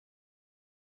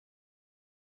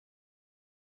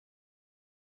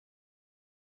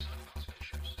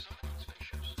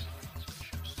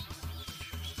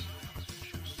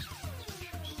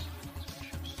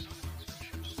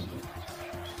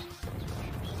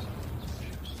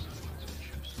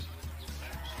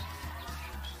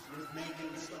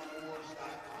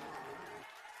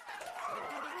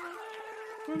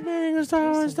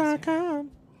StarWars.com.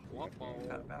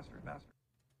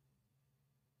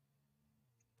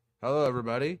 Hello,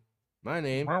 everybody. My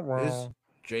name is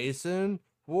Jason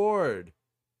Ward,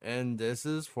 and this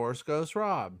is Force Ghost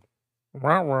Rob.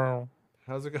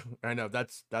 How's it going? I know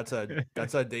that's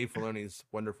a Dave Filoni's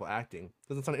wonderful acting.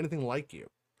 Doesn't sound anything like you.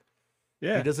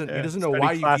 Yeah, he doesn't know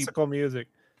why classical music.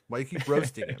 Why you keep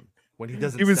roasting him when he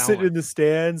doesn't. He was sitting in the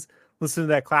stands listening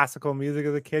to that classical music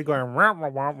of the kid going wah, wah,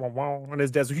 wah, wah, wah, and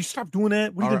his dad's like, "You stop doing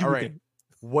that. What are you gonna do with it?"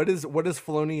 What does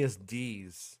Filonius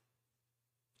D's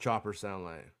chopper sound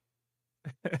like?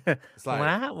 It's like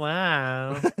wow,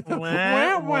 wow,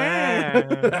 wow, wow.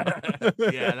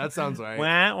 Yeah, that sounds right.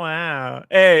 Wow, wow.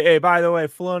 Hey, by the way,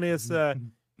 Filonius,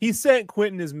 he sent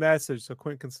Quentin his message so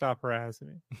Quentin can stop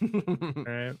harassing me. All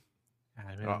right.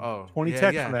 20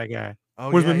 texts from that guy. Oh,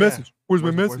 Where's my message? Where's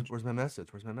my message? Where's my message?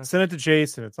 Send it to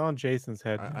Jason. It's on Jason's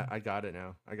head. I got it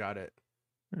now. I got it.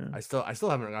 Yeah. I still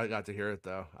haven't got to hear it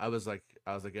though. I was like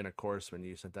in a course when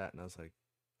you sent that, and I was like,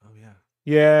 oh yeah.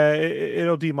 Yeah,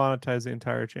 it'll demonetize the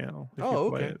entire channel. If you play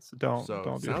okay. It. So don't.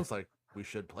 Sounds like we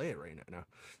should play it right now.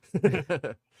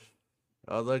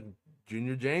 Oh look,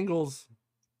 Junior Jangles,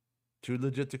 too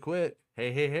legit to quit.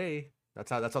 Hey.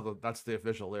 That's the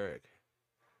official lyric.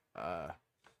 But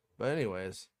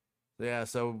anyways, yeah.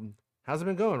 So how's it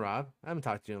been going, Rob? I haven't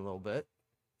talked to you in a little bit.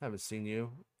 I haven't seen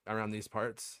you around these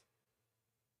parts.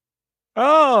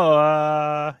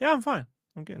 Oh, yeah, I'm fine.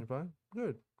 I'm good. You're fine?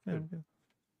 Good. Yeah, I'm good.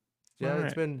 Yeah,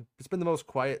 it's been the most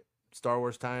quiet Star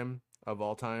Wars time of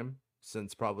all time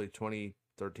since probably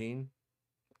 2013.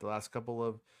 The last couple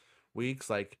of weeks,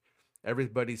 like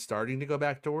everybody's starting to go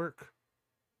back to work,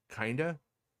 kinda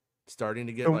starting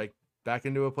to get like back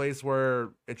into a place where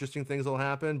interesting things will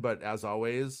happen. But as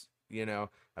always, I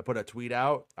put a tweet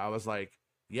out. I was like,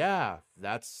 yeah,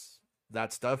 that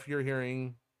stuff you're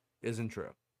hearing isn't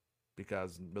true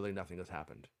because really nothing has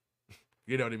happened.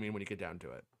 You know what I mean? When you get down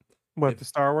to it. What, the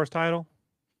Star Wars title?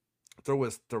 There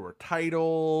were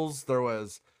titles. There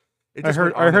was. I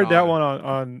heard that one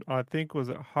on I think was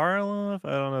it Harlem?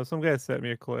 I don't know. Some guy sent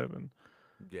me a clip and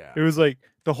yeah, it was like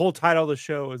the whole title of the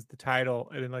show was the title,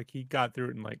 and then like he got through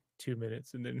it in like 2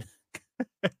 minutes, and then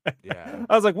yeah,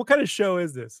 I was like, what kind of show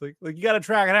is this? Like you got to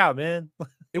track it out, man.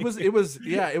 It was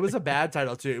a bad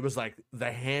title too. It was like The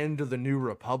Hand of the New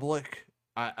Republic,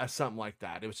 something like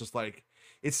that. It was just like.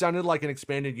 It sounded like an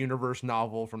expanded universe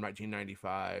novel from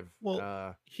 1995.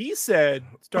 Well, he said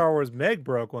Star Wars Meg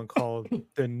broke one called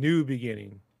The New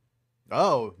Beginning.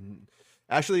 Oh,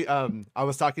 actually, I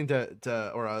was talking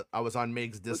I was on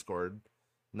Meg's Discord.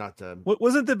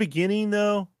 Wasn't the beginning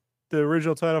though the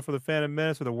original title for the Phantom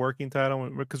Menace or the working title?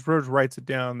 Because Rose writes it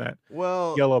down that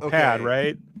yellow pad,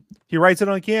 right? He writes it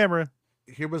on camera.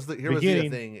 Here was the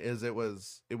thing: is it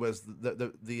was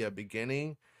the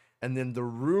beginning. And then the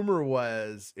rumor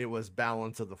was it was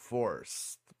Balance of the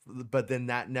Force, but then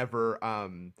that never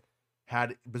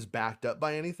was backed up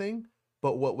by anything.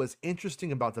 But what was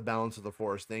interesting about the Balance of the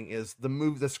Force thing is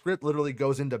the script literally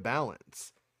goes into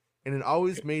balance, and it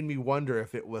always made me wonder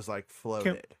if it was like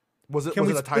floated. Was it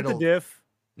a title? The diff?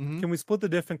 Mm-hmm. Can we split the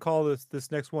diff and call this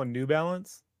next one New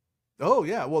Balance? Oh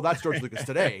yeah, well that's George Lucas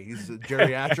today. He's a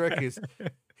geriatric.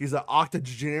 He's an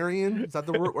octogenarian. Is that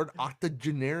the word?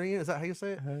 Octogenarian? Is that how you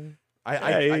say it?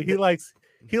 He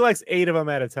likes 8 of them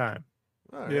at a time.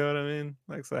 Right. You know what I mean?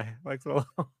 Likes a little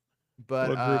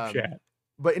group chat.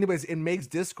 But anyways, in Meg's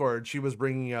Discord, she was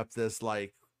bringing up this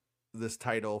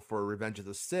title for Revenge of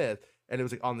the Sith, and it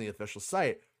was like on the official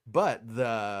site. But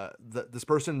this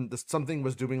person something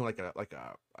was doing like a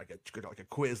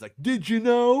quiz, like, did you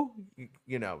know?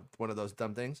 One of those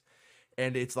dumb things.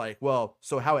 And it's like, well,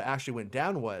 so how it actually went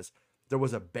down was there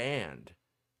was a band.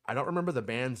 I don't remember the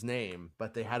band's name,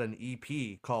 but they had an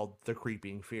EP called The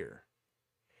Creeping Fear.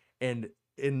 And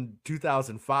in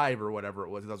 2005 or whatever it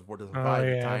was, 2004, 2005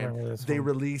 at the time, they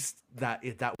released that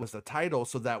was the title.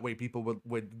 So that way people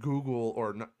would Google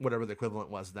or whatever the equivalent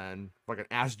was then, like an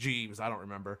Ask Jeeves, I don't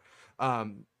remember,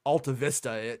 Alta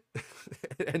Vista it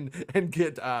and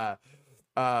get,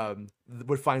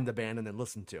 would find the band and then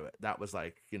listen to it. That was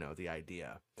like, the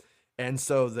idea. And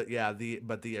so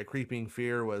the Creeping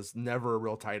Fear was never a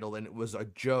real title, and it was a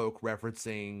joke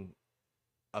referencing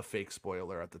a fake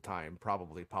spoiler at the time,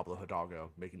 probably Pablo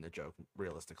Hidalgo making the joke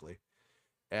realistically.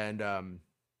 And but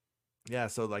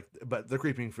the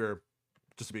Creeping Fear,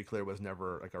 just to be clear, was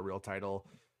never like a real title.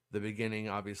 The Beginning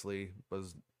obviously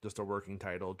was just a working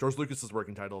title. George Lucas's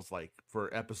working titles, like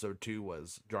for episode 2,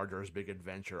 was Jar Jar's Big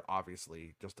Adventure,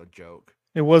 obviously just a joke.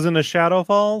 It wasn't a Shadow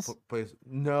Falls?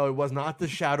 No, it was not the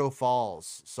Shadow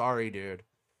Falls. Sorry, dude.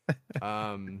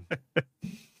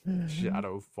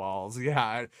 Shadow Falls.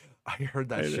 Yeah. I heard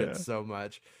that shit so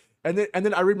much. And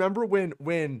then I remember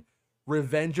when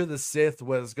Revenge of the Sith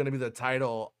was going to be the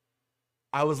title,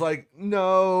 I was like,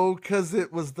 no, because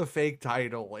it was the fake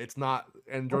title. It's not.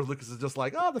 And George Lucas is just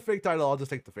like, oh, the fake title. I'll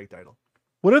just take the fake title.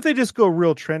 What if they just go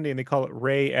real trendy and they call it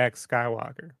Ray X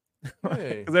Skywalker?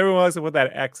 Because everyone wants to put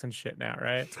that X and shit now,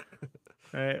 right?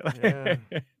 Right? Yeah.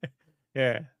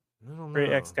 Yeah.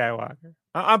 Ray X Skywalker.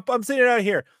 I'm saying it out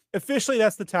here. Officially,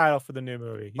 that's the title for the new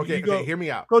movie. Okay, hear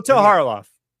me out. Go tell Harloff.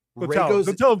 Go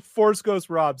tell Force Ghost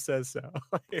Rob says so.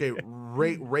 Okay,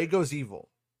 Ray goes evil.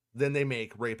 Then they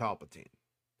make Ray Palpatine.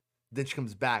 Then she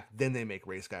comes back. Then they make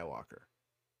Ray Skywalker.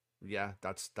 Yeah,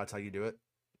 that's how you do it.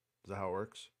 Is that how it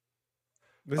works?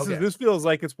 This feels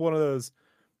like it's one of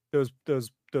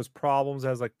those problems that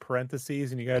has like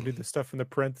parentheses, and you got to do the stuff in the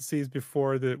parentheses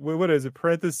before the what is it?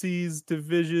 Parentheses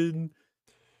division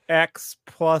X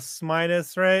plus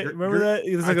minus, right? Remember that?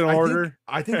 It's like an order.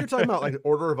 I think you're talking about like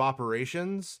order of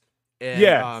operations.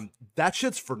 And that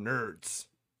shit's for nerds.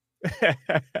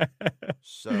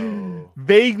 So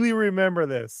vaguely remember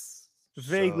this.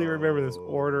 Vaguely remember this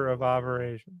order of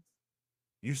operations.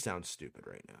 You sound stupid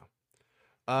right now.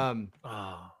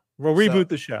 We'll reboot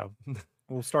the show.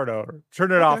 We'll start over.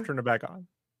 Turn it off. Turn it back on.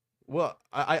 Well,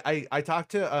 I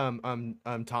talked to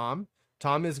Tom.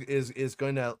 Tom is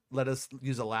going to let us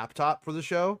use a laptop for the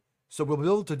show, so we'll be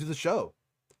able to do the show.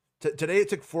 Today it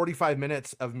took 45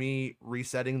 minutes of me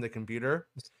resetting the computer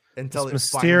until it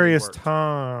mysterious finally worked.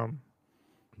 Tom.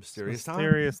 Mysterious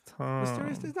Tom.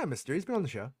 He's not mysterious. He's been on the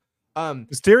show.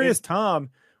 Mysterious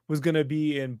Tom was going to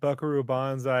be in Buckaroo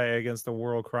Banzai Against the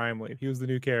World Crime League. He was the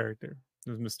new character. It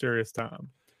was Mysterious Tom.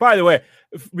 By the way,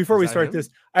 before we start this,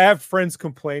 I have friends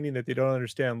complaining that they don't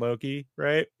understand Loki,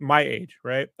 right? My age,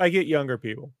 right? I get younger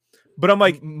people. But I'm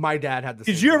like, my dad had the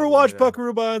did you ever watch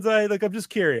Buckaroo Banzai? Like, I'm just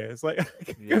curious. Like,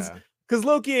 because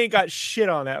Loki ain't got shit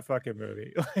on that fucking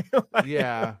movie.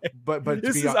 Yeah, but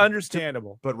this is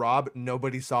understandable. But Rob,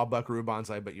 nobody saw Buckaroo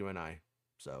Banzai but you and I.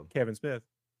 So Kevin Smith.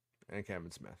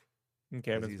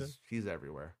 He's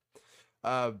everywhere.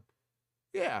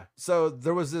 Yeah. So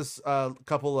there was this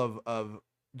couple of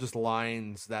just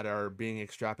lines that are being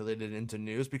extrapolated into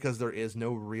news because there is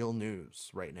no real news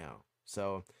right now.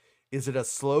 So is it a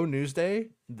slow news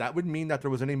day? That would mean that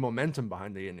there was any momentum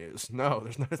behind the news. No,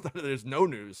 there's no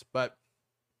news. But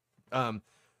I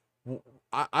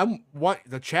want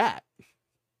the chat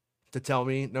to tell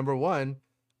me, number one,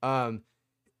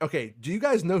 okay, do you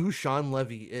guys know who Shawn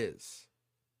Levy is?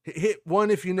 Hit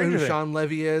 1 if you know who Shawn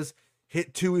Levy is.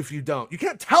 Hit 2 if you don't. You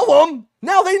can't tell them.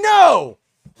 Now they know.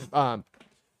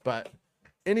 But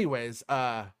anyways,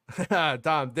 Tom,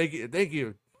 thank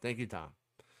you, Tom.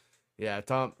 Yeah,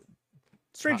 Tom.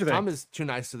 Stranger Things. Tom is too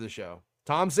nice to the show.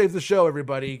 Tom saved the show.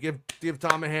 Everybody, give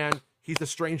Tom a hand. He's the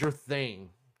Stranger Thing.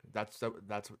 That's what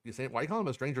you say. Why do you call him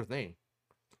a Stranger Thing?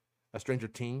 A Stranger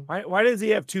Teen? Why does he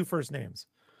have 2 first names?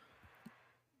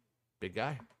 Big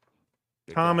guy.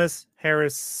 Thomas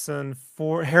Harrison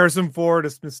Ford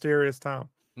is Mysterious Tom.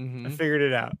 Mm-hmm. I figured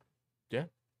it out. Yeah.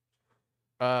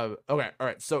 Okay. All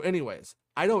right. So, anyways,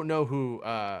 I don't know who.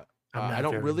 I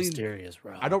don't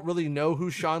really know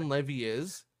who Shawn Levy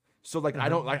is. So, like,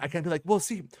 I can't be like, well,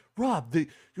 see, Rob,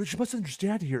 what you must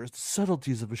understand here is the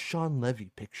subtleties of a Shawn Levy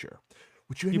picture.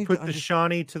 You put the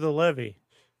Shawnee to the Levy,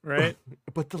 right?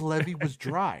 But the Levy was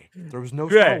dry. There was no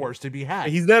Star Wars to be had.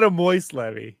 He's not a moist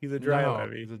Levy. He's a dry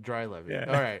Levy. He's a dry Levy. Yeah.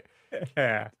 All right.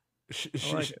 Yeah.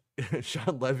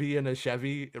 Shawn Levy in a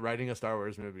Chevy writing a Star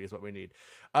Wars movie is what we need.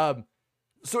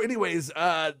 So anyways,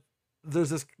 there's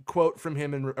this quote from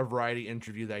him in a Variety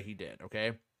interview that he did.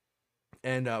 Okay.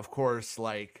 And of course,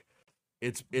 like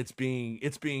it's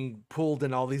being pulled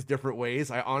in all these different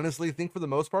ways. I honestly think for the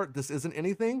most part, this isn't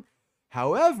anything.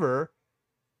 However,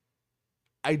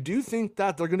 I do think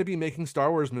that they're going to be making Star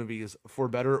Wars movies for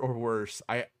better or worse.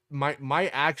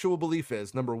 My actual belief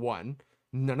is, number one,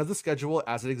 none of the schedule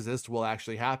as it exists will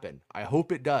actually happen. I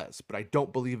hope it does, but I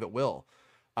don't believe it will.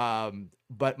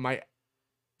 But my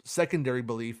secondary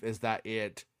belief is that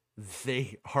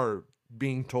they are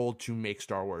being told to make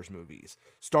Star Wars movies.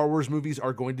 Star Wars movies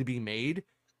are going to be made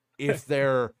if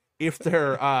they're you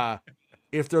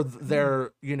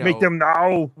know, make them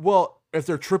now. Well, if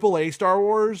they're AAA Star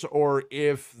Wars or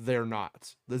if they're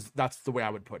not. That's the way I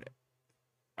would put it.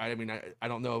 I mean, I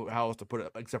don't know how else to put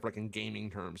it except for like in gaming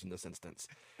terms in this instance.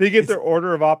 They get their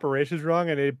order of operations wrong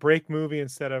and they break movie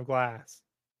instead of glass.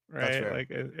 Right? Like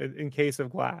in case of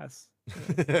glass.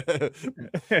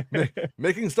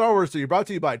 Making Star Wars to you, brought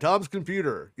to you by Tom's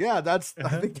Computer. Yeah, I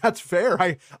think that's fair.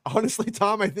 I honestly,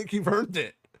 Tom, I think you've earned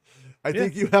it. I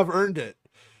think you have earned it.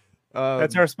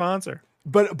 That's our sponsor.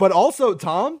 But also,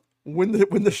 Tom, when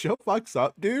the show fucks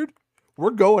up, dude,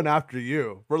 we're going after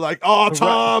you. We're like, oh,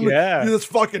 Tom, Yeah. you're this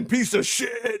fucking piece of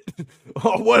shit.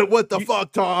 Oh, what the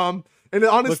fuck, Tom? And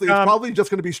honestly, Look, it's Tom, probably just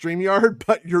going to be StreamYard,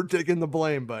 but you're taking the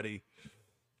blame, buddy.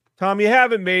 Tom, you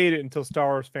haven't made it until Star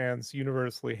Wars fans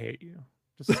universally hate you.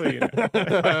 Just so you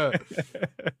know.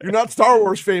 You're not Star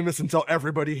Wars famous until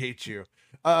everybody hates you.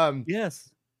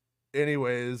 Yes.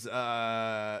 Anyways,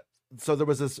 so there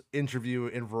was this interview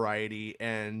in Variety,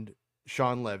 and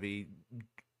Shawn Levy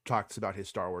talks about his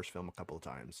Star Wars film a couple of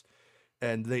times.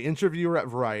 And the interviewer at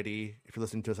Variety, if you're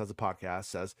listening to us as a podcast,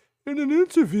 says, in an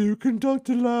interview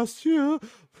conducted last year,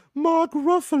 Mark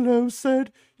Ruffalo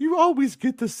said, you always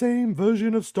get the same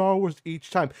version of Star Wars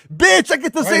each time. Bitch, I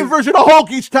get the same version of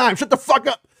Hulk each time. Shut the fuck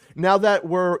up. Now that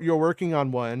you're working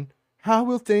on one, how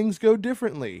will things go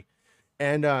differently?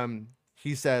 And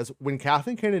he says, when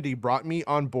Kathleen Kennedy brought me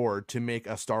on board to make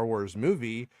a Star Wars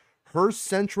movie, her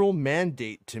central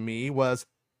mandate to me was,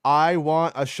 I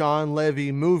want a Shawn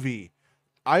Levy movie.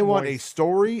 I want a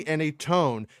story and a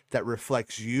tone that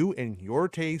reflects you and your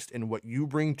taste and what you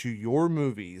bring to your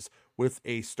movies with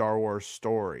a Star Wars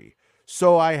story.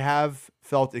 So I have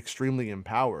felt extremely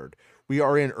empowered. We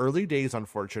are in early days,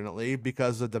 unfortunately,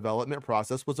 because the development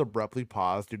process was abruptly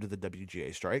paused due to the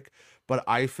WGA strike, but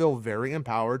I feel very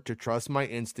empowered to trust my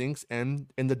instincts and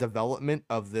in the development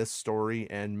of this story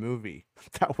and movie.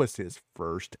 That was his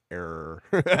first error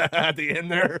at the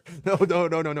end there. No.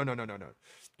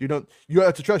 You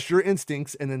have to trust your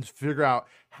instincts and then figure out,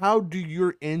 how do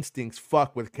your instincts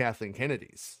fuck with Kathleen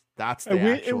Kennedy's? That's the I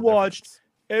went and watched difference.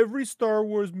 every Star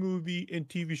Wars movie and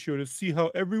TV show to see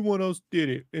how everyone else did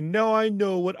it, and now I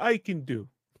know what I can do.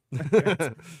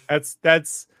 That's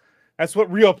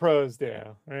what real pros do,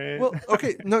 right? Well,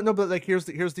 okay, no, but like here's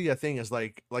the thing is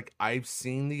like I've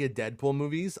seen the Deadpool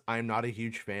movies. I'm not a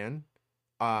huge fan.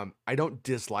 I don't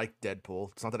dislike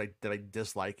Deadpool. It's not that I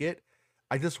dislike it.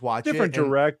 I just watch different it. Different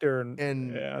director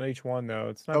and on each one though.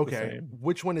 It's not the same.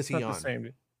 Which one is he on? The same.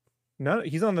 No,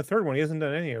 he's on the third one. He hasn't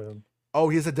done any of them. Oh,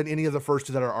 he hasn't done any of the first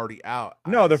two that are already out.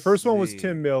 No, the first one was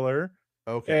Tim Miller.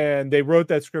 Okay. And they wrote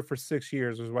that script for 6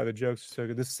 years, was why the jokes are so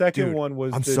good. The second one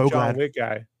was the John Wick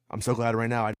guy. I'm so glad right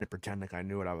now I didn't pretend like I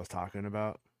knew what I was talking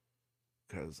about.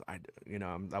 Because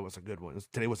that was a good one.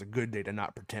 Today was a good day to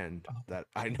not pretend that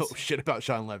I know shit about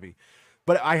Shawn Levy.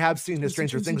 But I have seen his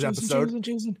Stranger Things episode.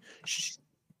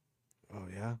 Oh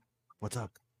yeah? What's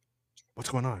up? What's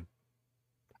going on?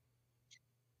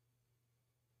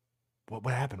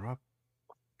 What happened, Rob?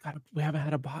 God, we haven't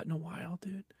had a bot in a while,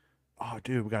 dude. Oh,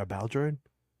 dude, we got a Battle Droid?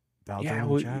 Yeah, in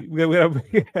the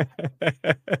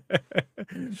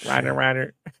chat?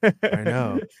 Ryder. I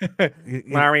know.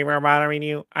 Larry, we're bothering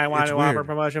you. I want to offer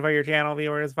promotion for your channel,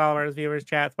 viewers, followers,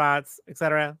 chat spots,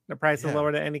 etc. The price is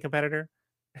lower than any competitor.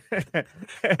 You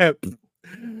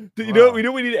know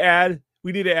what we need to add?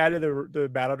 We need to add to the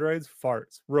battle droids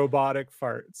farts, robotic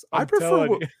farts. I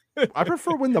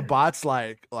prefer when the bots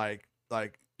like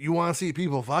you want to see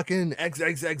people fucking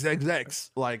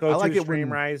XXXXX. Like, I like it when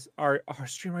Streamrise our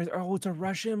Streamrise. Oh, it's a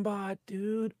Russian bot,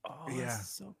 dude. Oh, yeah, this is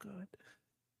so good.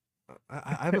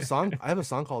 I have a song. I have a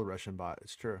song called Russian Bot.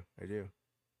 It's true. I do.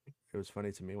 It was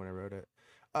funny to me when I wrote it.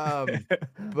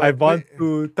 I want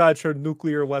to touch her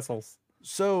nuclear vessels.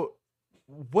 So,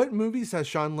 what movies has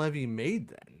Shawn Levy made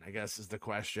then? I guess is the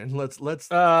question. Let's because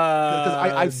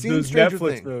I've seen Stranger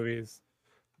Things movies.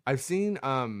 I've seen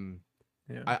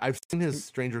I've seen his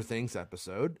Stranger Things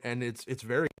episode, and it's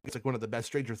like one of the best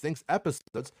Stranger Things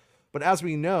episodes. But as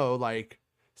we know, like,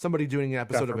 somebody doing an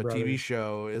episode of a TV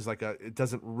show is like it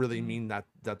doesn't really mean that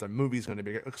the movie's going to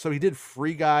be. So he did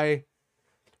Free Guy,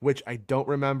 which I don't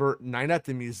remember. Night at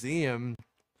the Museum.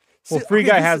 Well, Free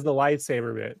Guy has the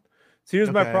lightsaber bit. So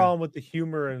here's my problem with the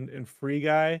humor in Free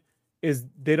Guy is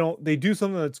they do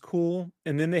something that's cool,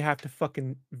 and then they have to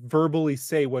fucking verbally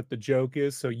say what the joke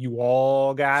is, so you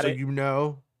all got it.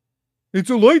 So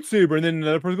it's a lightsaber, and then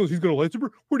another person goes, "He's got a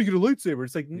lightsaber? Where do you get a lightsaber?"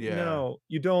 It's like, no,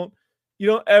 you don't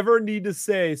ever need to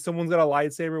say someone's got a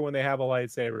lightsaber when they have a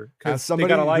lightsaber, because they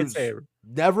got a lightsaber.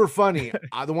 Never funny.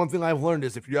 The one thing I've learned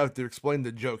is if you have to explain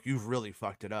the joke, you've really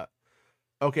fucked it up.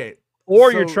 Okay.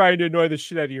 Or you're trying to annoy the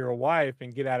shit out of your wife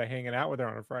and get out of hanging out with her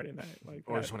on a Friday night. Like,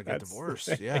 or just want to get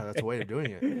divorced. Yeah, that's a way of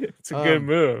doing it. It's a good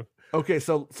move. Okay,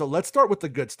 so let's start with the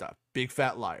good stuff. Big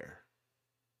Fat Liar.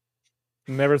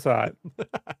 Never saw it.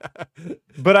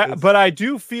 but I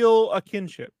do feel a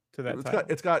kinship to that.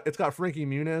 It's got Frankie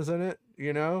Muniz in it,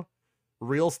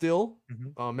 Real Steel. Mm-hmm.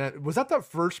 Oh man, was that the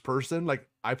first person? Like,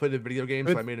 I played a video game,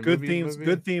 so I made a movie.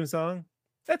 Good theme song.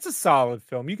 That's a solid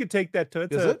film. You could take that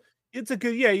to It's a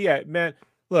good, yeah, man.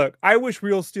 Look, I wish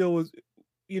Real Steel was,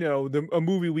 a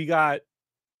movie we got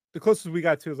the closest we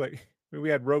got to is like we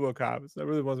had RoboCop. So it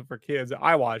really wasn't for kids.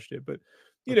 I watched it, but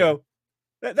you know,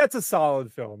 that's a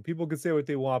solid film. People can say what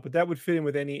they want, but that would fit in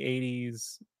with any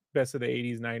 80s, best of the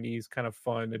 80s, 90s kind of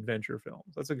fun adventure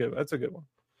films. That's a good one.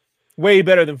 Way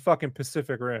better than fucking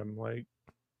Pacific Rim, like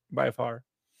by far.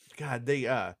 God, they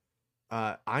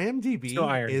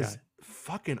IMDb is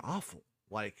fucking awful.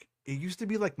 Like it used to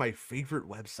be like my favorite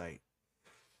website.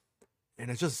 And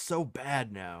it's just so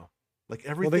bad now. Like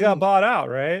everything. Well, they got bought out,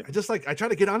 right? I try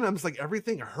to get on it. I'm just like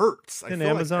everything hurts. Didn't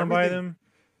Amazon buy them?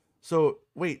 So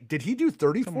wait, did he do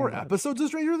 34 episodes of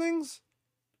Stranger Things?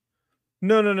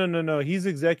 No. He's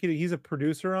executive. He's a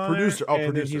producer on it.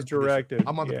 And then he's directed.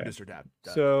 I'm on the producer tab.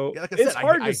 So like it's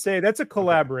hard to say. That's a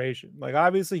collaboration. Like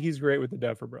obviously he's great with the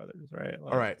Duffer Brothers, right?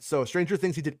 Like, all right. So Stranger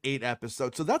Things, he did 8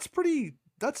 episodes. So that's pretty.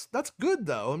 That's good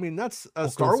though. I mean, that's a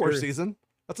Star Wars season.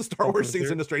 That's a Star Wars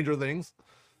season of Stranger Things.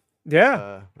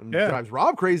 Yeah. Drives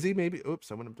Rob crazy. Maybe.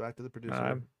 Oops, I went back to the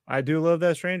producer. I do love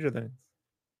that Stranger Things.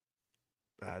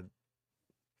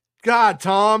 God,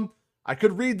 Tom, I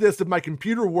could read this if my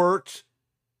computer worked.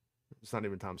 It's not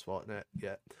even Tom's fault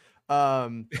yet.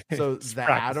 So the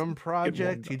Adam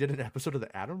Project, he did an episode of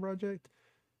the Adam Project.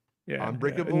 Yeah,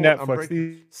 Unbreakable.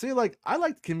 Netflix. See, like I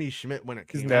liked Kimmy Schmidt when it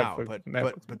came out, but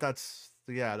that's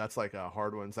like a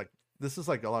hard one. It's like this is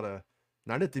like a lot of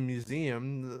Night at the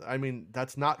Museum. I mean,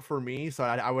 that's not for me, so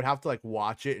I would have to like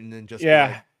watch it and then just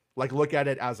like look at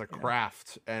it as a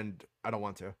craft, and I don't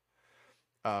want to.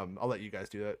 I'll let you guys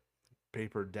do that.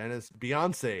 Paper Dentist,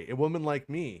 Beyonce, A Woman Like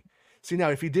Me. See, now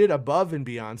if he did Above and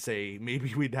Beyonce,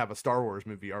 maybe we'd have a Star Wars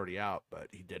movie already out, but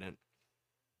he didn't.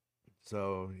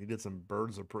 So he did some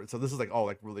Birds of Prey. So this is like all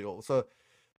like really old. So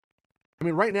I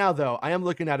mean, right now though, I am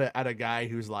looking at a guy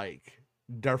who's like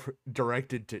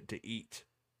directed to eat.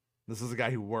 This is a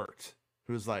guy who worked,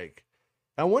 who's like,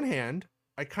 on one hand,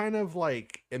 I kind of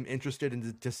like am interested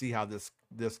in to see how this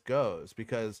goes,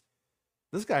 because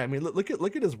this guy, I mean, look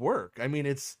at his work. I mean,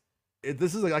 this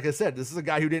is like I said, this is a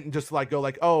guy who didn't just like go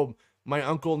like, oh, my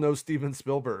uncle knows Steven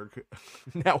Spielberg.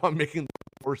 Now I'm making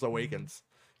Force Awakens.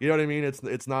 You know what I mean?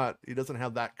 It's not, he doesn't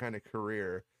have that kind of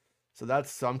career. So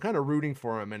I'm kind of rooting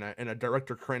for him in a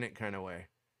director Krennic kind of way.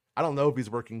 I don't know if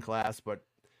he's working class, but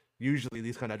usually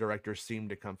these kind of directors seem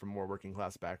to come from more working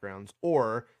class backgrounds,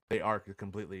 or they are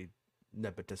completely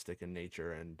nepotistic in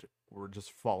nature and we're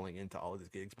just falling into all of these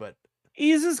gigs. But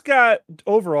he's just got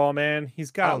overall, man,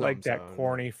 he's got like that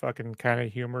corny fucking kind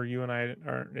of humor you and I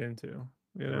aren't into,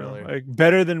 you know, really? Like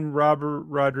better than Robert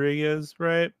Rodriguez,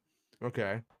 right?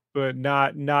 Okay. But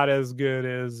not as good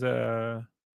as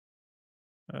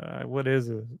what is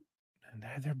it?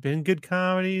 Have there been good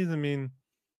comedies? I mean,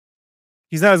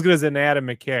 he's not as good as an Adam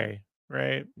McKay,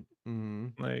 right?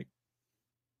 Mm-hmm. Like,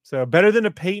 so better than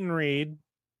a Peyton Reed,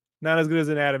 not as good as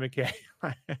an Adam McKay.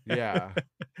 Yeah.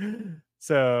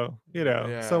 So, you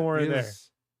know, somewhere in there.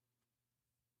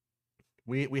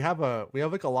 We have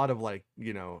like a lot of like,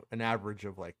 you know, an average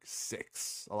of like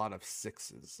 6, a lot of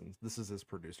 6s, and this is his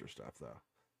producer stuff though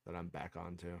that I'm back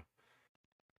onto.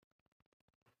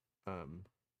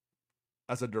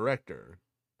 As a director,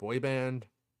 Boy Band,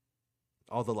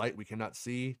 All the Light We Cannot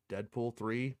See, Deadpool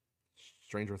 3,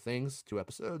 Stranger Things 2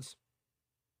 episodes,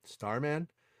 Starman.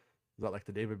 Is that like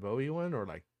the David Bowie one, or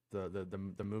like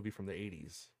the movie from the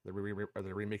 80s? They're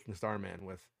remaking Starman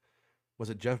with, was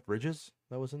it Jeff Bridges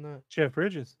that was in that? Jeff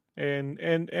Bridges and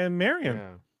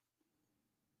Marion.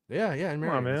 Yeah, and Marion. Come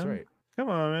on, man. That's right. Come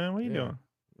on, man. What are you doing?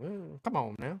 Well, come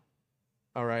on now.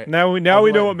 All right. Now we know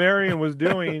what Marion was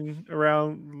doing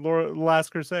around Last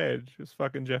Crusade. Just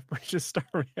fucking Jeff Bridges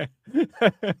Starman.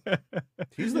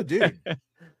 He's the dude.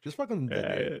 Just fucking the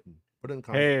dude. Put it in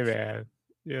context. Hey man,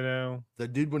 you know the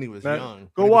dude when he was young.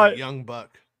 Go watch young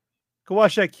buck. Go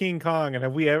watch that King Kong, and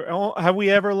have we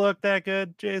ever looked that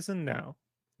good, Jason? No,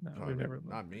 we've never.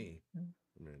 Not me. I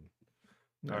mean,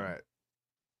 no. All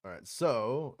right.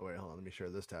 So wait, hold on. Let me share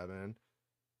this tab in.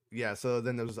 Yeah. So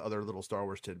then there's other little Star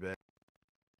Wars tidbit.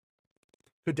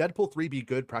 Could Deadpool 3 be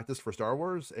good practice for Star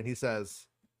Wars? And he says,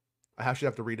 I actually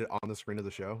have to read it on the screen of the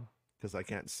show because I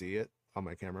can't see it on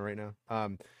my camera right now.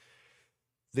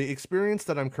 The experience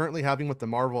that I'm currently having with the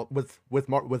Marvel with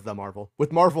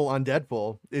Marvel on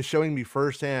Deadpool is showing me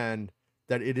firsthand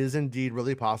that it is indeed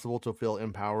really possible to feel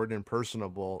empowered and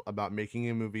personable about making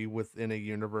a movie within a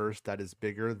universe that is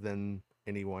bigger than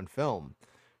any one film.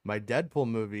 My Deadpool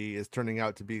movie is turning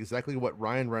out to be exactly what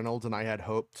Ryan Reynolds and I had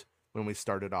hoped when we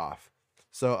started off.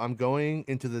 So I'm going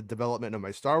into the development of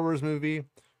my Star Wars movie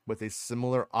with a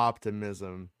similar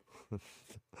optimism.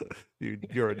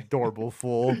 You're adorable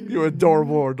fool. You're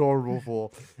adorable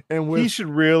fool. And he should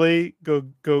really go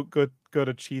go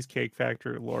to Cheesecake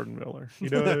Factory at Lord and Miller. You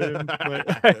know what I mean?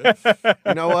 Like,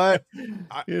 you know what?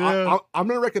 I'm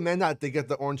gonna recommend that they get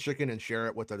the orange chicken and share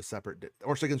it with a separate.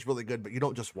 Orange chicken's really good, but you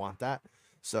don't just want that.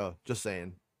 So just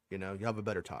saying, you have a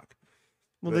better talk.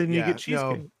 Well, then you get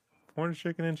cheesecake, orange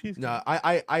chicken and cheesecake. No,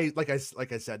 I like I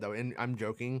said though, and I'm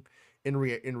joking. In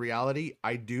reality,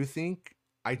 I do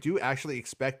actually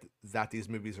expect that these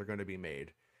movies are going to be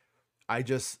made.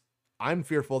 I'm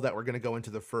fearful that we're going to go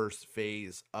into the first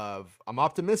phase of. I'm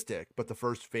optimistic, but the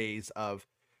first phase of,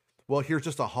 well, here's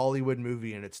just a Hollywood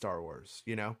movie and it's Star Wars.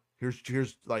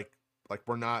 Here's like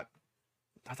we're not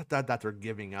that they're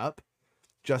giving up,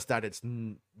 just that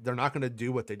they're not going to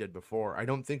do what they did before. I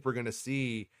don't think we're going to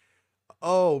see.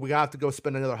 Oh, we have to go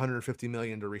spend another $150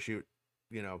 million to reshoot,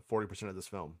 40% of this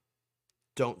film.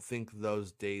 Don't think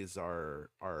those days are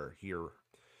here.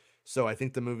 So I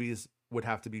think the movies would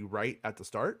have to be right at the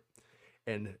start,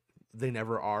 and they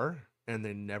never are, and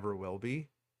they never will be,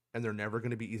 and they're never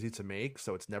going to be easy to make.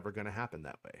 So it's never going to happen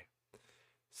that way.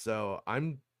 So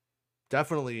I'm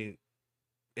definitely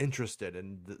interested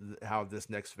in how this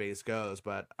next phase goes,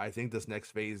 but I think this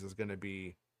next phase is going to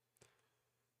be.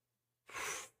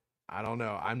 I don't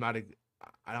know. I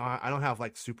don't have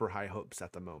like super high hopes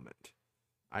at the moment.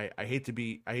 I hate to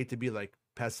be like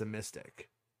pessimistic,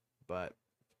 but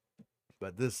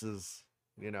this is,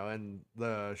 and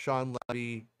the Shawn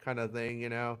Levy kind of thing,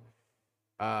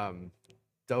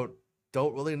 don't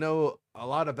really know a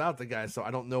lot about the guy, so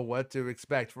I don't know what to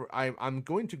expect. I'm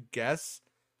going to guess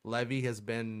Levy has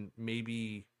been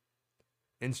maybe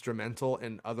instrumental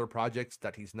in other projects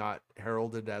that he's not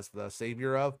heralded as the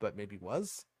savior of, but maybe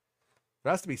was. There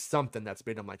has to be something that's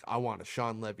made him like, I want a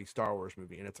Shawn Levy Star Wars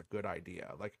movie, and it's a good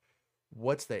idea. Like,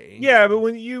 what's the aim? Yeah, but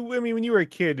when you were a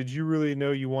kid, did you really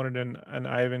know you wanted an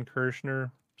Ivan Kershner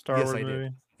Star Wars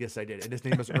movie? Yes, I did. And his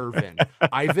name is Irvin.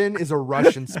 Ivan is a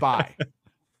Russian spy.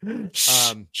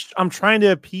 I'm trying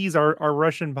to appease our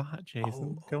Russian bot,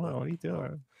 Jason. Come on, what are you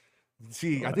doing?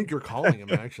 See, I think you're calling him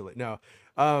actually. No.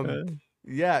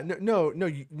 Yeah, no,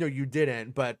 you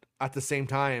didn't. But at the same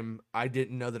time, I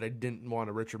didn't know that I didn't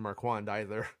want a Richard Marquand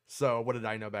either. So what did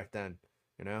I know back then?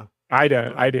 I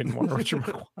didn't want a Richard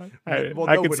Marquand.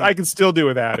 I can still do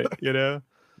without it.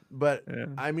 But yeah.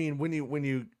 I mean, when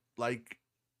you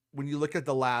look at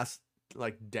the last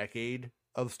decade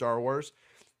of Star Wars,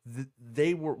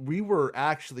 we were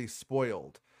actually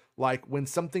spoiled. Like when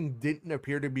something didn't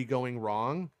appear to be going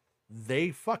wrong,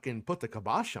 they fucking put the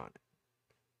kibosh on it.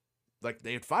 Like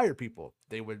they'd fire people.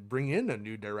 They would bring in a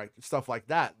new director, stuff like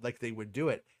that. Like they would do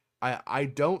it. I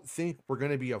don't think we're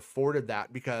going to be afforded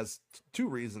that because two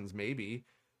reasons, maybe.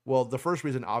 Well, the first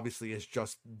reason obviously is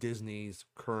just Disney's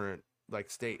current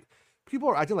state. People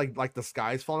are acting like the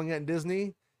sky's falling at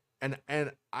Disney. And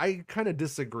I kind of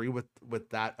disagree with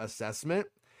that assessment.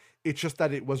 It's just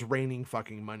that it was raining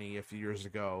fucking money a few years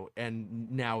ago,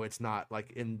 and now it's not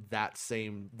in that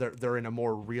same. They're in a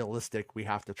more realistic, we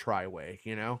have to try way,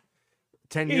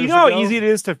 10 years ago, how easy it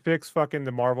is to fix fucking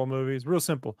the Marvel movies. Real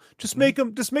simple. Just make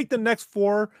them. Just make the next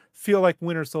 4 feel like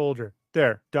Winter Soldier.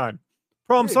 There, done.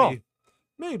 Problem solved.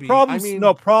 Maybe.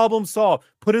 Problem solved.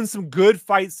 Put in some good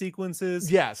fight sequences.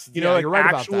 Yes, you're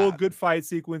right actual about that. Good fight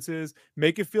sequences.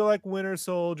 Make it feel like Winter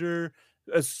Soldier.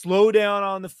 Slow down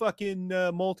on the fucking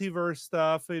multiverse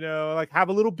stuff. Have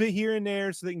a little bit here and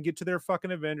there so they can get to their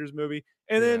fucking Avengers movie,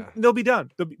 and then they'll be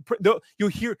done. You'll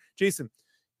hear Jason.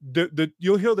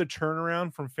 You'll hear the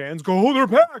turnaround from fans go, oh, they're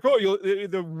back. Oh,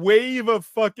 the wave of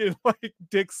fucking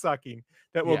dick sucking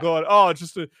that will go on. Oh,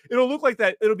 it'll look like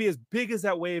that. It'll be as big as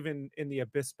that wave in the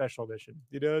Abyss Special Edition.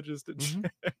 They'll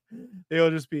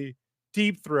just be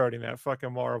deep throating that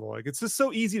fucking Marvel. It's just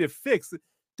so easy to fix.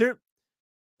 They're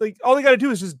all they got to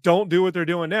do is just don't do what they're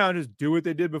doing now. Just do what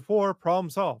they did before. Problem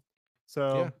solved.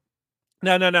 So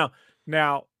no.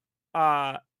 Now,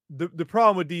 the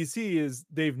problem with DC is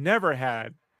they've never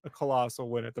had a colossal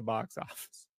win at the box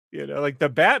office.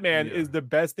 The Batman is the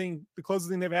best thing, the closest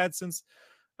thing they've had since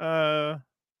the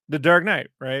Dark Knight,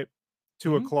 right?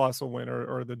 To a colossal win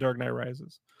or the Dark Knight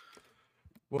Rises.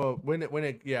 Well, when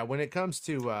it comes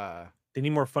to they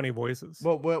need more funny voices.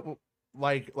 Well,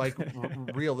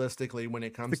 realistically, when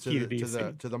it comes to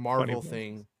the Marvel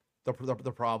thing,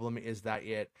 the problem is that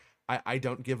I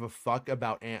don't give a fuck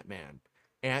about Ant-Man.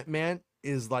 Ant-Man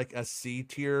is like a C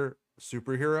tier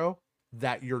superhero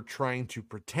that you're trying to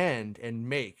pretend and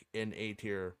make an A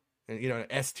tier and an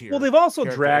S tier. Well, they've also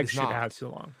dragged shit out too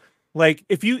long.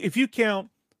 If you count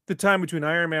the time between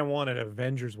Iron Man 1 and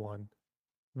Avengers 1,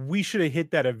 we should have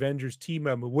hit that Avengers team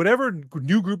up. Whatever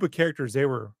new group of characters they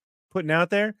were putting out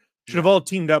there should have all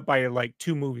teamed up by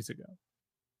 2 movies ago.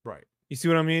 Right. You see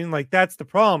what I mean? That's the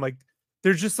problem.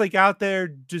 they're just like out there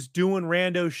just doing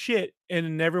rando shit,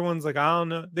 and everyone's like, I don't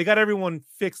know. They got everyone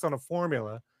fixed on a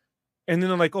formula, and then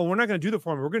they're like, oh, we're not going to do the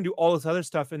formula. We're going to do all this other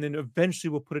stuff, and then eventually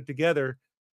we'll put it together.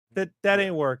 That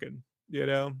ain't working.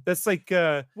 That's like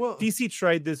DC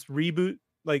tried this reboot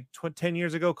like 10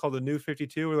 years ago called the New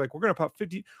 52. We're like, we're going to put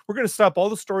 50. We're going to stop all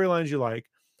the storylines you like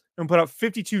and put out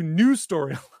 52 new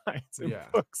storylines and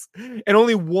books, and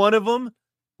only one of them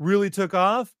really took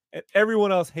off, and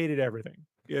everyone else hated everything.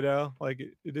 Like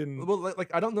it didn't. Well,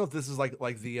 like I don't know if this is like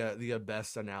the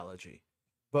best analogy,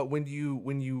 but when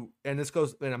you and this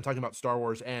goes, and I'm talking about Star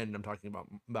Wars and I'm talking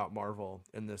about Marvel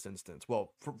in this instance.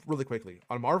 Well, really quickly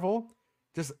on Marvel,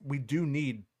 we do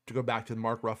need to go back to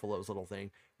Mark Ruffalo's little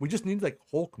thing. We just need like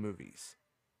Hulk movies,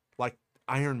 like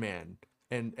Iron Man.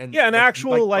 And an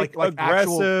actual like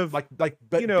aggressive,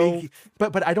 actual,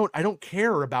 but I don't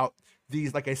care about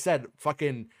these. Like I said,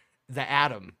 fucking the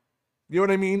Atom. You know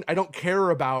what I mean? I don't care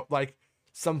about like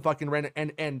some fucking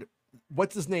random and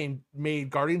what's his name made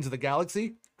Guardians of the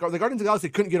Galaxy. The Guardians of the Galaxy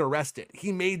couldn't get arrested.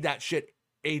 He made that shit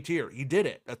A tier. He did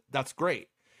it. That's great.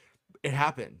 It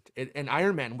happened. And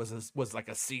Iron Man was like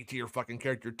a C tier fucking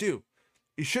character too.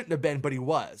 He shouldn't have been, but he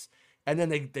was. And then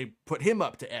they put him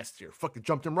up to S tier. Fucking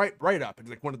jumped him right up. He's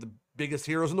like one of the biggest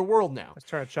heroes in the world now. Let's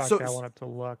try to chalk that one up to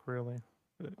luck, really.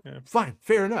 Yeah. Fine,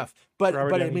 fair enough. But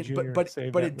I mean,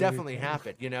 but it definitely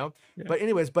happened, Yeah. But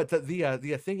anyways, but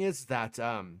the thing is that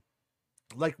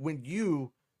like when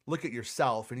you look at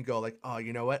yourself and you go like, oh,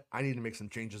 you know what? I need to make some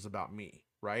changes about me,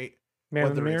 right?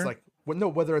 Whether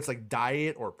it's like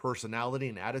diet or personality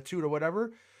and attitude or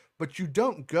whatever. But you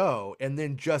don't go and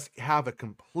then just have a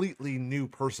completely new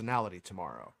personality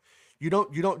tomorrow. You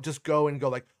don't just go and go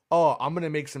like, oh, I'm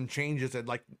gonna make some changes, and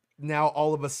like now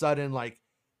all of a sudden like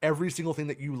every single thing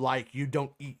that you like you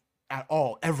don't eat at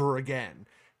all ever again.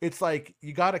 It's like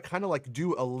you gotta kind of like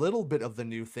do a little bit of the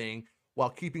new thing while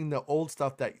keeping the old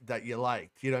stuff that you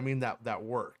liked. You know what I mean? That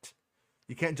worked.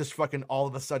 You can't just fucking all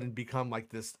of a sudden become like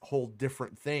this whole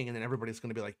different thing and then everybody's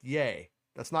gonna be like, yay.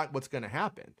 That's not what's gonna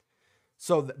happen.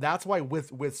 So that's why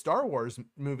with Star Wars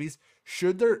movies,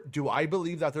 do I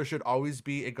believe that there should always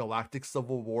be a Galactic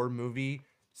Civil War movie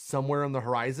somewhere on the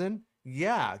horizon?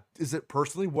 Yeah. Is it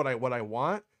personally what I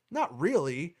want? Not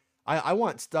really. I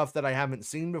want stuff that I haven't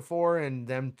seen before and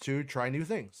them to try new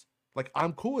things. Like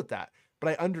I'm cool with that. But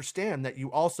I understand that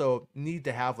you also need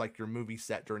to have like your movie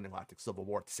set during the Galactic Civil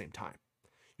War at the same time.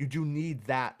 You do need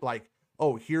that, like,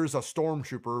 oh, here's a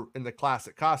stormtrooper in the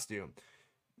classic costume.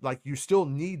 Like you still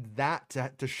need that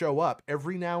to show up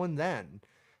every now and then.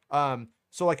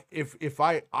 So like if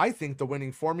I think the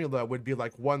winning formula would be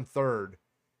like 1/3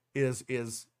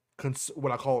 is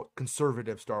what I call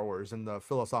conservative Star Wars in the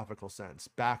philosophical sense,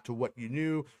 back to what you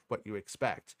knew, what you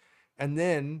expect. And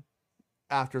then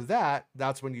after that,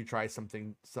 that's when you try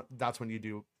something. That's when you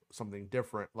do something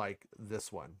different like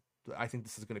this one. I think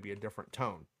this is going to be a different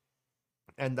tone,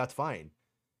 and that's fine.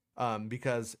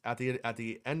 Because at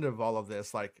the end of all of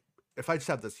this, like if I just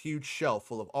have this huge shelf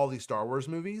full of all these Star Wars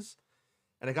movies,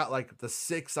 and I got like the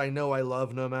 6 I know I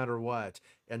love no matter what,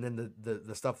 and then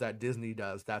the stuff that Disney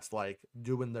does that's like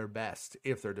doing their best,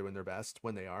 if they're doing their best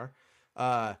when they are,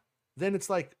 then it's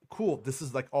like cool. This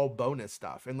is like all bonus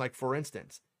stuff. And like for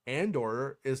instance,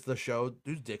 Andor is the show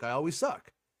whose dick I always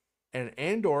suck, and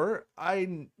Andor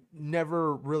I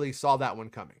never really saw that one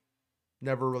coming.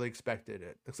 Never really expected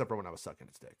it, except for when I was sucking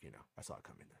its dick. I saw it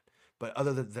coming then. But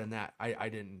other than that, I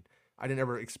didn't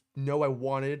ever know I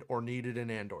wanted or needed an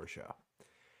Andor show.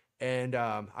 And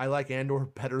I like Andor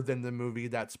better than the movie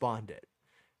that spawned it.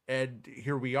 And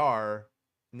here we are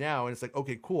now, and it's like,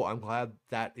 okay, cool. I'm glad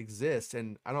that exists,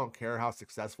 and I don't care how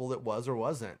successful it was or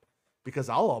wasn't, because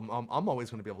I'm always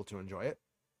going to be able to enjoy it.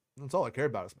 That's all I care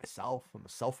about is myself. I'm a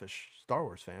selfish Star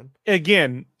Wars fan.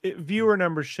 Again, viewer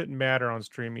numbers shouldn't matter on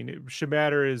streaming. It should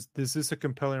matter is this a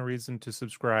compelling reason to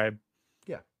subscribe?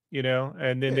 Yeah.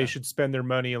 And then they should spend their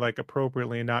money like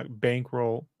appropriately and not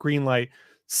bankroll greenlight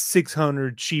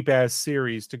 600 cheap ass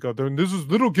series to go there. And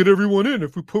it'll get everyone in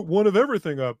if we put one of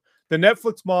everything up. The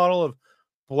Netflix model of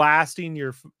blasting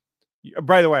your.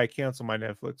 By the way, I canceled my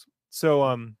Netflix.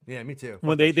 So yeah, me too.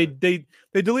 When they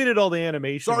deleted all the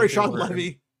animation. Sorry, Shawn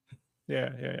Levy.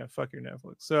 Yeah. Fuck your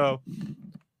Netflix. So,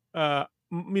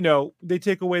 they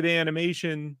take away the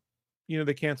animation.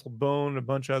 They canceled Bone, a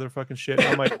bunch of other fucking shit.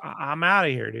 I'm like, I'm out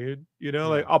of here, dude.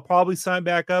 Like I'll probably sign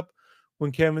back up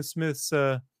when Kevin Smith's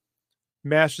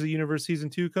Masters of the Universe season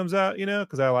 2 comes out.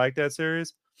 Because I like that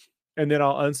series, and then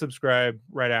I'll unsubscribe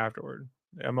right afterward.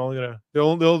 I'm only gonna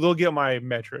they'll get my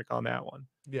metric on that one.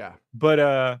 Yeah,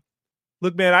 but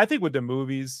look, man, I think with the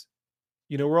movies.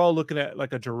 We're all looking at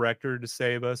like a director to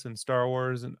save us in Star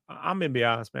Wars. And I'm going to be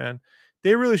honest, man,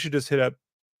 they really should just hit up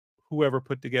whoever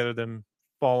put together them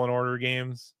Fallen Order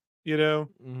games, you know,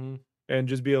 Mm-hmm. and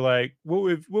just be like,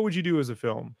 what would you do as a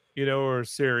film, you know, or a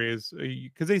series?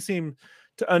 Because they seem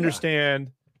to Yeah.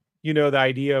 understand, you know, the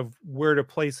idea of where to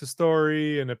place the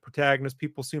story and the protagonist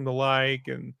people seem to like,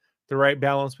 and the right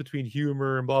balance between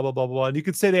humor and blah blah blah blah. And you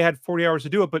could say they had 40 hours to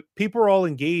do it, but people are all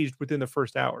engaged within the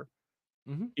first hour.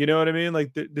 Mm-hmm. You know what I mean?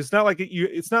 Like it's not like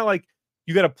it's not like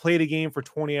you got to play the game for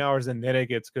 20 hours and then it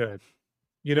gets good.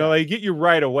 You know, Yeah. they get you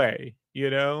right away, you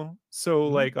know? So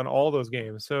Mm-hmm. like on all those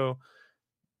games. So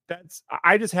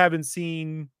I just haven't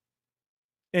seen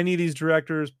any of these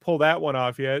directors pull that one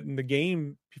off yet, and the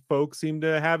game folks seem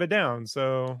to have it down.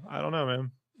 So I don't know,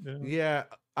 man. Yeah.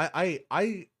 Yeah.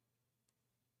 I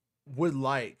would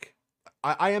like.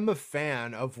 I am a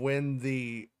fan of when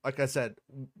the, like I said,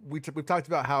 we've talked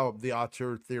about how the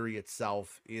auteur theory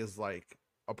itself is like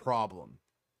a problem,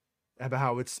 about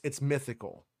how it's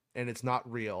mythical and it's not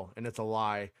real and it's a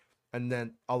lie, and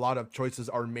then a lot of choices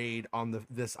are made on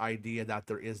this idea that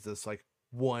there is this like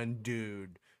one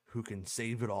dude who can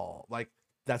save it all. Like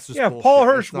that's just Yeah, if bullshit. Paul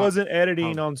Hirsch It's not wasn't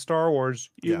editing how. on Star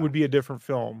Wars, it Yeah. would be a different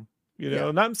film. You Yeah.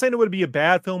 know, not saying it would be a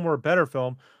bad film or a better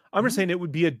film. I'm just Mm-hmm. saying it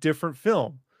would be a different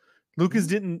film. Lucas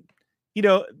Mm-hmm. didn't, you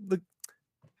know,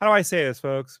 how do I say this,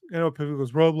 folks? I know people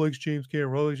goes, Rob likes James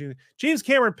Cameron. Rob likes James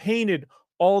Cameron painted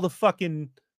all the fucking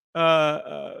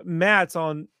mats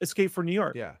on Escape from New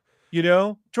York. Yeah. You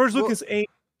know, George Well. Lucas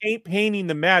ain't painting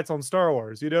the mats on Star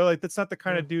Wars. You know, like that's not the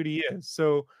kind Yeah. of dude he is.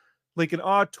 So, like an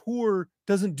auteur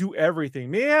doesn't do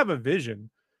everything. May have a vision,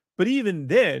 but even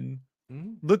then,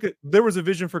 Mm-hmm. look at there was a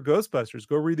vision for Ghostbusters.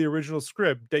 Go read the original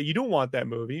script. That you don't want that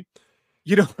movie.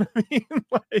 You know what I mean?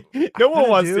 Like, I no one kind of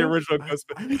wants the do. original I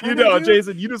Ghostbusters. You kind of know, do.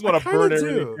 Jason, you just I want to kind burn of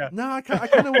everything do. down. No, I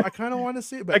kind of want to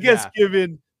see it, I but guess yeah.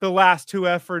 given the last two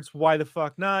efforts, why the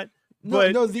fuck not? No,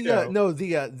 But no, you know,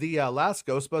 the last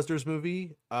Ghostbusters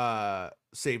movie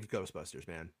saved Ghostbusters,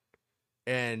 man.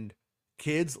 And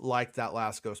kids like that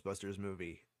last Ghostbusters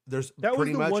movie. There's that was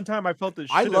pretty the much one time I felt it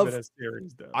I should have been love a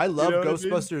series, though. I You love know what I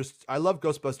mean? Ghostbusters. I love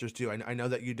Ghostbusters too. I know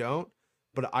that you don't,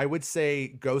 but I would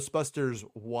say Ghostbusters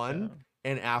 1 Yeah.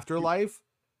 and Afterlife.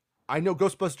 I know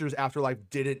Ghostbusters Afterlife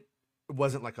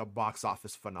wasn't like a box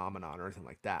office phenomenon or anything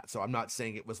like that. So I'm not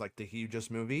saying it was like the hugest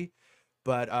movie,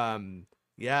 but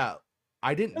yeah, I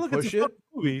Hey, didn't look, it's a push fun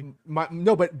it. movie.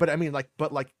 No, but I mean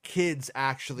like kids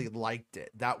actually liked it.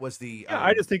 That was the Yeah,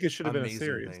 I just think it should have been a amazing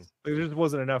series. thing. Like, there just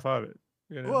wasn't enough of it.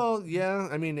 You know? Well, yeah,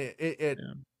 I mean it Yeah.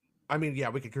 I mean, yeah,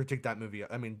 we could critique that movie.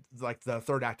 I mean, like the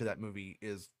third act of that movie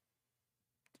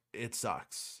it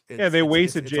sucks. Yeah, they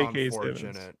wasted It's J.K. Simmons,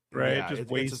 unfortunate. right? Yeah, Just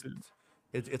wasted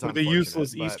it's with a unfortunate,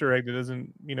 useless but Easter egg that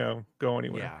doesn't, you know, go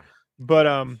anywhere. yeah, But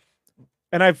yeah.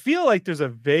 and I feel like there's a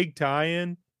vague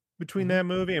tie-in between Mm-hmm. that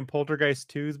movie and Poltergeist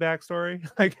 2's backstory.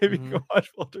 Like if you Mm-hmm. go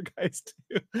watch Poltergeist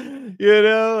 2, you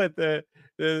know, at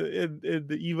in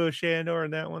the Evo Shandor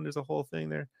and that one, there's a whole thing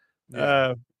there.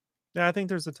 Yeah. Yeah, I think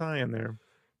there's a tie-in there.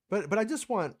 But I just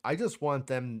want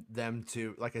them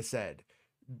to, like I said,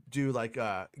 do like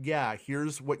yeah,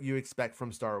 here's what you expect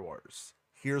from Star Wars.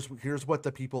 Here's what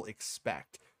the people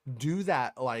expect. Do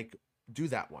that, like do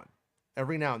that one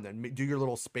every now and then. Do your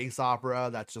little space opera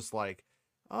that's just like,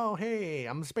 oh hey,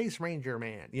 I'm a space ranger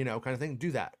man, you know, kind of thing.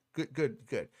 Do that. Good.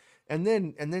 And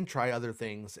then try other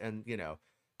things, and you know,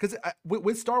 because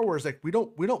with Star Wars, like we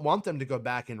don't want them to go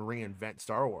back and reinvent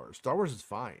Star Wars. Star Wars is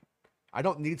fine. I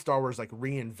don't need Star Wars like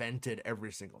reinvented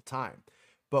every single time.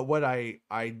 But what I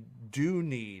do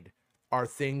need are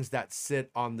things that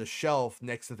sit on the shelf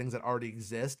next to things that already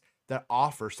exist that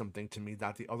offer something to me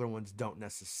that the other ones don't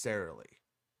necessarily.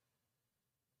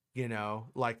 You know,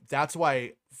 like that's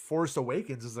why Force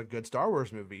Awakens is a good Star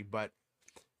Wars movie, but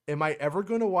am I ever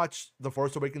going to watch The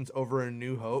Force Awakens over A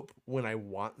New Hope when I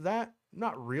want that?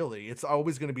 Not really. It's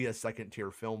always going to be a second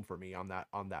tier film for me on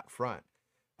that front.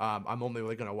 I'm only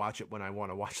really going to watch it when I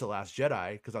want to watch The Last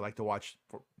Jedi, because I like to watch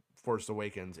Force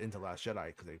Awakens into Last Jedi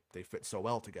because they fit so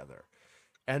well together.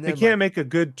 And They then can't make a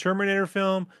good Terminator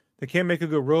film. They can't make a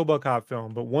good RoboCop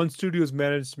film, but one studio has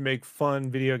managed to make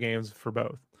fun video games for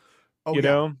both. oh You yeah,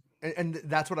 know? and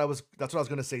that's what I was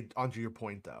going to say. Onto your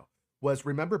point though, was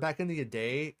remember back in the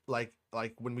day, like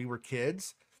when we were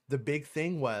kids, the big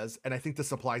thing was, and I think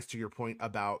this applies to your point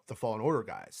about the Fallen Order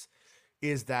guys,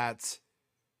 is that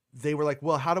they were like,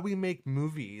 well, how do we make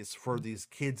movies for these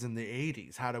kids in the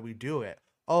 80s? How do we do it?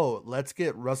 Oh, let's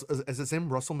get Russell. Is his name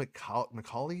Russell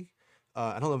McCauley?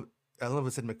 I don't know if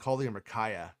it said Macaulay or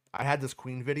Micaiah. I had this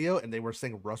Queen video and they were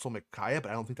saying Russell Micaiah, but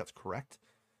I don't think that's correct.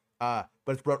 But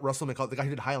it's Russell McCauley, the guy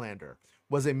who did Highlander,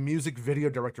 was a music video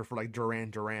director for like Duran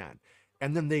Duran.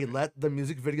 And then they let the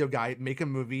music video guy make a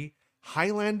movie.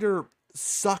 Highlander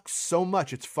sucks so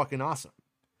much. It's fucking awesome.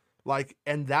 Like,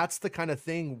 and that's the kind of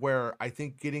thing where I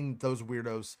think getting those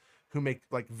weirdos who make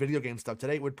like video game stuff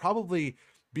today would probably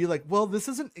be like, well, this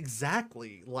isn't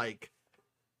exactly like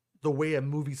the way a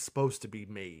movie's supposed to be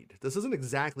made. This isn't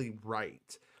exactly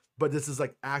right, but this is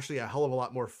like actually a hell of a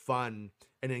lot more fun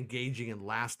and engaging and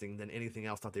lasting than anything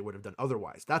else that they would have done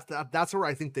otherwise. That's where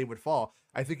I think they would fall.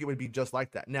 I think it would be just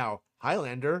like that. Now,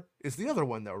 Highlander is the other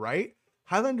one though, right?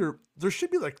 Highlander, there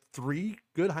should be like 3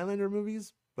 good Highlander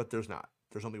movies, but there's not.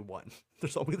 There's only one.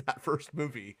 There's only that first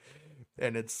movie.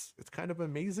 And it's kind of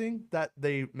amazing that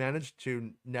they managed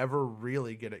to never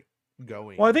really get it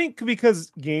going. Well, I think because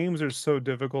games are so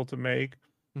difficult to make,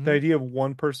 the idea of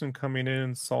one person coming in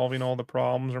and solving all the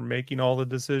problems or making all the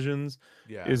decisions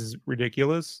is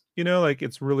ridiculous. You know, like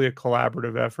it's really a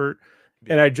collaborative effort.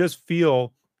 Yeah. And I just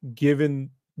feel, given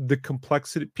the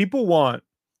complexity people want,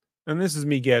 and this is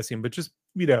me guessing, but just,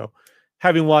 you know,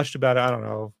 having watched about, I don't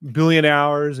know, billion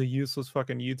hours of useless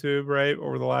fucking YouTube, right,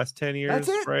 over the last 10 years,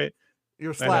 right?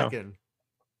 You're slacking.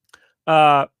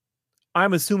 I'm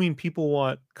assuming people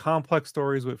want complex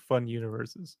stories with fun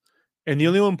universes. And the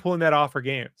only one pulling that off are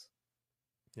games.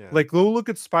 Yeah. Like, go look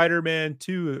at Spider-Man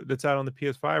 2 that's out on the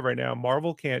PS5 right now.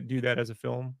 Marvel can't do that as a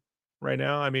film right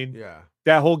now. I mean,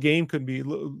 that whole game could be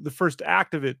the first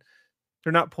act of it.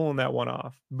 They're not pulling that one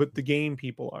off, but the game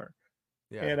people are.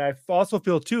 Yeah. And I also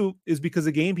feel too, is because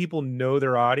the game people know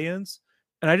their audience.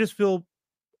 And I just feel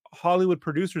Hollywood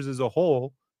producers as a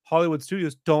whole, Hollywood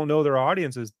studios don't know their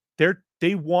audiences.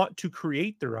 They want to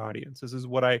create their audiences is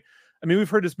what I mean, we've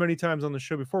heard this many times on the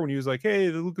show before when he was like, hey,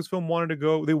 the Lucasfilm wanted to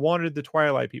go, they wanted the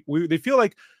Twilight people. They feel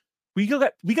like we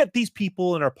got these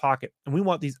people in our pocket and we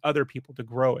want these other people to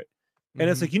grow it. And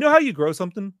it's like, you know how you grow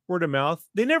something? Word of mouth.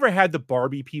 They never had the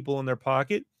Barbie people in their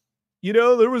pocket. You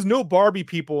know, there was no Barbie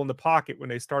people in the pocket when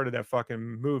they started that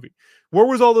fucking movie. Where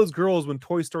was all those girls when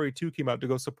Toy Story 2 came out to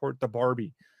go support the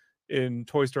Barbie in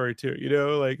Toy Story 2, you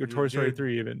know, like, or Toy Story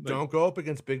 3 even. Like, don't go up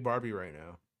against Big Barbie right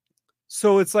now.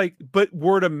 So it's like, but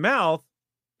word of mouth,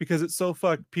 because it's so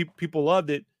people loved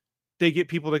it, they get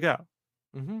people to go.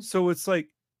 So it's like,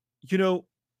 you know,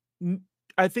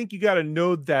 I think you got to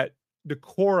know that the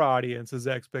core audience's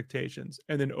expectations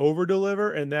and then over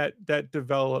deliver, and that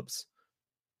develops,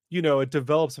 you know, it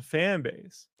develops a fan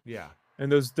base. Yeah.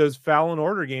 And those Fallen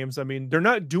Order games, I mean, they're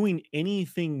not doing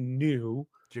anything new.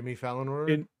 Jimmy Fallon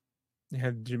Order?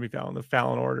 Jimmy Fallon, the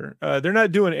Fallen Order. They're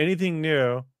not doing anything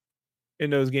new in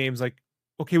those games. Like,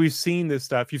 okay, we've seen this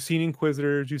stuff. You've seen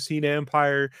Inquisitors, you've seen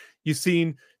Empire, you've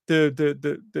seen the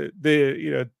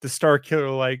you know, the Star Killer,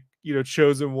 like, you know,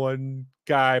 chosen one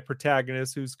guy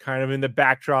protagonist who's kind of in the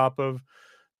backdrop of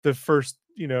the first,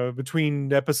 you know,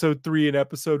 between episode 3 and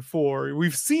episode 4.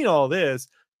 We've seen all this,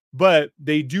 but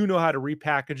they do know how to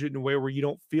repackage it in a way where you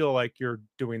don't feel like you're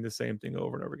doing the same thing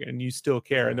over and over again, and you still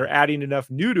care. And they're adding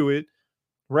enough new to it,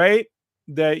 right,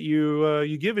 that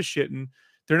you give a shit. And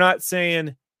they're not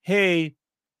saying, hey,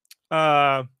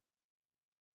 we're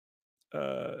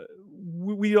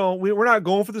not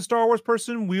going for the Star Wars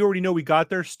person. We already know we got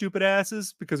their stupid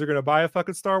asses because they're going to buy a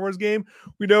fucking Star Wars game.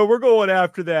 We know we're going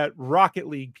after that Rocket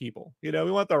League people. You know,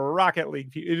 we want the Rocket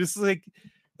League people. It's just like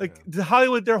the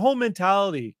Hollywood, their whole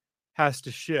mentality has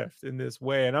to shift in this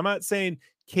way. And I'm not saying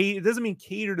it doesn't mean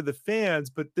cater to the fans,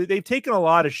 but they've taken a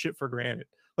lot of shit for granted.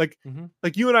 Like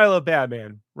you and I love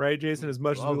Batman, right, Jason? As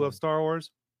much as we love Star Wars,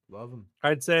 love them.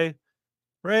 I'd say.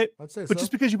 Right, I'd say but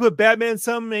just because you put Batman,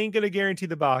 some ain't gonna guarantee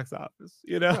the box office,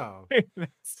 you know.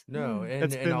 No,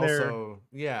 and also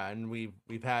and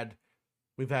we've had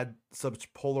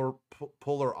such polar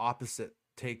opposite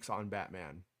takes on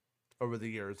Batman over the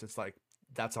years. It's like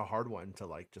that's a hard one to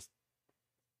like just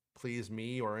please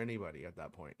me or anybody at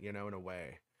that point, you know, in a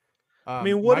way. I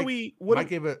mean, Mike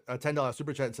gave a $10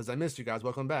 super chat and says, "I missed you guys.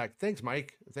 Welcome back." Thanks,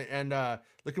 Mike. And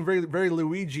looking very, very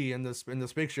Luigi in this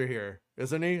picture here,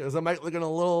 isn't he? Is Mike looking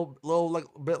a little like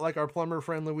bit like our plumber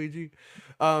friend Luigi?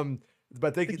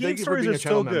 But thank you for being a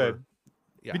channel member.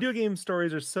 Yeah. Video game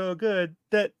stories are so good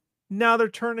that now they're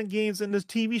turning games into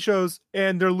TV shows,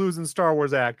 and they're losing Star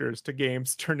Wars actors to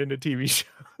games turned into TV shows.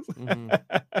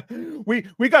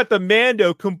 We got the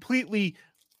Mando completely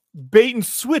bait and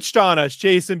switched on us,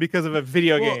 Jason, because of a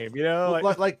video game, you know.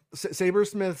 Like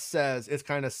Sabersmith says, it's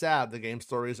kind of sad the game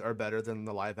stories are better than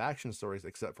the live action stories,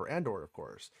 except for Andor, of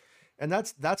course. And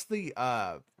that's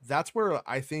where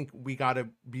I think we got to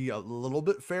be a little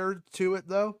bit fair to it,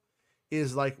 though.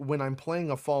 Is like when I'm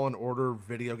playing a Fallen Order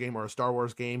video game or a Star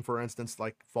Wars game, for instance,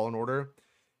 like Fallen Order,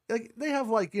 like they have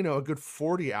like, you know, a good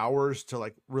 40 hours to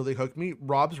like really hook me.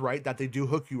 Rob's right that they do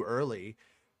hook you early.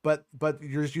 but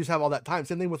you just have all that time.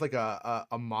 Same thing with like a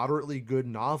moderately good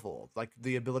novel, like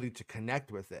the ability to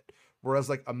connect with it. Whereas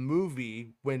like a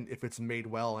movie, if it's made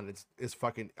well and it's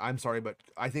fucking, I'm sorry, but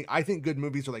I think good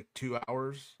movies are like 2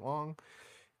 hours long,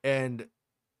 and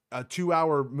a 2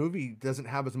 hour movie doesn't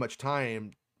have as much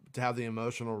time to have the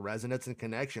emotional resonance and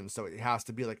connection. So it has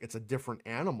to be like it's a different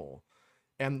animal,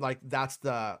 and like that's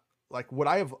the like what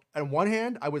I have. On one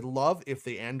hand, I would love if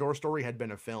the Andor story had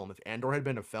been a film. If Andor had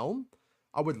been a film,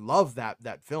 I would love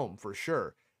that film for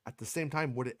sure. At the same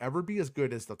time, would it ever be as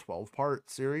good as the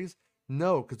 12-part series?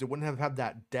 No, because it wouldn't have had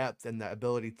that depth and the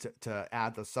ability to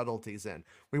add the subtleties in.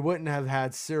 We wouldn't have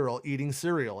had Cyril eating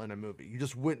cereal in a movie. You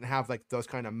just wouldn't have like those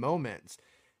kind of moments.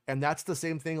 And that's the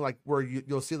same thing like where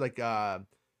you'll see like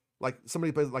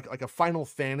somebody plays like a Final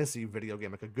Fantasy video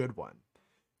game, like a good one.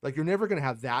 Like you're never gonna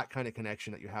have that kind of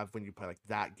connection that you have when you play like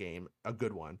that game, a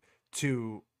good one,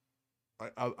 to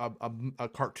a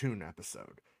cartoon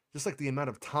episode. Just like the amount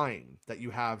of time that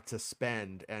you have to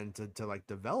spend and to like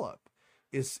develop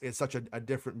is such a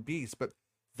different beast. But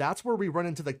that's where we run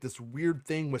into like this weird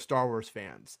thing with Star Wars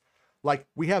fans. Like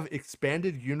we have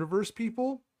expanded universe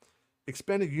people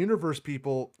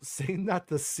saying that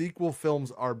the sequel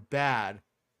films are bad,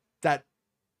 that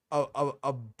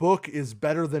a book is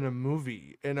better than a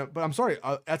movie. But I'm sorry,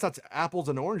 that's apples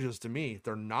and oranges to me.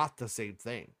 They're not the same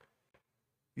thing.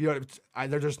 You know,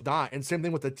 they're just not. And same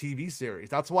thing with the TV series.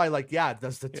 That's why, like, yeah,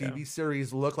 does the TV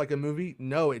series look like a movie?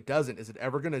 No, it doesn't. Is it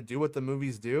ever going to do what the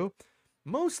movies do?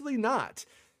 Mostly not.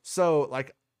 So,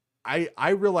 like, I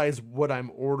realize what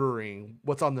I'm ordering,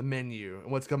 what's on the menu,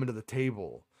 and what's coming to the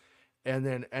table. And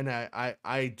then,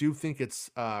 I do think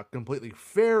it's completely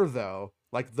fair, though.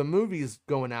 Like, the movie's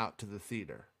going out to the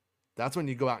theater. That's when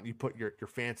you go out and you put your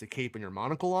fancy cape and your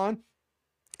monocle on.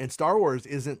 And Star Wars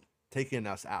isn't taking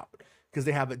us out, because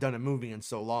they haven't done a movie in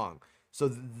so long.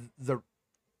 So the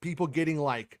people getting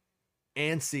like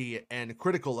antsy and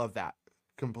critical of that,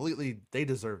 completely, they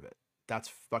deserve it. That's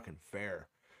fucking fair.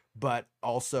 But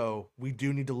also, we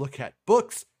do need to look at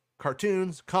books,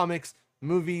 cartoons, comics,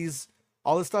 movies,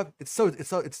 all this stuff.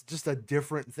 It's just a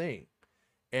different thing.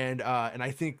 And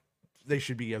I think they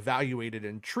should be evaluated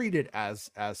and treated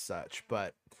as such.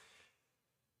 But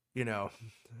you know,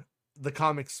 the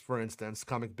comics, for instance,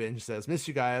 Comic Binge says, "Miss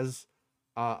you guys.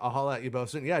 I'll holler at you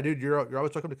both soon." Yeah, dude, you're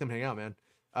always welcome to come hang out, man.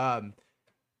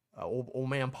 Old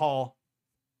man Paul.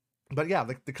 But yeah,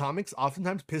 like the comics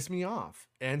oftentimes piss me off,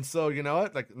 and so you know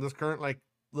what? Like this current like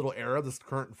little era, this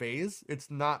current phase,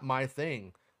 it's not my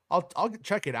thing. I'll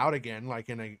check it out again, like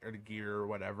in a year or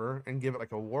whatever, and give it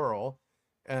like a whirl,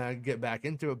 and get back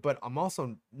into it. But I'm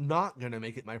also not gonna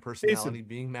make it my personality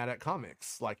being mad at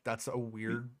comics. Like that's a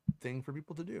weird thing for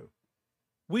people to do.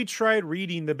 We tried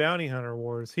reading the Bounty Hunter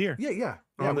Wars here. Yeah.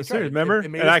 On the series, remember? It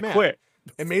made us mad. Quit.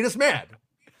 It made us mad.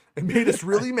 It made us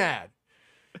really mad.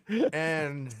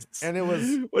 And it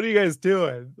was. What are you guys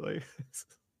doing? Like,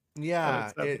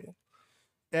 yeah.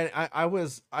 I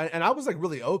was like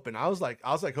really open. I was like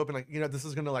hoping like, you know, this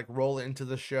is gonna like roll into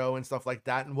the show and stuff like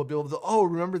that, and we'll be able to.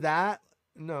 Remember that?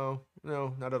 No,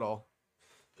 not at all.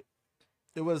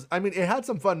 It was. I mean, it had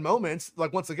some fun moments.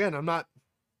 Like once again, I'm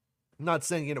not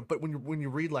saying, you know, but when you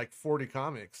read like 40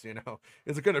 comics, you know,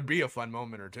 it's going to be a fun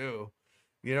moment or two,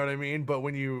 you know what I mean? But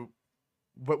when you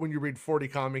read 40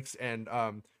 comics and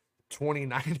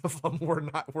 29 of them were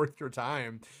not worth your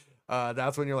time,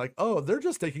 that's when you're like, oh, they're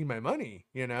just taking my money,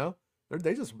 you know,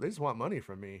 they just want money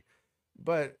from me.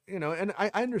 But you know, and I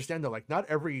understand that like not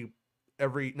every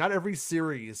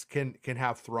series can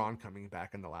have Thrawn coming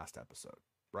back in the last episode,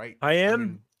 right? I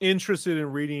mean, interested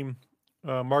in reading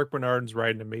Mark Bernardin's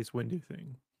writing a Mace Windu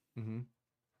thing. Mm-hmm.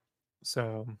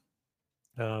 So,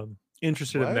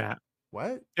 interested in that.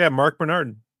 What? Yeah, Mark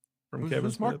Bernardin from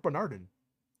Kevin Smith. Mark Bernardin?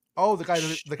 Oh, the guy,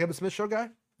 the Kevin Smith show guy.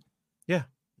 Yeah,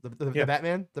 the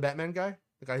Batman guy,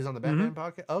 the guy who's on the Batman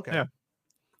podcast. Okay. Yeah.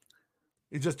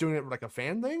 He's just doing it like a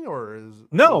fan thing, or is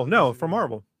no for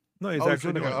Marvel. No, he's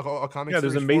actually doing a comic. Yeah,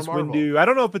 there's a Mace Windu. I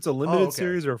don't know if it's a limited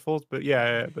series or a full, but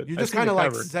yeah. But you just kind of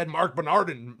like said Mark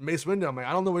Bernardin, Mace Windu. I'm like,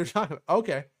 I don't know what you're talking about.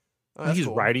 Okay, he's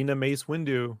writing a Mace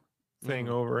Windu thing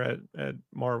over at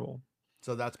Marvel.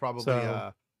 So that's probably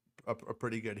a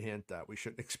pretty good hint that we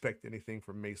shouldn't expect anything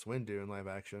from Mace Windu in live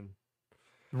action.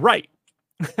 Right.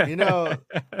 You know.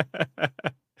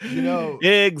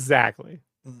 Exactly.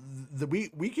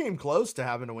 We came close to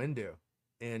having a Windu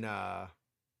in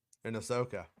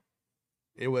Ahsoka.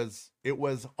 It was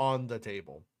on the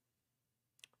table.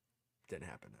 Didn't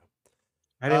happen though.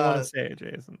 I didn't want to say it,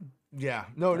 Jason. Yeah,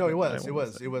 no, he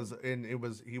was.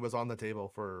 He was on the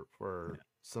table for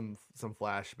some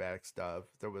flashback stuff.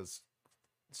 There was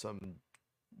some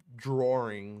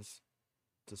drawings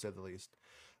to say the least.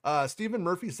 Stephen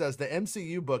Murphy says the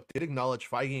MCU book did acknowledge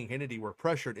Feige and Kennedy were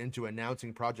pressured into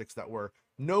announcing projects that were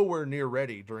nowhere near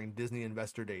ready during Disney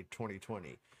Investor Day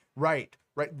 2020. Right.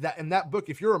 That in that book,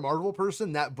 if you're a Marvel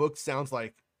person, that book sounds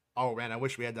like, oh man, I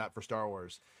wish we had that for Star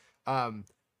Wars.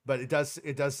 But it does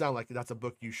sound like that's a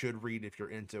book you should read if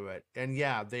you're into it. And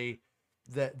yeah,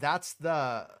 that's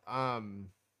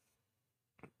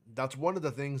one of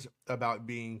the things about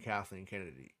being Kathleen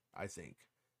Kennedy, I think,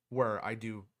 where I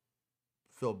do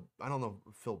feel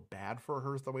bad for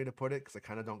her is the way to put it, because I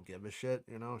kind of don't give a shit,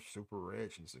 super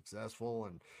rich and successful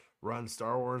and runs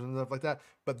Star Wars and stuff like that.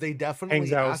 But they definitely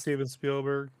hangs out with Steven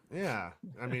Spielberg. Yeah,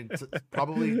 I mean,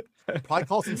 probably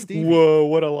calls him Stevie. Whoa,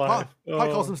 what a lie!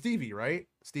 Probably calls him Stevie, right?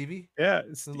 Stevie. Yeah,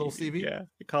 little Stevie. Yeah,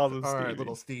 he calls him All Stevie. Right,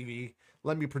 little Stevie.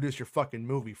 Let me produce your fucking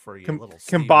movie for you, little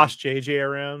Stevie. Can boss JJ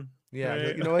around. Yeah,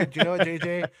 right? you know what,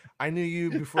 JJ? I knew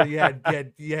you before you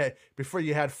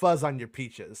had fuzz on your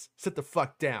peaches. Sit the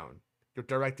fuck down. You're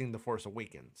directing The Force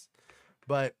Awakens.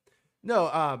 But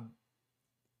no,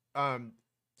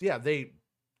 yeah, they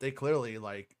clearly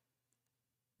like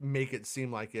make it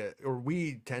seem like it, or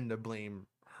we tend to blame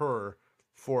her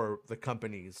for the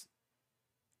company's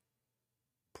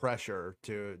pressure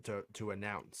to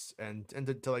announce and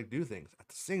to like do things. At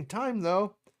the same time,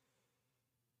 though,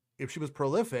 if she was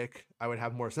prolific, I would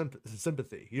have more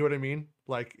sympathy. You know what I mean?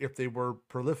 Like if they were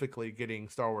prolifically getting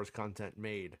Star Wars content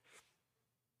made,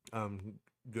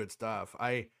 good stuff.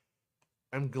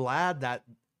 I'm glad that,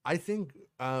 I think,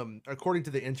 according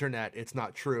to the internet, it's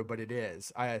not true, but it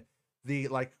is.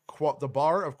 The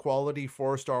bar of quality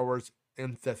for Star Wars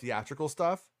in the theatrical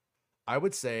stuff, I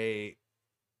would say,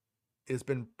 has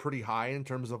been pretty high in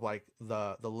terms of like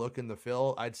the look and the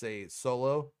feel. I'd say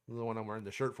Solo, the one I'm wearing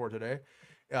the shirt for today,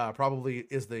 probably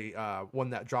is the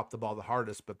one that dropped the ball the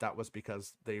hardest, but that was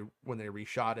because when they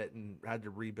reshot it and had to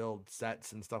rebuild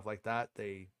sets and stuff like that,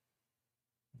 they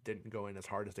didn't go in as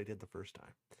hard as they did the first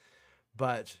time.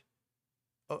 But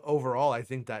overall, I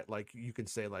think that like you can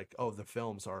say like, oh, the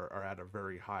films are at a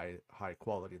very high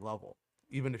quality level,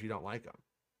 even if you don't like them.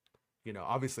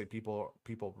 Obviously people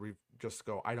just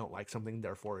go, I don't like something,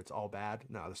 therefore it's all bad.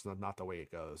 No, that's not the way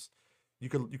it goes. You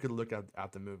could look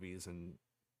at the movies and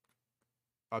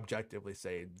objectively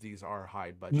say these are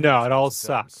high budget. No, it all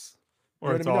sucks.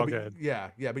 Films. Or it's all good. Yeah,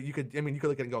 but you could look at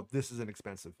it and go, this is an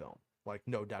expensive film, like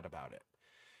no doubt about it.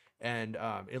 And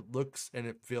it looks and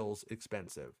it feels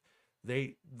expensive.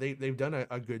 They've done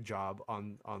a good job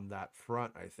on that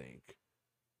front, I think.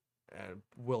 And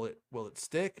will it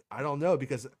stick? I don't know,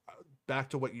 because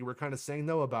back to what you were kind of saying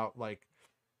though about like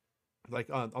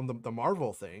on the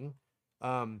Marvel thing,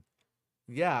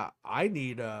 yeah, I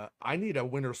need a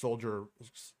Winter Soldier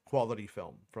quality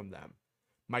film from them.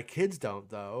 My kids don't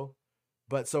though,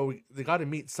 but so they got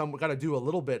to do a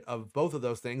little bit of both of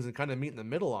those things and kind of meet in the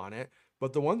middle on it.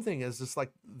 But the one thing is just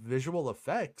like visual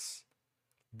effects,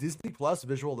 Disney Plus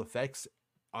visual effects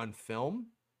on film.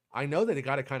 I know that they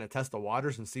got to kind of test the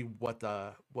waters and see what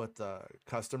the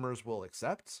customers will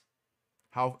accept.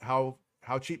 How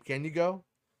cheap can you go?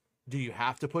 Do you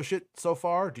have to push it so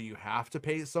far? Do you have to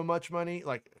pay so much money?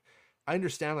 Like, I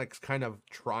understand like kind of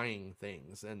trying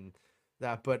things and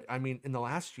that, but I mean, in the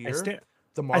last year,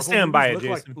 the Marvel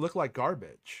movies look like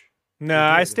garbage. No,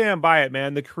 I stand by it,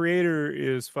 man. The creator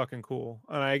is fucking cool,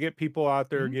 and I get people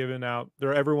out there giving out.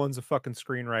 Everyone's a fucking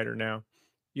screenwriter now,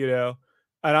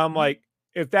 and I'm like,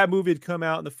 if that movie had come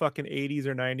out in the fucking 80s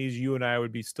or 90s, you and I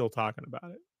would be still talking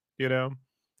about it,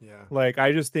 Yeah. Like,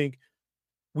 I just think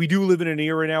we do live in an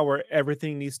era now where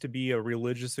everything needs to be a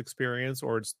religious experience,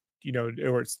 or it's,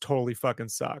 or it's totally fucking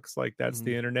sucks. Like, that's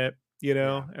the internet,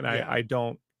 and I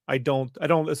don't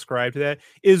ascribe to that.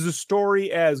 Is the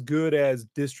story as good as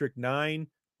District 9?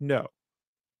 No.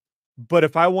 But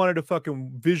if I wanted to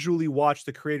fucking visually watch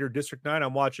the creator District 9,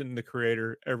 I'm watching the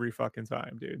creator every fucking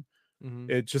time, dude.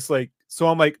 It's just like, so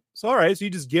I'm like, so all right, so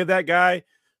you just give that guy,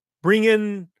 bring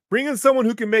in someone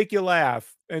who can make you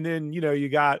laugh, and then you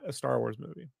got a Star Wars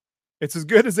movie. It's as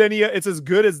good as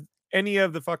any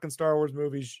of the fucking Star Wars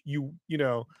movies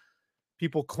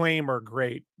people claim are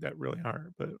great that really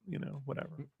aren't, but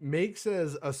whatever. Make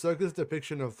says Ahsoka's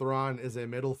depiction of Thrawn is a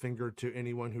middle finger to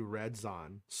anyone who read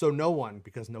Zahn. So no one,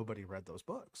 because nobody read those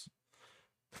books.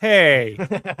 Hey,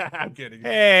 I'm kidding.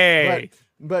 Hey,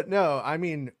 but no, I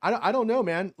mean, I don't know,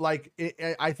 man. Like,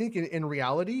 I think in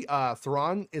reality,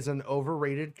 Thrawn is an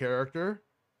overrated character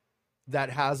that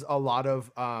has a lot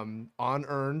of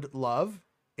unearned love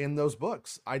in those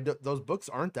books. Those books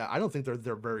aren't that. I don't think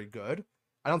they're very good.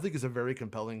 I don't think he's a very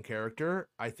compelling character.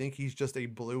 I think he's just a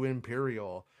blue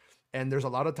Imperial, and there's a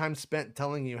lot of time spent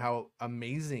telling you how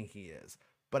amazing he is.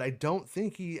 but I don't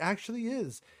think he actually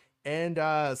is. And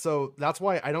so that's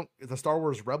why I don't the Star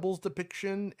Wars Rebels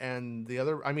depiction and the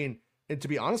other. I mean, and to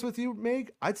be honest with you,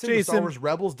 Meg, I'd say the Star Jason, Wars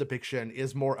Rebels depiction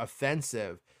is more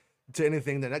offensive to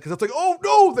anything than that because it's like, oh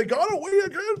no, they got away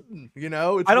again. You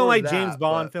know, it's I don't more of like James that,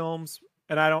 Bond but films,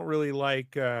 and I don't really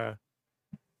like a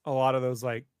lot of those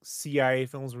like CIA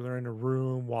films where they're in a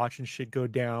room watching shit go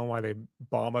down while they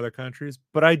bomb other countries.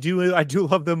 But I do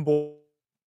love them both.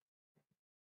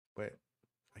 wait,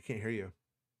 I can't hear you.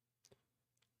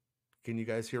 Can you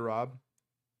guys hear Rob?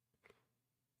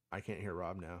 I can't hear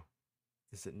Rob now.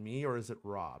 Is it me or is it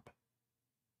Rob?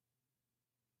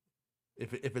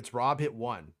 If it's Rob, hit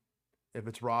 1. If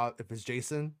it's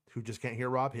Jason who just can't hear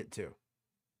Rob, hit 2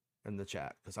 in the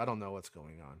chat because I don't know what's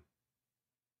going on.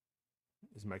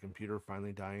 Is my computer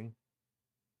finally dying?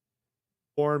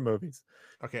 Foreign movies.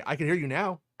 Okay, I can hear you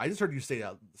now. I just heard you say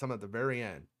something at the very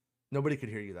end. Nobody could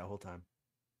hear you that whole time.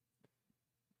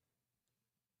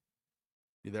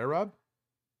 You there, Rob?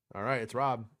 All right, it's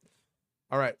Rob.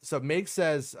 All right, so Meg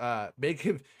says,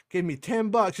 Meg gave me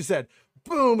 $10. She said,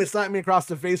 boom, it slapped me across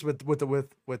the face with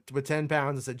 10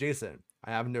 pounds and said, Jason,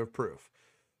 I have no proof.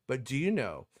 But do you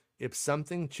know if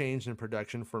something changed in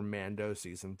production for Mando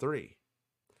season 3?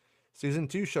 Season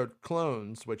 2 showed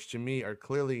clones, which to me are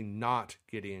clearly not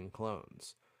Gideon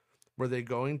clones. Were they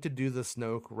going to do the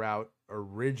Snoke route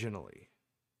originally?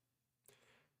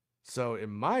 So in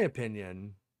my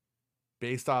opinion,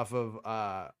 based off of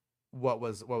what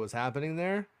was happening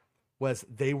there, was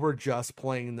they were just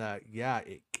playing the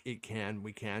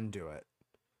we can do it.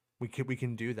 We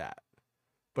can do that.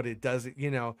 But it doesn't,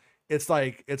 it's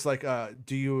like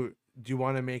do you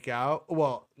want to make out?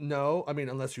 Well, no, I mean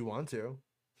unless you want to.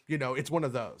 It's one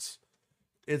of those.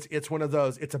 It's one of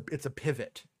those. It's a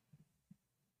pivot.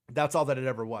 That's all that it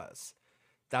ever was.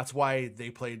 That's why they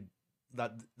played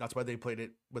that. That's why they played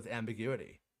it with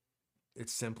ambiguity.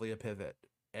 It's simply a pivot,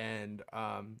 and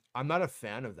I'm not a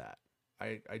fan of that.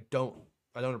 I don't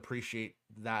appreciate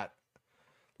that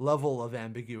level of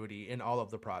ambiguity in all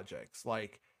of the projects.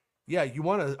 Like, yeah, you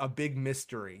want a big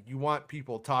mystery. You want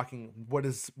people talking. What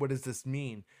does this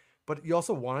mean? But you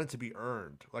also want it to be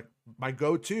earned. Like my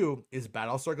go-to is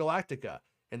Battlestar Galactica.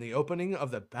 In the opening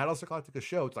of the Battlestar Galactica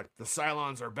show, it's like the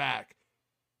Cylons are back,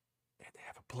 and they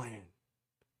have a plan.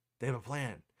 They have a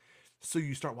plan. So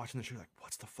you start watching the show, like,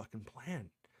 what's the fucking plan?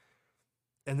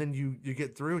 And then you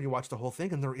get through and you watch the whole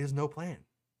thing, and there is no plan.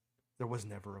 There was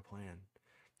never a plan.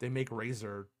 They make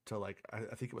Razor to like,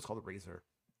 I think it was called Razor.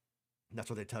 And that's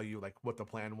what they tell you, like, what the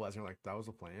plan was. And you're like, that was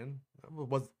a plan?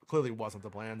 Clearly wasn't the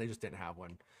plan. They just didn't have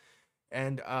one.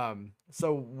 And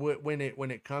so when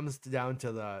it comes down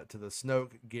to the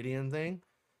Snoke Gideon thing,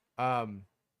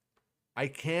 I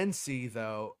can see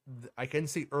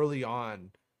early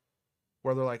on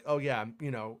where they're like, oh yeah,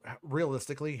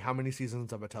 realistically, how many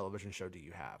seasons of a television show do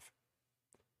you have?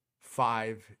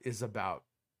 5 is about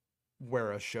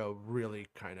where a show really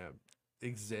kind of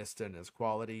exists and is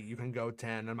quality. You can go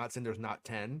 10. I'm not saying there's not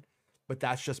 10, but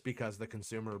that's just because the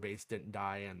consumer base didn't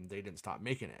die and they didn't stop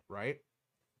making it, right?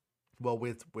 Well,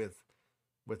 with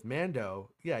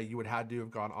Mando, yeah, you would had to have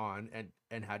gone on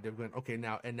and had to have gone, okay,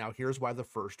 now here's why the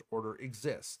First Order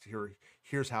exists.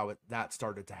 Here's how that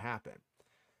started to happen.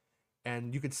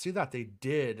 And you could see that they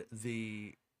did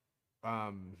the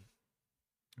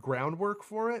groundwork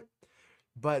for it.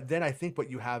 But then I think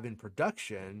what you have in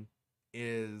production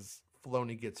is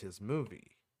Filoni gets his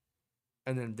movie.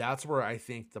 And then that's where I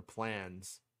think the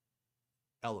plans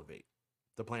elevate.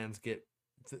 The plans get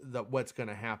what's going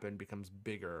to happen becomes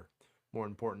bigger, more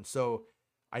important. So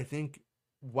I think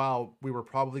while we were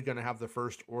probably going to have the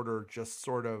First Order just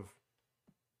sort of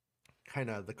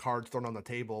kind of the cards thrown on the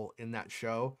table in that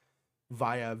show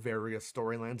via various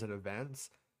storylines and events,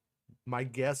 my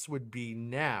guess would be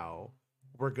now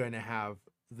we're going to have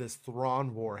this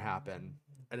Thrawn war happen,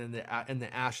 and in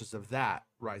the ashes of that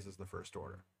rises the First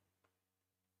Order.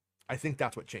 I think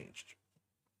that's what changed.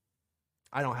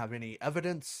 I don't have any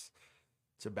evidence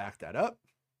to back that up,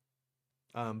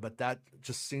 but that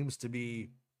just seems to be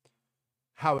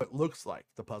how it looks like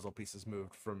the puzzle pieces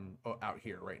moved from out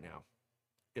here right now,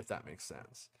 if that makes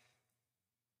sense.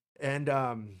 And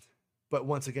but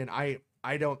once again, I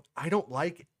don't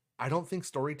think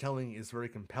storytelling is very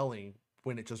compelling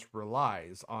when it just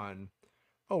relies on,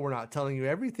 oh, we're not telling you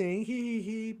everything.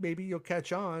 Maybe you'll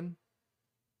catch on.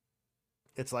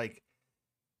 It's like,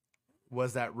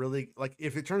 was that really, like,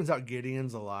 if it turns out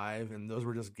Gideon's alive and those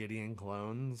were just Gideon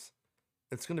clones,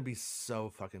 it's going to be so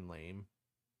fucking lame.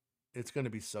 It's going to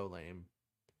be so lame.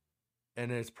 And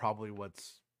it's probably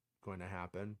what's going to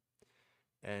happen.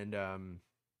 And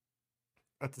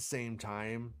at the same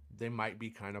time, they might be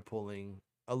kind of pulling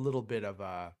a little bit of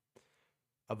a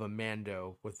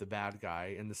Mando with the bad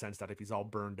guy, in the sense that if he's all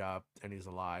burned up and he's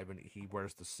alive and he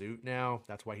wears the suit now,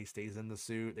 that's why he stays in the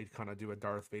suit. They kind of do a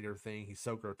Darth Vader thing. He's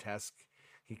so grotesque,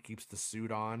 he keeps the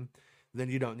suit on. Then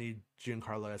you don't need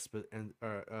Giancarlo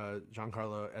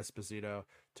Esposito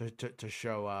to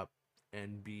show up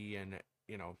and be in,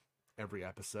 you know, every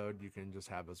episode. You can just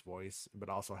have his voice, but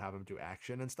also have him do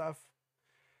action and stuff.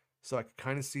 So I could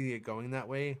kind of see it going that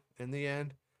way in the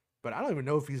end, but I don't even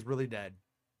know if he's really dead.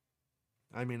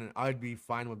 I mean, I'd be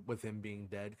fine with him being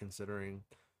dead, considering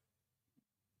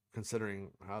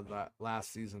how that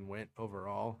last season went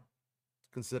overall.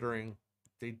 Considering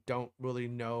they don't really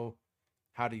know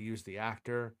how to use the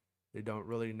actor, they don't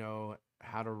really know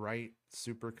how to write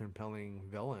super compelling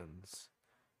villains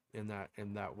in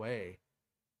that way.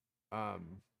 I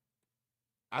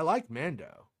like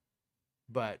Mando,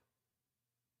 but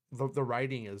the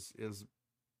writing is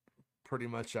pretty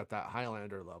much at that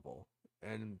Highlander level.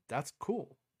 And that's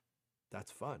cool.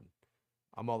 That's fun.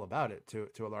 I'm all about it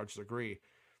to a large degree.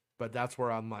 But that's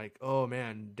where I'm like, oh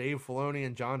man, Dave Filoni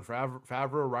and Jon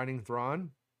Favreau writing Thrawn.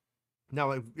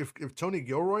 Now, if Tony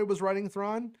Gilroy was writing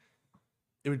Thrawn,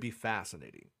 it would be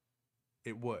fascinating.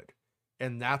 It would.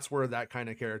 And that's where that kind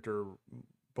of character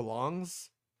belongs.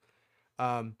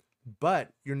 But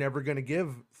you're never going to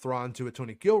give Thrawn to a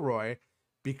Tony Gilroy,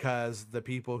 because the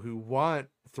people who want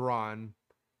Thrawn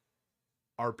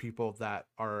are people that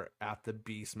are at the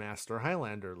Beastmaster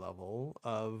Highlander level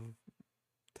of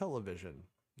television.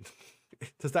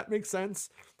 Does that make sense?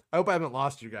 I hope I haven't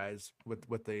lost you guys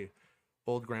with the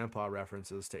old grandpa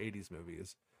references to 80s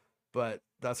movies, but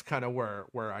that's kind of where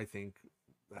I think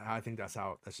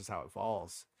that's just how it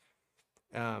falls.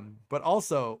 But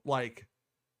also, like,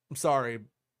 I'm sorry,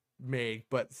 Meg,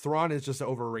 but Thrawn is just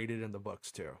overrated in the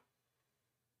books too.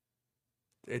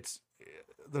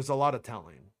 There's a lot of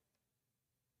telling.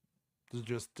 There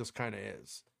just kind of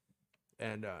is.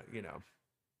 And, you know,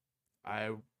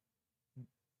 I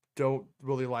don't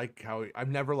really like I've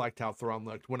never liked how Thrawn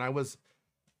looked. When I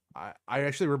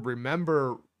actually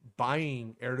remember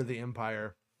buying Heir to the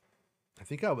Empire. I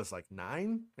think I was like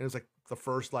 9. It was like the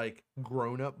first like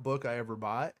grown-up book I ever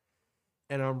bought.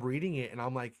 And I'm reading it and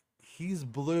I'm like, he's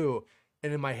blue.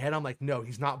 And in my head, I'm like, no,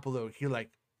 he's not blue. He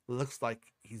like looks like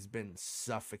he's been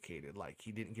suffocated. Like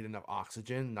he didn't get enough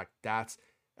oxygen. Like that's,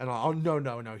 and oh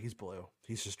no, he's blue.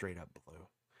 He's just straight up blue.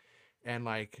 And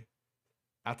like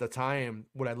at the time,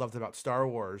 what I loved about Star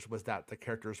Wars was that the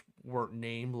characters weren't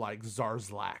named like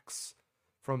Zarzlax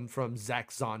from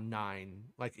Zaxxon 9.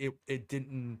 Like it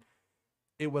didn't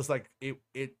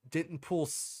pull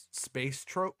space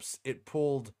tropes. It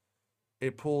pulled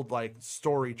like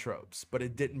story tropes, but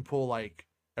it didn't pull like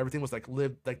everything was like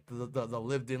the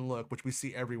lived in look, which we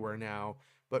see everywhere now,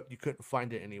 but you couldn't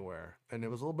find it anywhere. And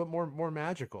it was a little bit more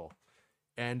magical.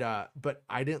 And but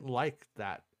I didn't like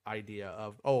that idea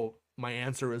of, oh, my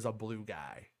answer is a blue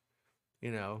guy,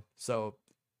 you know? So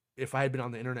if I had been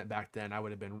on the internet back then, I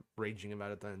would have been raging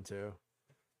about it then too.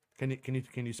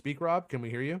 Can you speak, Rob? Can we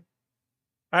hear you?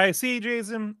 I see,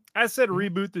 Jason. I said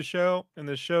reboot the show, and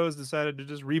the show has decided to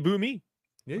just reboot me.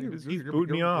 Yeah, like, you're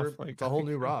booting me off. Like, it's a whole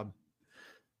new Rob.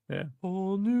 Yeah,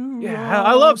 whole new. Yeah, Rob.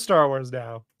 I love Star Wars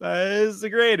now. It's the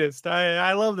greatest.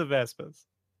 I love the Vespas.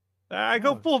 I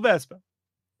go full Vespa.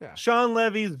 Yeah, Shawn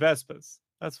Levy's Vespas.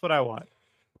 That's what I want.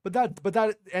 But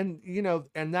that, and you know,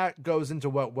 and that goes into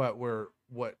what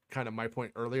kind of my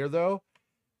point earlier though.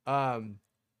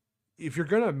 If you're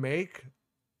gonna make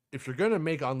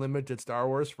unlimited Star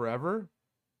Wars forever,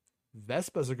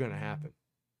 Vespas are gonna happen.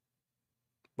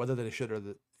 Whether they should or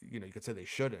you could say they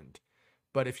shouldn't.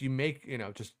 But if you make,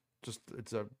 just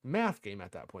it's a math game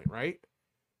at that point, right?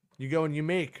 You go and you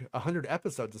make 100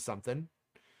 episodes of something,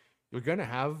 you're gonna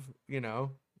have,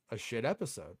 a shit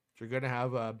episode. You're gonna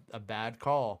have a bad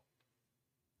call.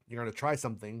 You're gonna try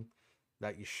something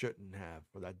that you shouldn't have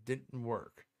or that didn't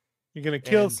work. You're gonna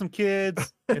kill some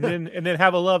kids and then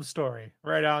have a love story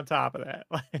right on top of that.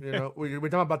 We're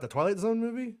talking about the Twilight Zone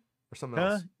movie or something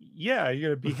else. Yeah,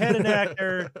 you're gonna behead an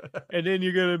actor and then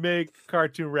you're gonna make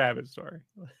cartoon rabbit story.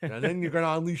 And then you're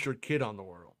gonna unleash your kid on the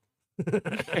world.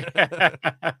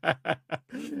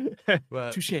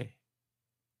 But, touche.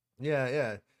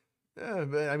 Yeah.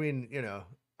 But I mean,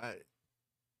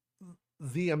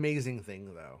 the amazing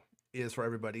thing though is for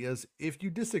everybody is if you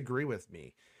disagree with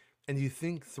me and you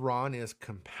think Thrawn is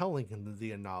compelling in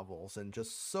the novels and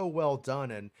just so well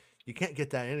done and you can't get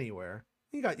that anywhere,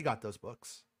 you got those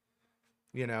books,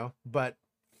 but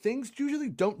things usually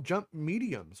don't jump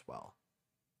mediums well.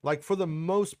 Like for the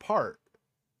most part,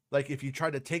 like if you try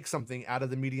to take something out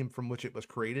of the medium from which it was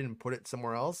created and put it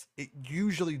somewhere else, it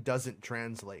usually doesn't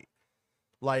translate.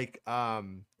 Like, I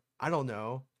don't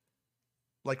know.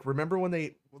 Like, remember when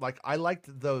they like I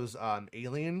liked those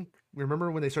Alien.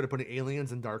 Remember when they started putting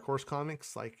aliens in Dark Horse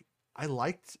comics? Like, I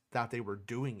liked that they were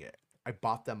doing it. I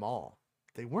bought them all.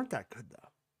 They weren't that good though.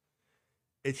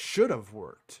 It should have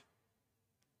worked.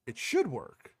 It should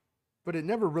work, but it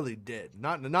never really did.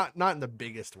 Not in the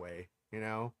biggest way, you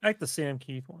know. I like the Sam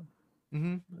Keith one.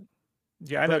 Mm-hmm.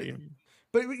 Yeah, I know what you mean.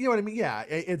 But you know what I mean? Yeah,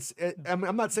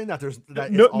 I'm not saying that there's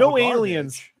that no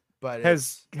aliens, garbage, but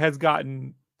has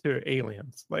gotten to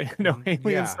aliens. Like no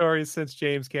alien stories since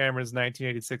James Cameron's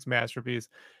 1986 masterpiece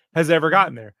has ever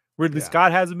gotten there. Ridley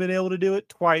Scott hasn't been able to do it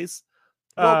twice.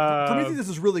 Well, Prometheus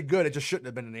is really good. It just shouldn't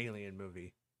have been an alien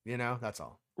movie. You know, that's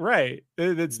all. Right.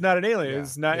 It's not an alien.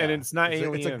 It's not, and it's not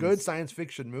aliens. It's a good science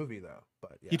fiction movie, though.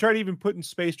 But he tried even putting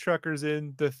space truckers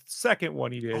in the second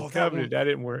one he did. Covenant. That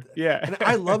didn't work. Yeah. And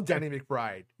I love Danny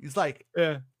McBride. He's like,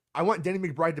 I want Danny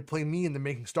McBride to play me in the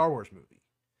Making Star Wars movie.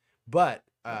 But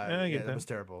it was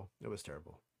terrible. It was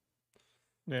terrible.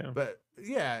 Yeah. But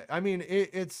yeah, I mean,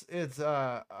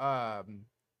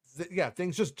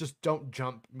 things just don't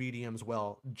jump mediums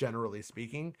well, generally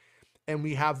speaking. And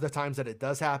we have the times that it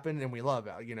does happen, and we love,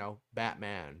 you know,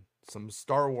 Batman, some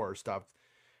Star Wars stuff.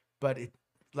 But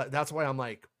that's why I'm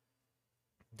like,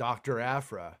 Dr.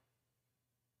 Aphra.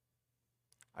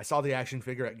 I saw the action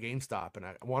figure at GameStop, and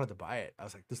I wanted to buy it. I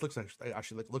was like, this looks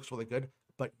looks really good.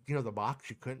 But you know, the box,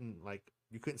 you couldn't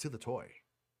see the toy.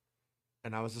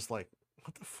 And I was just like,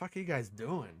 what the fuck are you guys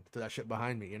doing to that shit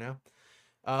behind me? You know,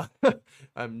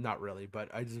 I'm not really,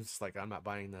 but I just like, I'm not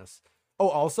buying this. Oh,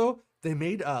 also, they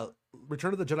made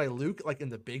Return of the Jedi Luke like in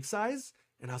the big size,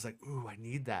 and I was like, ooh, I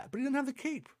need that. But he didn't have the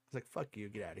cape. I was like, fuck you,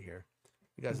 get out of here.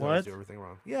 You guys always do everything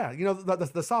wrong. Yeah, you know,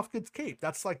 the soft goods cape.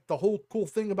 That's like the whole cool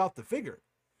thing about the figure.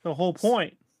 The whole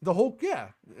point. I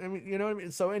mean, you know what I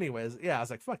mean? So anyways, yeah, I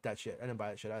was like, fuck that shit. I didn't buy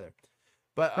that shit either.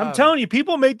 But I'm telling you,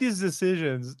 people make these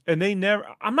decisions and they never,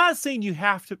 I'm not saying you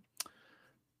have to, I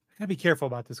gotta be careful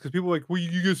about this because people are like, well,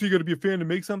 you gotta be a fan to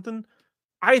make something.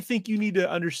 I think you need to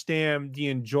understand the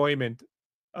enjoyment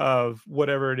of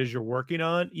whatever it is you're working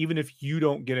on, even if you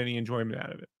don't get any enjoyment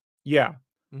out of it. Yeah.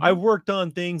 Mm-hmm. I've worked on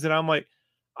things and I'm like,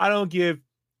 I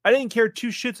didn't care two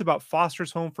shits about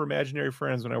Foster's Home for Imaginary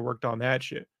Friends when I worked on that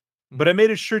shit. Mm-hmm. But I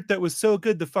made a shirt that was so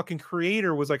good. The fucking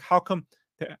creator was like, how come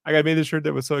I made this shirt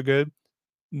that was so good?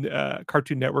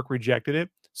 Cartoon Network rejected it.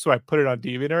 So I put it on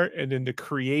DeviantArt, and then the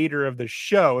creator of the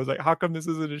show was like, how come this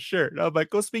isn't a shirt? And I was like,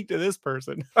 go speak to this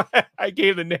person. I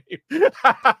gave the name.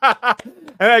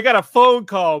 And I got a phone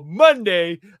call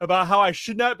Monday about how I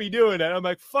should not be doing that. I'm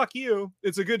like, fuck you.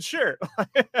 It's a good shirt.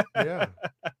 Yeah.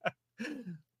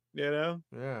 You know?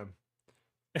 Yeah.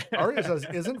 Aria says,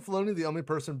 isn't Filoni the only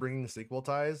person bringing sequel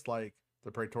ties like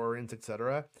the Praetorians,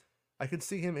 etc.? I could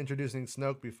see him introducing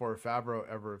Snoke before Favreau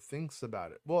ever thinks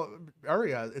about it. Well,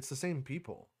 Aria, it's the same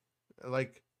people.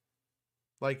 Like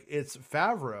it's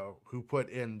Favreau who put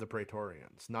in the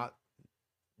Praetorians, not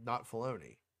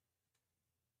Filoni.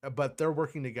 But they're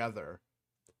working together.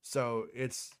 So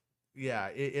they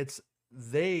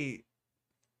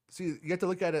see, you have to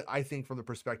look at it, I think, from the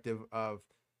perspective of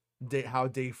how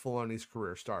Dave Filoni's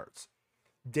career starts.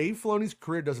 Dave Filoni's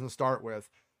career doesn't start with,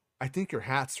 I think your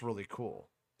hat's really cool.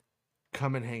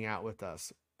 Come and hang out with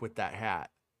us with that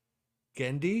hat.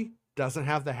 Gendy doesn't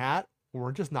have the hat.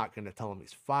 We're just not going to tell him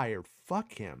he's fired.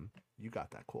 Fuck him. You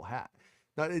got that cool hat.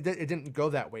 No, it didn't go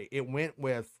that way. It went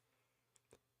with,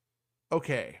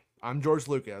 okay, I'm George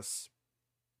Lucas.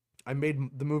 I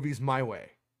made the movies my way.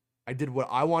 I did what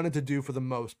I wanted to do for the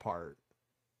most part.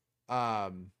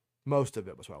 Most of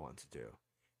it was what I wanted to do.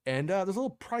 And there's a little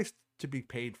price to be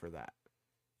paid for that.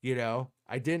 You know,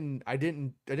 I didn't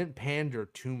pander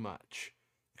too much.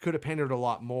 Could have pandered a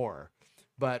lot more,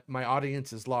 but my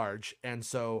audience is large. And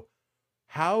so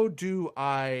how do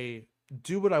I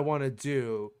do what I want to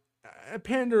do? I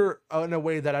pander in a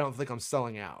way that I don't think I'm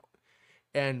selling out.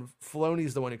 And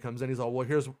Filoni's the one who comes in. He's all, well,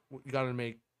 here's, you got to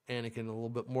make Anakin a little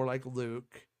bit more like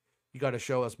Luke. You got to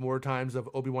show us more times of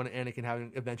Obi-Wan and Anakin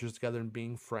having adventures together and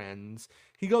being friends.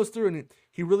 He goes through and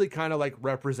he really kind of like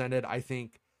represented, I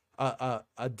think, a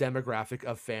demographic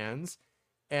of fans,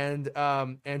 and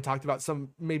talked about some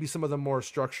of the more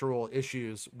structural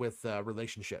issues with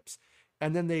relationships.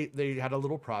 And then they had a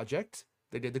little project.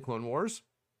 They did the Clone Wars,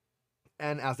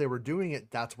 and as they were doing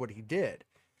it, that's what he did.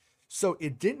 So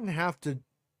it didn't have to.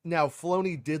 Now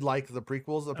Filoni did like the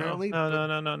prequels, apparently.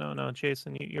 No,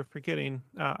 Jason, you're forgetting.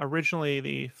 Originally,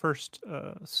 the first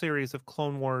series of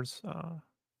Clone Wars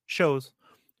shows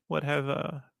would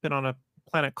have been on a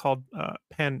planet called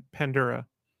Pandora.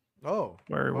 Oh,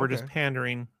 where we're just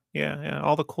pandering. Yeah,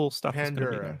 all the cool stuff.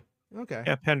 Pandora. Okay.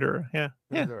 Yeah, Pandora. Yeah.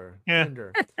 Yeah.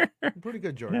 Pender. Pretty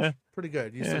good, George. Yeah. Pretty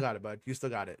good. You still got it, bud. You still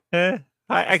got it. Yeah.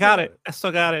 I got it. I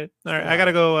still got it. All right. I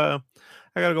gotta go.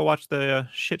 I gotta go watch the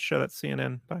shit show that's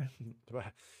CNN. Bye.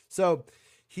 So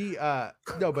he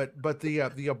no, but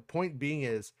the point being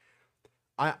is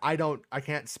I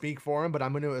can't speak for him, but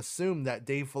I'm going to assume that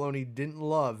Dave Filoni didn't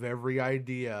love every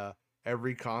idea,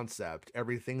 every concept,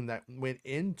 everything that went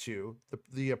into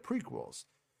the prequels.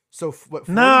 So what?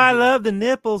 No, I love the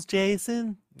nipples,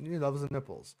 Jason. He loves the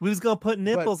nipples. We was gonna put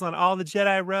nipples on all the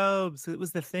Jedi robes. It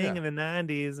was the thing in the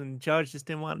 '90s, and George just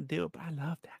didn't want to do it. But I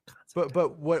love that concept.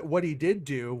 But what he did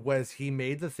do was he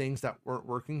made the things that weren't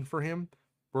working for him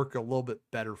work a little bit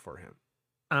better for him.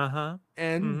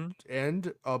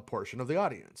 And a portion of the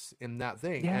audience in that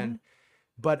thing.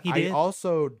 But I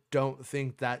also don't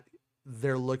think that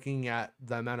they're looking at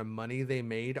the amount of money they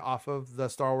made off of the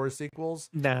Star Wars sequels.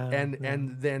 And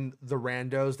then the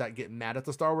randos that get mad at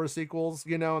the Star Wars sequels,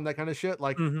 you know, and that kind of shit.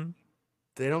 Like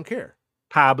they don't care.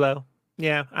 Pablo.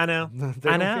 Yeah, I know. They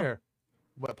don't care.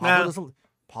 What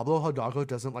Pablo Hidalgo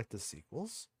doesn't like the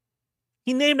sequels?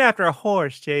 He named after a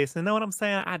horse, Jason. Know what I'm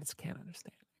saying? I just can't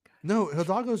understand. No,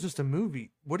 Hidalgo's just a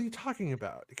movie. What are you talking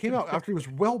about? It came out after he was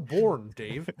well born,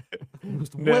 Dave. He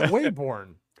was way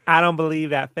born. I don't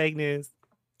believe that. Fake news.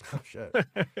 Oh, shit.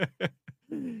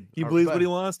 He believes what he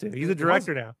wants to. He's a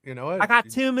director now. You know what? I got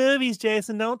 2 movies,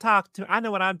 Jason. Don't talk to. I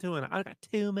know what I'm doing. I got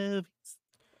 2 movies.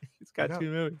 He's got 2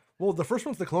 movies. Well, the first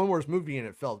one's the Clone Wars movie, and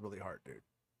it felt really hard, dude.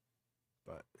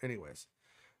 But anyways,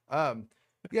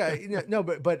 yeah, no,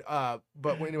 but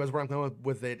anyways, where I'm going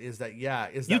with it is that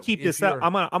you keep this up.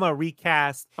 I'm gonna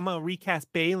recast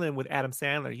Balin with Adam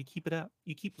Sandler. You keep it up.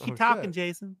 You keep talking, shit.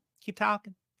 Jason. Keep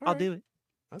talking. I'll do it.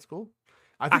 That's cool.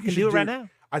 I can do it right now.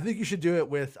 I think you should do it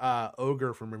with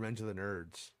Ogre from Revenge of the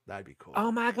Nerds. That'd be cool.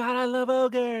 Oh my god, I love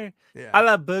Ogre. Yeah, I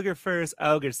love Booger first,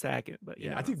 Ogre second. But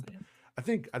I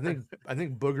think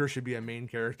Booger should be a main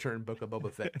character in Book of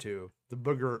Boba Fett too. The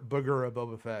Booger of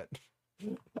Boba Fett.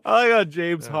 I like how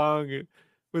James Hong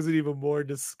was an even more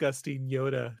disgusting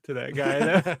Yoda to that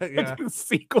guy. The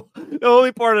sequel. The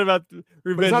only part about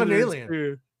Revenge he's not an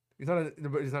alien. He's not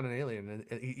an alien.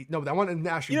 And I want to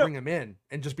actually bring him in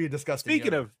and just be a disgusting.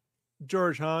 Speaking of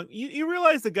George Hong, you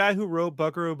realize the guy who wrote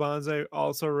Buckaroo Banzai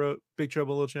also wrote Big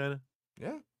Trouble in Little China?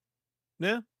 Yeah.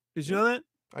 Yeah? Did you know that?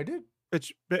 I did.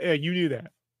 Yeah, you knew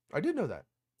that. I did know that.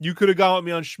 You could have gone with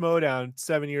me on Schmodown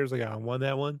 7 years ago and won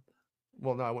that one.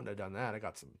 Well, no, I wouldn't have done that. I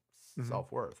got some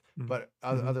self-worth. But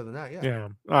other than that, yeah.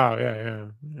 Oh, yeah.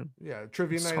 Yeah,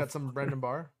 trivia night at some random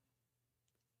bar.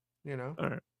 You know? All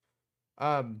right.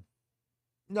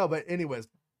 No, but anyways,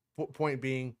 point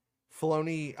being,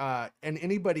 Filoni, and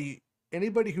anybody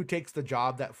who takes the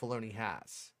job that Filoni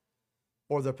has,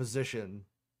 or the position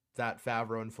that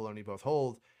Favreau and Filoni both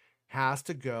hold, has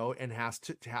to go and has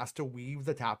to weave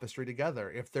the tapestry together.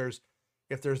 If there's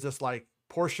this like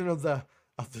portion of the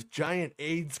giant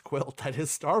AIDS quilt that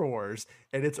is Star Wars,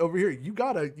 and it's over here, you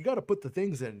gotta put the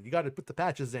things in, you gotta put the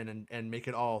patches in, and make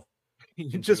it all.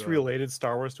 You just related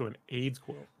Star Wars to an AIDS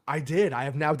quilt. I did. I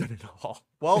have now done it all.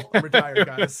 Well, I'm retired,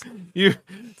 guys. You've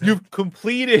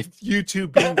completed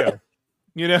YouTube bingo.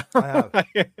 You know. I have.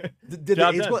 Did the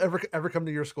AIDS quilt ever come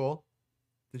to your school?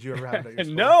 Did you ever have it at your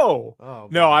school? No. Oh,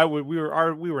 no. We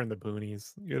were in the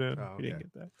boonies. You know. Oh, okay. We didn't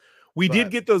get that. We did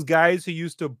get those guys who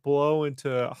used to blow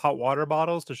into hot water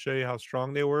bottles to show you how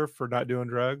strong they were for not doing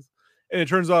drugs, and it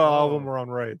turns out all of them were on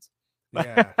rights.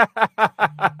 Yeah.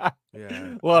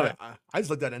 Yeah. Love it. I just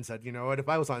looked at it and said, you know what? If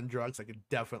I was on drugs, I could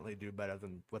definitely do better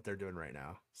than what they're doing right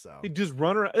now. So they just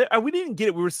run around. We didn't get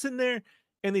it. We were sitting there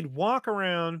and they'd walk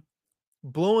around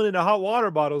blowing into hot water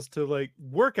bottles to like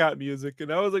workout music.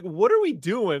 And I was like, what are we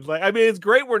doing? Like, I mean, it's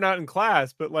great we're not in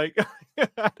class, but like,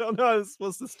 I don't know how it's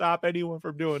supposed to stop anyone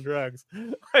from doing drugs.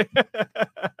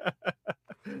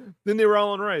 Then they were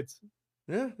all on rights.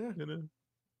 Yeah. You know?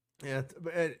 Yeah.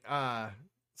 But,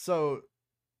 so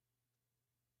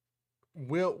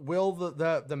will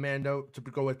the Mando, to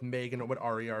go with Meg and what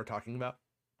Ari are talking about,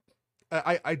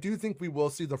 I do think we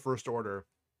will see the First Order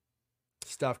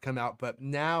stuff come out, but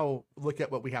now look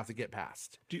at what we have to get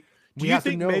past. Do you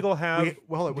think Meg will have the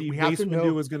Mace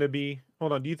Windu was going to be?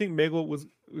 Hold on. Do you think Meg was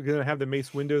going to have the Mace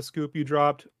Windu scoop you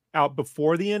dropped out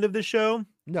before the end of the show?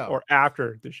 No, or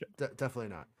after the show? Definitely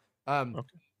not.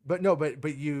 Okay. But no,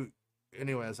 but you.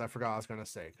 Anyways, I forgot what I was gonna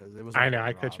say because it was. I know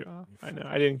I cut you off. I know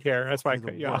I didn't care. That's why I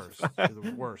cut you off.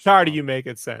 The worst. Sorry to you make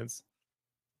it sense.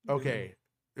 Okay,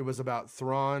 it was about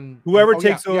Thrawn. Whoever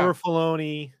takes over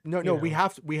Filoni. No, we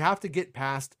have to get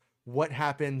past what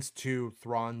happens to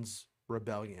Thrawn's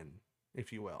rebellion,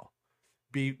 if you will,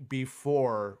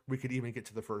 before we could even get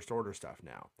to the First Order stuff.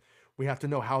 Now, We have to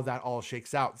know how that all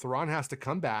shakes out. Thrawn has to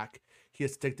come back. He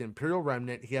has to take the Imperial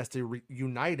Remnant. He has to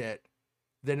reunite it.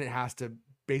 Then it has to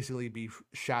basically be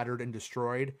shattered and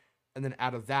destroyed. And then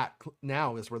out of that,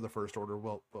 now is where the First Order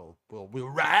will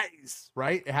rise,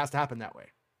 right? It has to happen that way,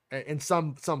 in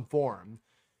some form.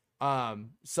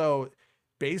 So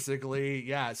basically,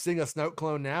 yeah, seeing a Snoke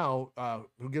clone now,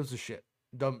 who gives a shit?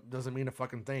 Doesn't mean a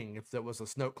fucking thing if it was a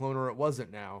Snoke clone or it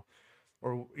wasn't now,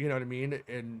 or you know what I mean.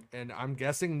 And I'm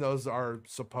guessing those are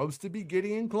supposed to be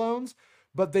Gideon clones,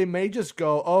 but they may just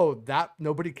go, oh, that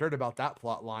nobody cared about that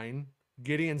plot line.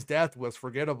 Gideon's death was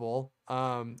forgettable.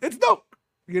 It's Snoke.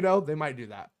 You know, they might do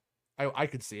that. I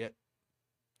could see it.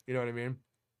 You know what I mean?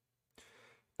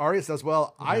 Arya says,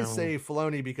 well, no. I say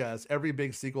Filoni because every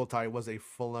big sequel tie was a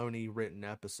Filoni written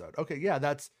episode. Okay, yeah,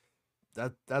 that's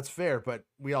fair, but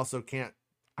we also can't.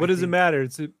 What does it matter?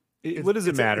 What does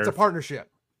it matter? It's a partnership,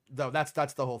 though. That's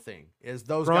the whole thing. Is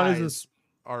those Thrawn guys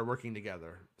are working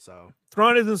together. So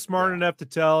Thrawn isn't smart enough to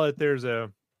tell that there's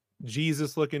a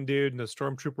Jesus-looking dude in a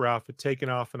stormtrooper outfit taking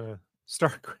off in a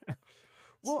Starcraft.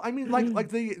 Well, I mean, like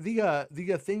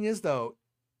the thing is though,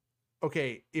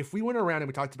 okay, if we went around and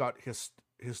we talked about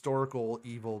historical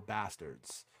evil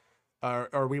bastards,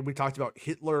 or we talked about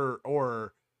Hitler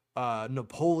or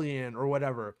Napoleon or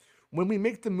whatever, when we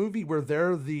make the movie where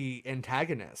they're the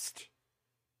antagonist,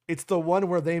 it's the one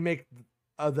where they make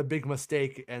the big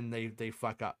mistake and they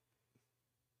fuck up.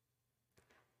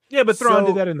 Yeah, but Thrawn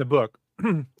did that in the book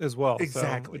as well.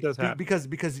 Exactly, so it does happen because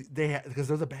they're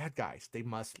the bad guys. They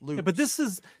must lose. Yeah, but this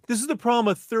is the problem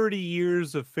of 30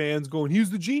 years of fans going, "He's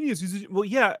the genius." Well,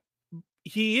 yeah,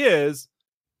 he is,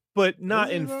 but not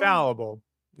infallible.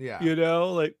 Yeah, you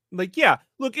know, like yeah.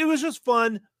 Look, it was just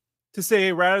fun to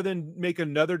say rather than make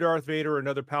another Darth Vader or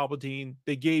another Palpatine,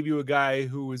 they gave you a guy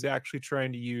who was actually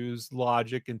trying to use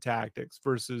logic and tactics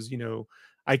versus, you know,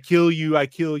 I kill you, I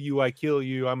kill you, I kill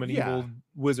you. I'm an evil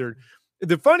wizard.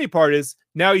 The funny part is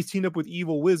now he's teamed up with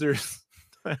evil wizards.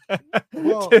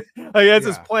 Well, that's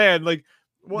his plan. Like,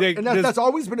 and that's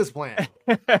always been his plan,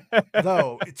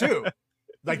 though. Too,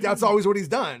 like that's always what he's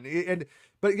done.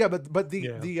 But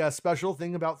the special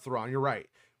thing about Thrawn, you're right,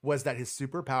 was that his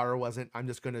superpower wasn't I'm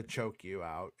just going to choke you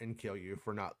out and kill you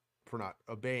for not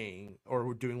obeying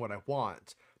or doing what I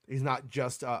want. He's not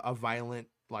just a violent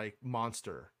like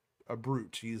monster, a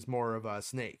brute. He's more of a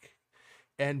snake.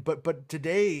 And but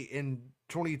today in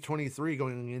 2023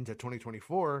 going into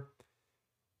 2024,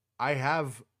 I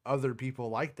have other people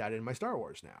like that in my Star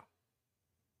Wars now.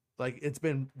 Like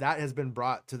that has been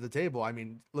brought to the table. I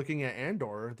mean, looking at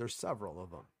Andor, there's several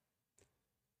of them.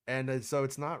 And so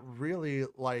it's not really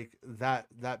like that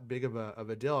big of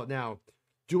a deal. Now,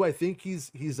 do I think he's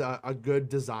a good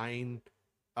design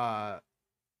for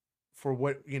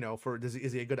what, you know,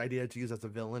 is he a good idea to use as a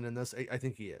villain in this? I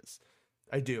think he is.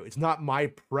 I do. It's not my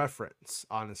preference,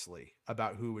 honestly,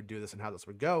 about who would do this and how this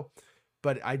would go,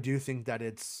 but I do think that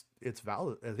it's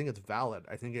valid. I think it's valid.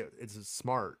 I think it's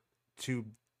smart to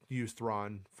use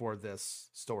Thrawn for this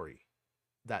story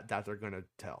that they're going to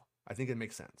tell. I think it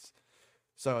makes sense.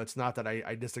 So it's not that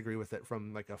I disagree with it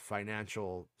from like a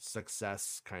financial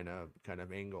success kind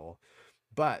of angle,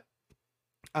 but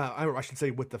I should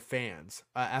say with the fans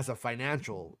as a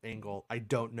financial angle, I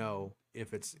don't know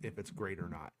if it's great or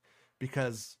not,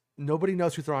 because nobody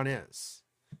knows who Thrawn is.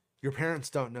 Your parents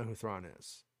don't know who Thrawn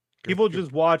is. People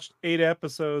just watched 8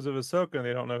 episodes of Ahsoka and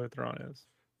they don't know who Thrawn is.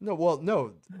 No, well,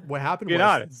 no. What happened was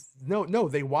honest. No,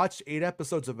 they watched 8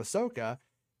 episodes of Ahsoka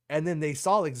and then they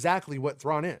saw exactly what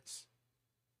Thrawn is.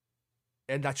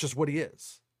 And that's just what he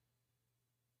is.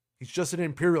 He's just an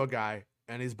Imperial guy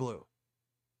and he's blue.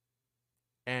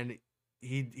 And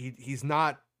he's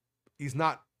not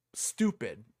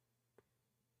stupid.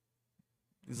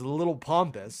 He's a little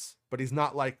pompous, but he's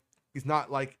not like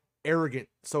arrogant,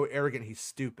 so arrogant he's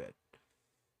stupid.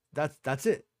 That's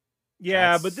it.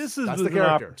 Yeah, but this is an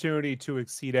opportunity to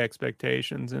exceed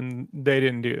expectations, and they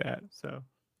didn't do that. So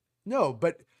no,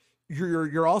 but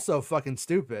you're also fucking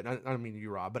stupid. I don't mean you,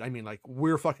 Rob, but I mean like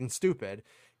we're fucking stupid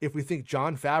if we think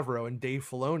Jon Favreau and Dave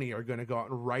Filoni are going to go out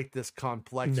and write this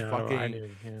complex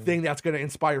thing that's going to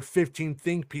inspire 15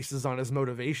 think pieces on his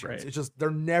motivations. Right. It's just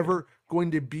they're never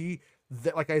going to be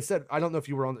that. Like I said, I don't know if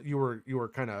you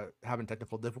were kind of having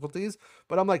technical difficulties,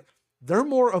 but I'm like, they're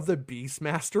more of the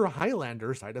Beastmaster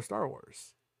Highlander side of Star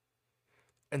Wars,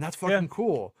 and that's fucking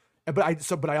cool. But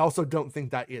I also don't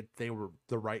think that they were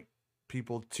the right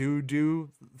people to do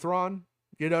Thrawn.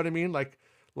 You know what I mean? Like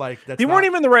that they weren't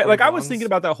even the right. Like I was thinking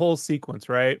about that whole sequence,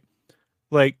 right?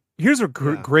 Like here's a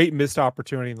great missed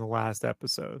opportunity in the last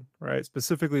episode, right?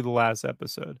 Specifically the last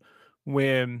episode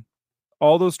when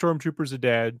all those stormtroopers are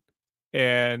dead,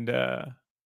 and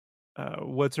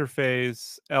what's her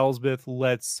face, Elsbeth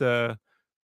lets the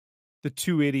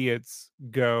two idiots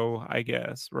go, I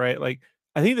guess, right? Like,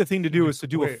 I think the thing to do is to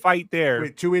do a fight there.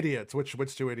 Wait, two idiots.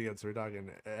 Which two idiots are we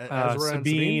talking? Ezra and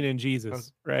Sabine and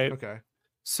Jesus, right? Okay.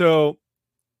 So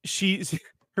she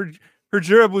her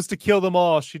job was to kill them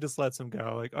all. She just lets them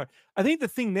go. Like, I think the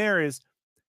thing there is,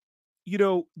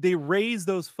 they raise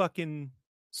those fucking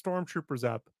stormtroopers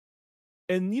up,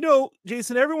 and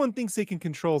Jason, everyone thinks they can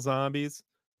control zombies.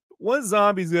 Once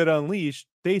zombies get unleashed,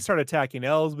 they start attacking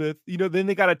Elsbeth. Then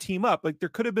they got to team up. Like, there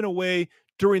could have been a way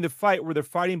during the fight where they're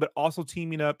fighting, but also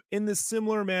teaming up in this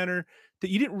similar manner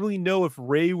that you didn't really know if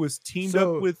Rey was teamed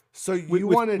up with. So you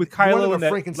wanted Kylo in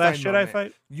that Frankenstein Last Jedi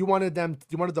fight. You wanted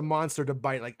the monster to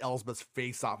bite like Elsbeth's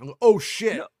face off and go, oh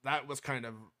shit, that was kind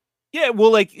of. Yeah,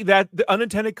 well, like that, the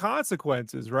unintended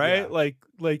consequences, right?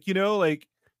 Yeah.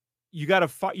 You got to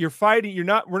fight. You're fighting.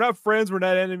 We're not friends. We're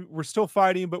not enemies. We're still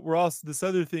fighting, but we're also this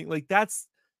other thing. Like that's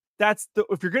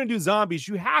if you're going to do zombies,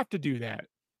 you have to do that.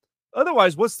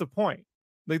 Otherwise, what's the point?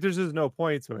 Like, there's just no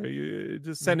point to it. You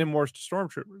just send in more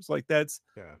stormtroopers. Like, that's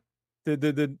and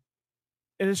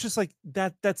it's just like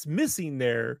that's missing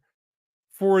there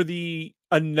for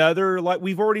another, like,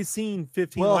 we've already seen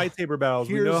 15 lightsaber battles.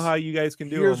 We know how you guys can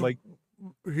do them. Like,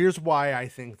 here's why I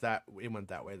think that it went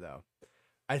that way though.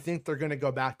 I think they're going to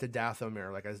go back to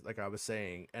Dathomir, like I was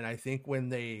saying, and I think when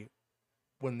they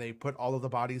put all of the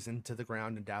bodies into the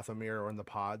ground in Dathomir or in the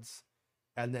pods,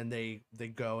 and then they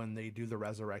go and they do the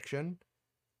resurrection,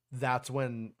 that's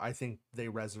when I think they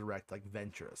resurrect like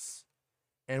Ventress.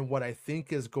 And what I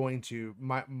think is going to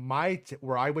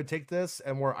where I would take this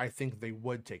and where I think they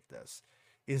would take this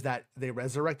is that they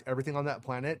resurrect everything on that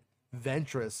planet.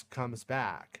 Ventress comes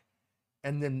back,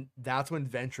 and then that's when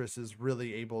Ventress is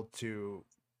really able to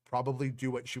probably do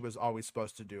what she was always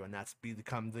supposed to do, and that's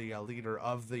become the leader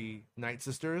of the Night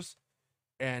Sisters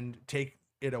and take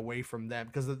it away from them,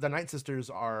 because the Night Sisters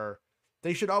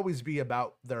they should always be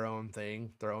about their own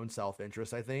thing, their own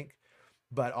self-interest, I think.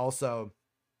 But also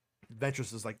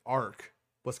Ventress's like arc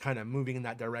was kind of moving in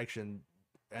that direction,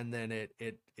 and then it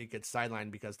gets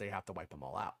sidelined because they have to wipe them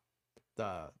all out.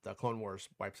 The Clone Wars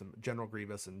wipes them. General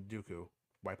Grievous and Dooku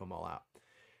wipe them all out.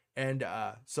 And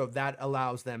so that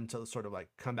allows them to sort of like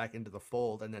come back into the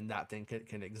fold, and then that thing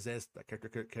can exist. That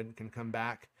character can come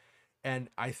back.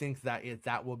 And I think that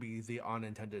that will be the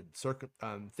unintended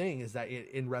thing, is that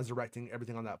in resurrecting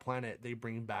everything on that planet, they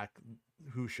bring back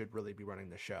who should really be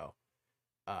running the show,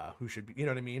 who should be, you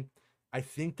know what I mean? I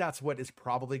think that's what is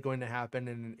probably going to happen,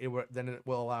 and then it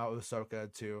will allow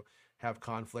Ahsoka to have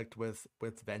conflict with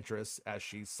Ventress as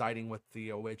she's siding with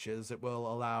the witches. It will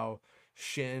allow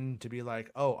Shin to be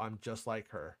like, oh, I'm just like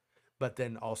her, but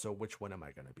then also, which one am I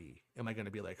going to be? Am I going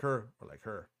to be like her or like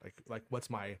her? Like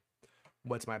what's my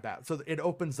bat? So it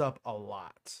opens up a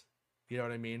lot. You know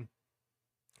what I mean?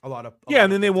 A lot of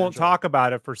and then they won't talk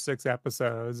about it for 6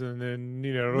 episodes, and then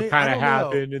it'll kind of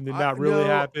happen, and then not really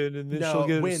happen, and then she'll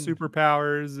get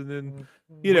superpowers, and then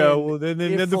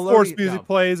then the Force music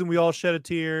plays, and we all shed a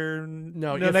tear.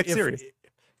 Next series.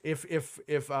 If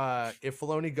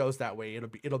Filoni goes that way,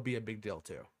 it'll be a big deal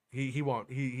too. He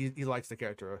won't. He likes the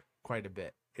character quite a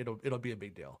bit. It'll be a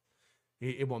big deal.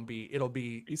 It won't be. It'll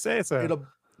be. You say so.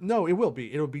 No, it will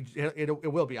be. It will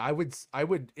be. I would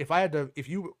if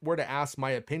you were to ask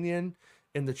my opinion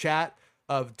in the chat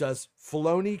of does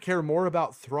Filoni care more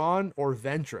about Thrawn or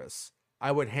Ventress,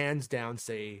 I would hands down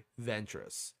say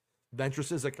Ventress.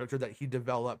 Ventress is a character that he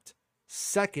developed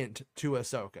second to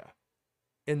Ahsoka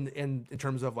in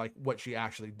terms of like what she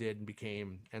actually did and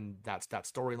became, and that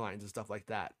storylines and stuff like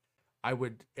that.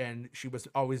 And she was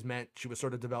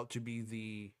sort of developed to be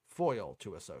the foil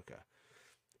to Ahsoka.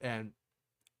 And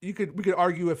we could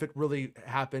argue if it really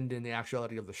happened in the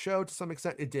actuality of the show to some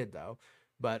extent. It did though,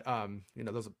 but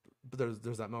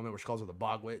there's that moment where she calls her the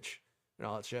Bog Witch and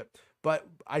all that shit. But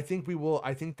I think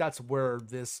that's where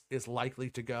this is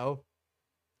likely to go.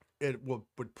 It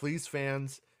would please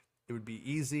fans. It would be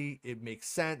easy. It makes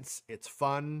sense. It's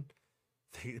fun.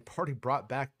 They already brought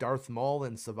back Darth Maul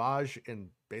and Savage in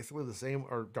basically the same,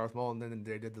 or Darth Maul, and then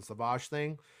they did the Savage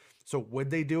thing. So would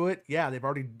they do it? Yeah, they've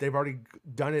already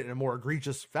done it in a more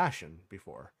egregious fashion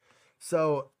before.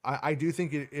 So I do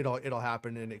think it'll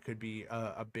happen, and it could be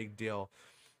a big deal.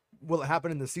 Will it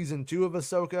happen in the season 2 of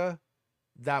Ahsoka?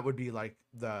 That would be like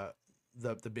the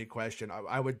big question.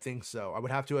 I would think so. I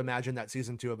would have to imagine that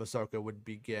season 2 of Ahsoka would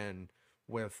begin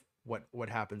with what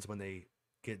happens when they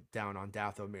get down on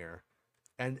Dathomir,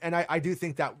 and I do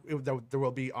think that there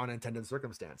will be unintended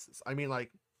circumstances. I mean,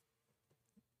 like,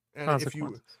 and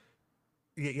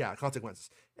consequences.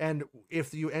 And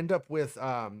if you end up with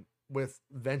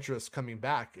Ventress coming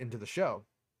back into the show,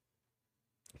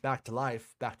 back to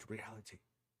life, back to reality.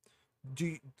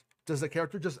 Does the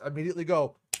character just immediately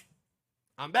go,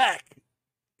 I'm back,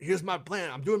 here's my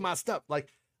plan, I'm doing my stuff? Like,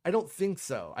 I don't think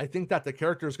so. I think that the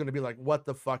character is going to be like, what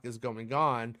the fuck is going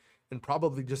on, and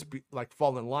probably just be like,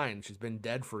 fall in line. She's been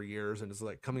dead for years and is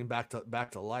like coming back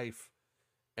to life.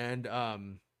 And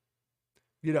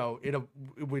it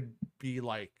would be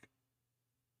like,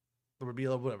 there would be a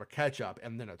little bit of a catch up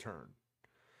and then a turn.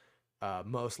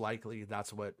 Most likely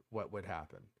that's what would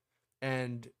happen.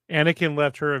 And Anakin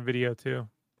left her a video too.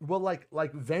 Well, like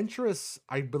Ventress,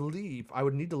 I believe, I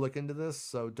would need to look into this.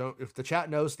 So if the chat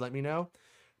knows, let me know.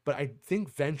 But I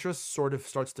think Ventress sort of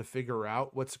starts to figure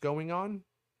out what's going on,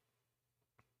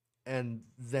 and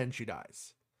then she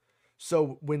dies.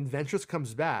 So when Ventress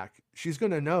comes back, she's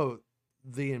going to know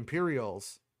the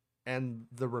Imperials and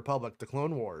the Republic, the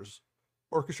Clone Wars,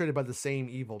 orchestrated by the same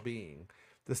evil being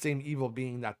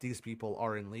that these people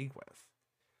are in league with.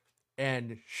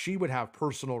 And she would have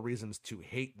personal reasons to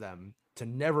hate them, to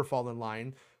never fall in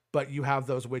line. But you have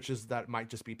those witches that might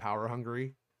just be power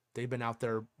hungry. They've been out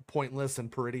there pointless in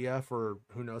Peridia for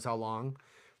who knows how long.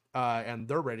 And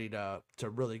they're ready to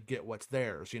really get what's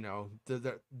theirs.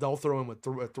 They'll throw in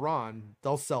with Thrawn.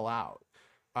 They'll sell out.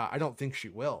 I don't think she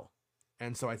will.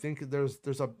 And so I think there's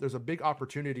a big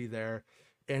opportunity there,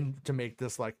 and to make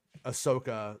this like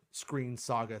Ahsoka screen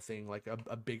saga thing like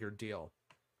a bigger deal.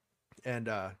 And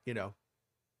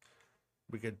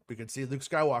we could see Luke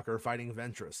Skywalker fighting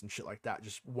Ventress and shit like that,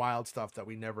 just wild stuff that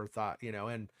we never thought,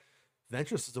 and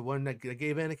Ventress is the one that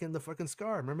gave Anakin the fucking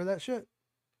scar. Remember that shit?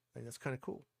 I think that's kind of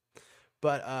cool.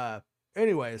 But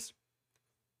anyways,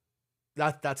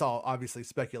 that's all obviously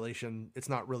speculation. It's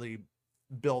not really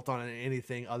built on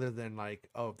anything other than like,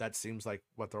 oh, that seems like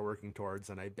what they're working towards,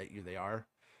 and I bet you they are.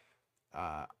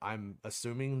 I'm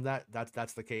assuming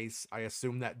that's the case. I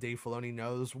assume that Dave Filoni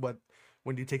knows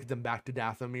when you take them back to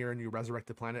Dathomir and you resurrect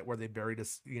the planet where they buried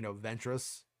us,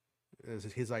 Ventress, is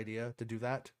his idea to do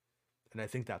that. And I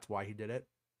think that's why he did it.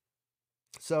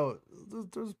 So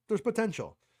there's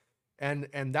potential. And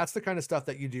that's the kind of stuff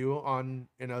that you do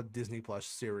in a Disney Plus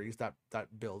series that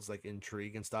builds like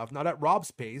intrigue and stuff. Not at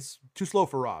Rob's pace, too slow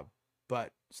for Rob,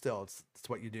 but still, it's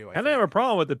what you do. I didn't have a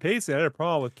problem with the pacing. I had a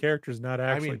problem with characters not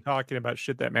actually talking about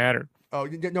shit that mattered. Oh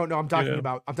no! I'm talking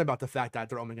about the fact that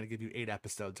they're only going to give you 8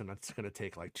 episodes, and it's going to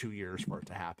take like 2 years for it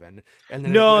to happen. And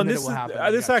then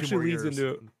this actually leads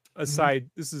into a side.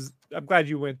 I'm glad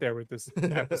you went there with this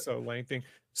episode length thing.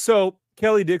 So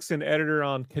Kelly Dixon, editor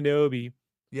on Kenobi,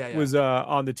 was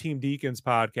on the Team Deacons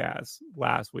podcast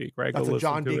last week, right? That's a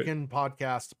John Deacon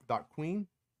podcast about Queen,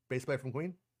 bass player from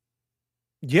Queen.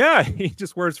 Yeah, he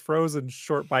just wears frozen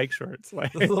short bike shorts,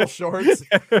 like little shorts.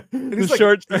 And he's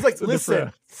like,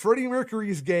 listen, Freddie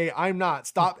Mercury's gay. I'm not.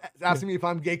 Stop asking me if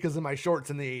I'm gay because of my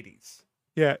shorts in the 80s.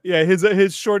 Yeah.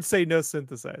 His shorts say no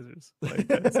synthesizers. Like,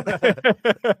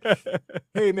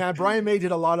 hey man, Brian May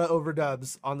did a lot of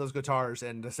overdubs on those guitars,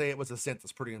 and to say it was a synth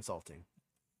is pretty insulting.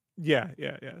 Yeah.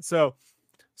 So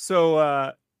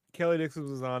Kelly Dixon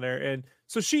was on there, and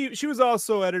so she was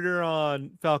also editor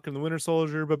on Falcon and the Winter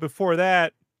Soldier, but before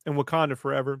that, and Wakanda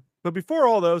Forever. But before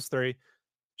all those three,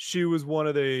 she was one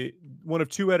of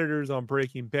 2 editors on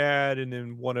Breaking Bad, and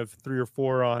then one of 3 or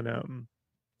 4 on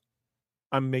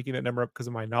I'm making that number up because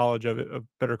of my knowledge of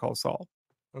Better Call Saul.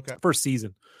 Okay. First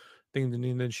season. And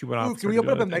then she went off. Can we open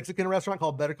up a Mexican restaurant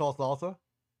called Better Call Salsa?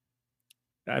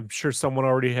 I'm sure someone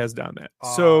already has done that.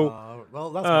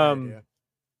 Well, that's my idea.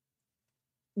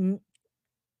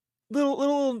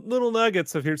 Little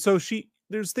nuggets of here. So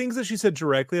there's things that she said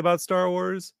directly about Star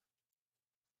Wars.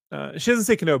 She doesn't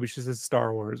say Kenobi, she says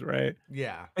Star Wars, right?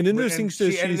 Yeah. And then there's things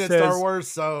she edited says Star Wars,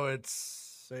 so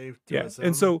it's safe to assume.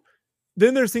 And so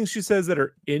then there's things she says that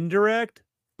are indirect,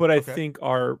 but I think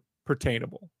are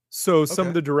pertainable. So some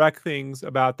of the direct things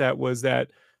about that was that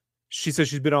she says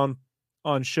she's been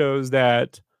on shows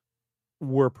that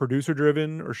were producer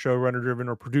driven or showrunner driven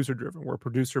or producer driven, where a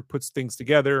producer puts things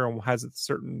together and has a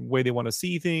certain way they want to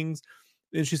see things.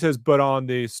 And she says, but on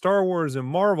the Star Wars and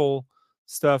Marvel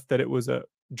stuff, that it was a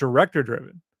director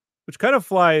driven, which kind of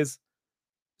flies,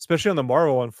 especially on the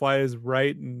Marvel one, flies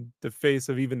right in the face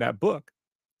of even that book,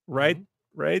 right? Mm-hmm.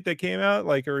 Right. That came out,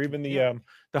 like, or even the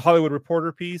Hollywood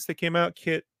Reporter piece that came out,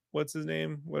 Kit, what's his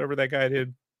name? Whatever that guy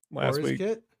did last week.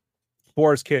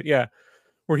 Boris Kit. Yeah.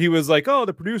 Where he was like, oh,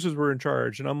 the producers were in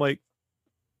charge. And I'm like,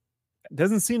 it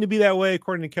doesn't seem to be that way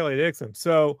according to Kelly Dixon.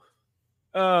 So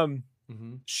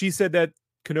she said that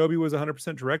Kenobi was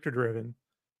 100% director driven.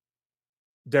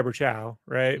 Deborah Chow,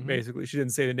 right? Mm-hmm. Basically, she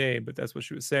didn't say the name, but that's what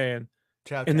she was saying.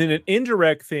 And then an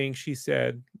indirect thing she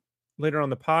said later on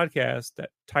the podcast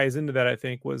that ties into that, I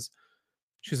think, was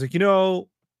she's like,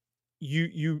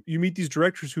 you meet these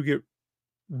directors who get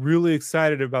really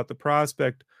excited about the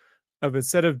prospect of,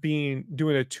 instead of doing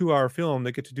a 2-hour film,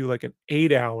 they get to do like an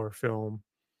 8-hour film,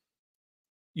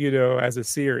 as a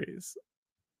series.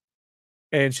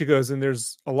 And she goes, and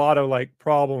there's a lot of like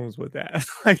problems with that.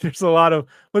 Like there's a lot of,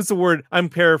 what's the word? I'm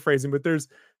paraphrasing, but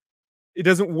it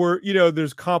doesn't work.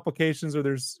 There's complications, or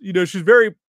there's,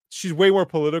 she's way more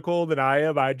political than I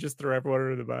am. I just throw everyone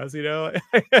under the bus,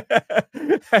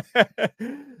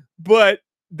 but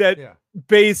that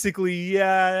basically,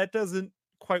 that doesn't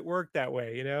quite work that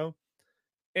way,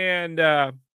 and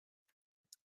I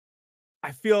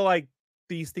feel like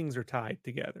these things are tied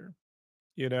together,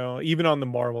 even on the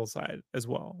Marvel side as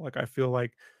well. Like, I feel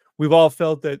like we've all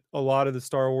felt that a lot of the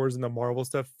Star Wars and the Marvel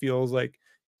stuff feels like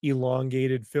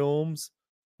elongated films,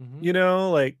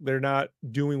 like they're not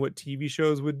doing what TV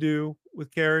shows would do with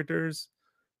characters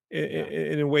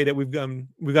in a way that we've gotten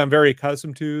very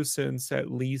accustomed to since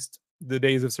at least the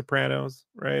days of Sopranos,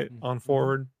 right? On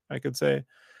forward, I could say.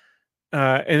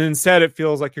 And instead, it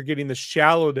feels like you're getting the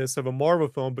shallowness of a Marvel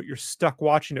film, but you're stuck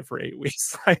watching it for 8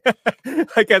 weeks,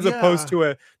 like as opposed to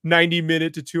a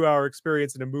 90-minute to 2-hour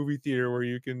experience in a movie theater where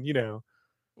you can,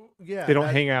 they don't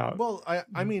hang out. Well,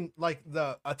 I mean, like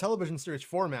a television series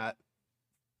format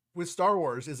with Star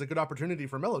Wars is a good opportunity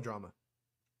for melodrama.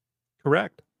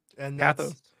 Correct. And that's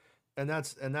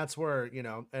where,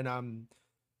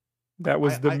 that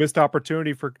was the missed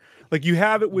opportunity for, like, you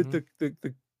have it with the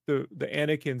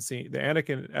Anakin scene, the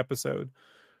Anakin episode.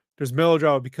 There's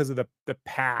melodrama because of the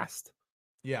past.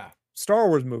 Yeah. Star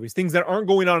Wars movies, things that aren't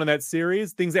going on in that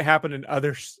series, things that happen in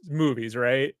other movies,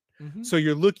 right? So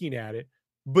you're looking at it,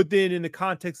 but then in the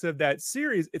context of that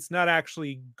series, it's not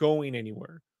actually going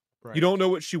anywhere. Right. You don't know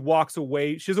what she walks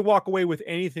away. She doesn't walk away with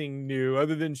anything new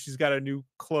other than she's got a new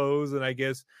clothes. And I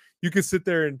guess you could sit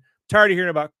there and tired of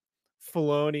hearing about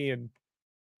Filoni and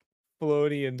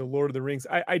the Lord of the Rings.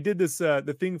 I did this,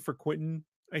 the thing for Quentin.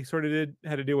 I sort of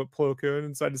had to deal with Plo Koon.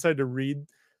 And so I decided to read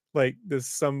like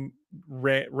some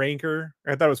Rancor.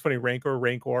 I thought it was funny.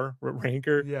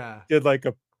 Rancor. Yeah. Did like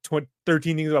a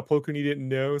 13 things about Plo Koon you didn't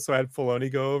know. So I had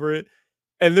Filoni go over it.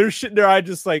 And there's shit there. I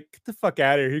just like, get the fuck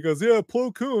out of here. He goes, yeah,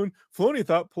 Plo Koon. Filoni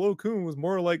thought Plo Koon was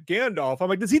more like Gandalf. I'm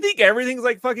like, does he think everything's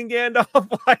like fucking Gandalf?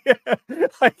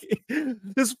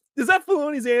 Is that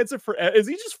Filoni's answer for? Is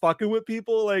he just fucking with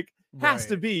people? Like, has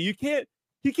to be. You can't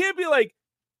be like,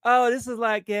 oh, this is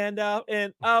like Gandalf,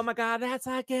 and oh my god, that's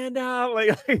like Gandalf.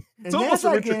 Like it's almost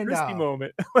a Richard Christie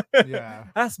moment. Yeah,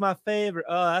 that's my favorite.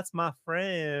 Oh, that's my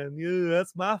friend. Yeah,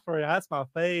 that's my friend. That's my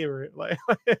favorite. Like,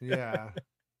 yeah.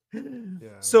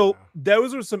 So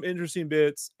those are some interesting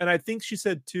bits, and I think she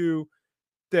said too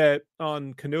that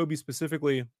on Kenobi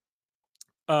specifically,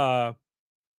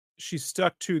 she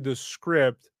stuck to the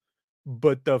script,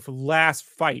 but the last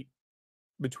fight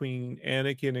between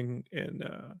Anakin and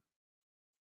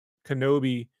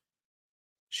Kenobi,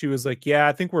 she was like, yeah,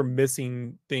 I think we're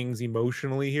missing things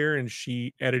emotionally here, and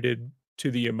she edited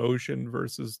to the emotion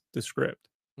versus the script.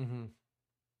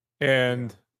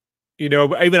 And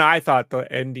even I thought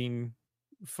the ending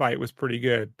fight was pretty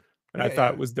good, and I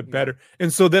thought it was the better.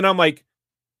 And so then I'm like,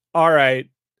 all right,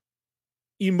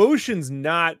 emotions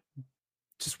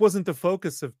just wasn't the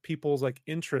focus of people's like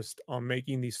interest on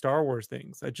making these Star Wars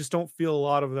things. I just don't feel a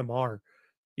lot of them are.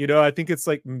 I think it's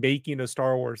like making a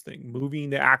Star Wars thing, moving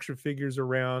the action figures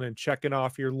around and checking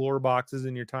off your lore boxes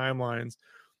and your timelines.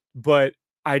 But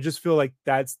I just feel like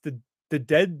that's the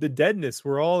deadness.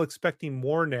 We're all expecting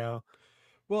more now.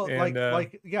 Well, and,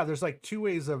 there's like two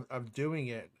ways of doing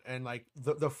it, and like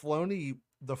the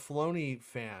Filoni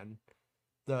fan,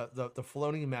 the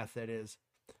Filoni method is,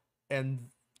 and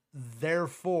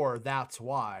therefore that's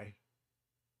why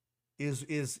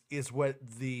is what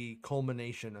the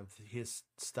culmination of his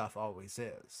stuff always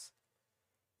is.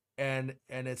 And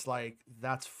it's like,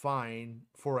 that's fine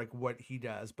for like what he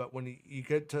does, but when you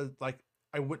get to like,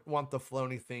 I wouldn't want the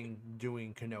Filoni thing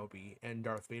doing Kenobi and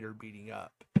Darth Vader beating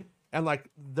up. And like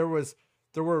there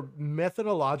were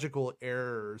methodological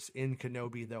errors in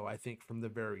Kenobi though, I think from the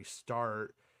very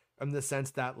start, in the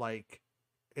sense that like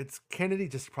it's Kennedy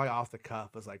just probably off the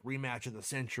cuff was like rematch of the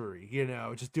century,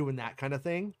 just doing that kind of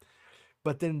thing.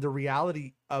 But then the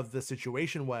reality of the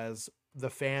situation was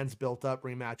the fans built up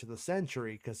rematch of the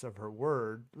century because of her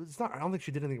word. I don't think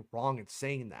she did anything wrong in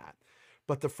saying that.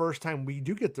 But the first time we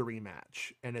do get the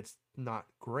rematch, and it's not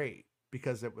great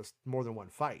because it was more than one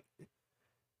fight.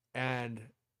 And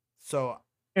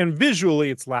visually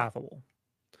it's laughable.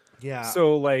 Yeah.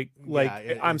 So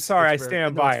I'm sorry, I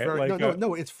stand by it.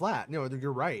 No, it's flat. No,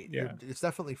 you're right. Yeah. It's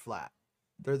definitely flat.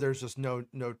 There's just no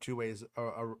two ways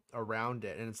around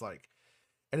it. And it's like,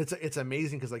 And it's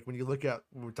amazing because like when you look at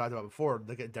what we talked about before,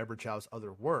 look at Deborah Chow's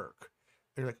other work,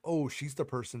 and you're like, oh, she's the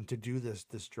person to do this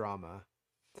drama.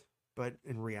 But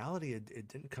in reality, it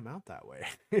didn't come out that way.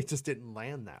 It just didn't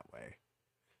land that way.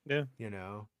 Yeah. You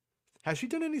know, has she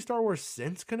done any Star Wars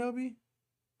since Kenobi?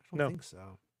 I don't think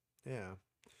so. Yeah.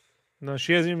 No,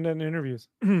 she hasn't even done interviews.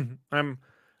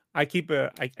 I keep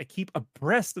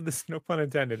abreast of this, no pun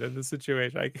intended, of the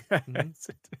situation.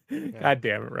 God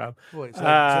damn it, Rob. Wait, so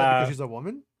because she's a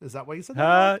woman? Is that why you said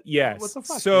that? Yes. What the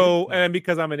fuck? So, dude? and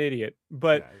because I'm an idiot,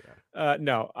 but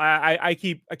no, I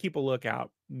keep a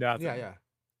lookout. Nothing. Yeah.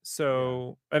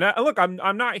 So, and look,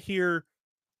 I'm not here.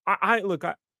 I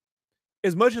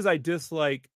as much as I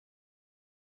dislike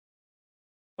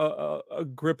a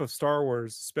grip of Star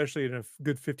Wars, especially in a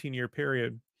good 15-year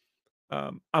period,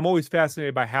 I'm always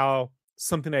fascinated by how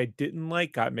something I didn't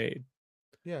like got made.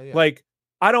 Yeah. Like,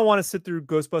 I don't want to sit through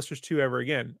Ghostbusters 2 ever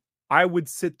again. I would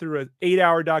sit through an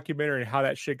 8-hour documentary on how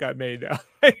that shit got made now.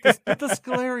 the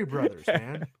Scoleri brothers,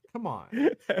 man. Come on.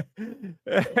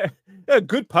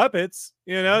 Good puppets,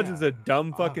 just a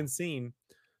dumb fucking scene.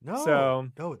 No,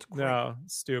 it's great. No,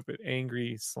 stupid,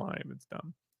 angry slime. It's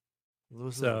dumb.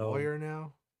 Lewis is a lawyer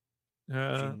now.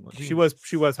 She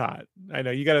was hot. I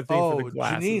know you got to think for the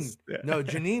glasses. Janine. No,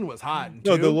 Janine was hot.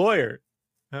 No, the lawyer.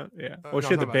 Yeah. Well, she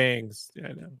had the bangs. Yeah,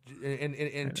 I know.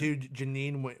 And two,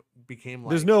 Janine became like.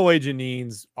 There's no way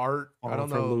Janine's art. I don't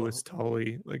know. Louis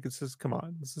Tully. Like, it's just, come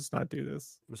on. Let's just not do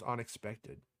this. It was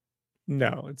unexpected.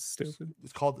 No, it's stupid.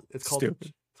 It's called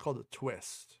stupid. It's called a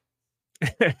twist.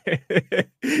 Yeah,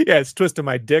 it's twisting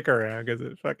my dick around because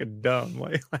it's fucking dumb.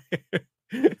 Like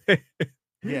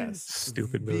yes,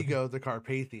 stupid movie. Vigo the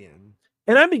Carpathian.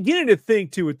 And I'm beginning to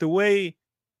think too, with the way,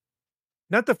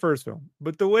 not the first film,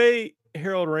 but the way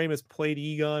Harold Ramis played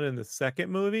Egon in the second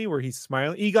movie, where he's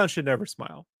smiling. Egon should never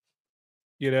smile.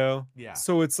 Yeah.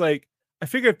 So it's like, I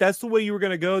figure if that's the way you were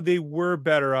going to go, they were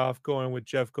better off going with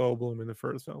Jeff Goldblum in the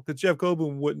first film, because Jeff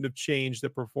Goldblum wouldn't have changed the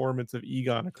performance of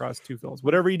Egon across two films.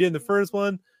 Whatever he did in the first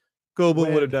one,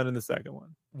 Goldblum would have done in the second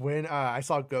one. When I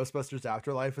saw Ghostbusters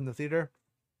Afterlife in the theater,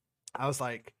 I was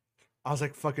like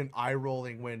fucking eye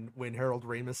rolling when Harold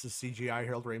Ramis's CGI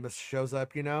Harold Ramis shows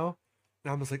up, and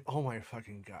I was like, oh my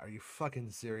fucking God, are you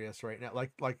fucking serious right now?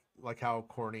 Like how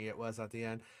corny it was at the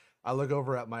end. I look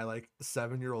over at my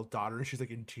 7-year-old daughter and she's like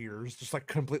in tears, just like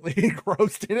completely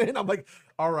engrossed in it. And I'm like,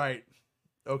 all right,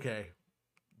 okay.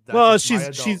 Well,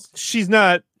 she's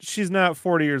not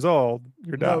 40 years old,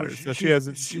 your daughter. No, so she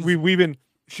hasn't. We've been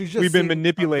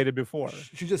manipulated before.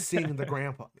 She's just seeing the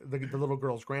grandpa, the little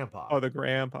girl's grandpa. Oh, the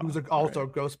grandpa. Who's also a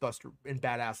Ghostbuster and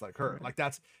badass like her. Right.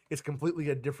 Like it's completely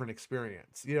a different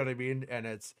experience. You know what I mean? And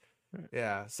it's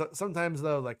So sometimes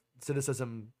though, like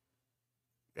cynicism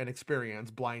and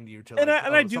experience blind you to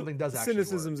I do something does actually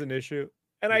cynicism's work. An issue,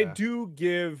 and I do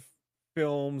give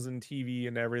films and TV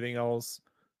and everything else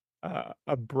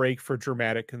a break for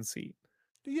dramatic conceit.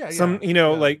 You have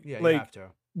to.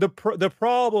 The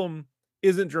problem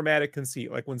isn't dramatic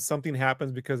conceit, like when something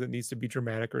happens because it needs to be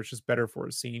dramatic or it's just better for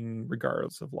a scene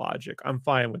regardless of logic. I'm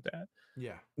fine with that.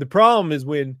 Yeah. The problem is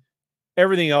when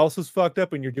everything else is fucked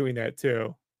up and you're doing that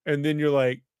too, and then you're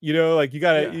like, you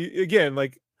gotta again,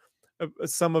 like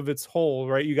some of it's whole,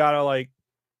 right? You gotta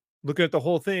look at the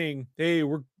whole thing. Hey,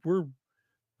 we're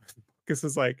this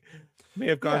is may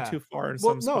have gone too far in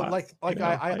some spots.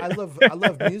 I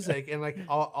love music, and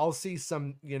I'll see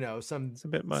some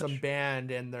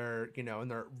band in their in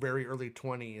their very early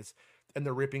 20s, and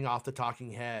they're ripping off the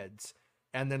Talking Heads,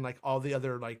 and then all the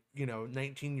other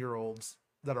 19-year-olds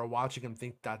that are watching them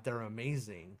think that they're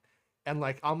amazing. And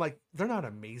I'm like, they're not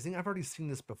amazing. I've already seen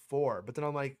this before. But then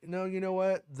I'm like, no, you know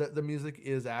what? The music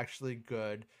is actually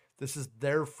good. This is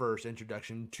their first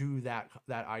introduction to that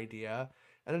idea.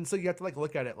 And then so you have to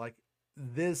look at it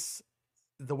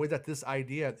the way that this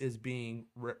idea is being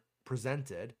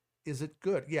presented. Is it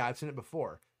good? Yeah, I've seen it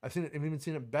before. I've even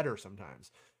seen it better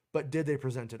sometimes. But did they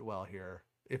present it well here?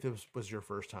 If it was your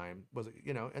first time, was it,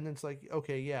 and then it's like,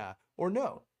 okay, yeah, or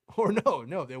no,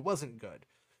 it wasn't good,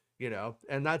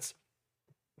 and that's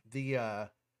the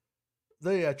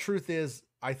truth is,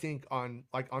 I think on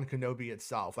Kenobi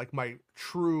itself, my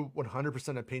true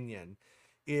 100% opinion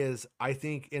is, I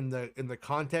think in the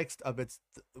context of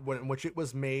in which it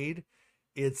was made,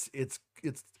 it's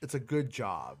a good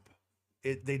job.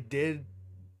 They did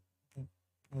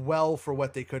well for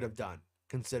what they could have done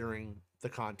considering the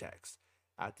context.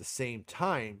 At the same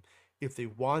time, if they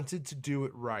wanted to do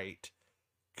it right,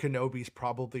 Kenobi's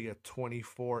probably a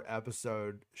 24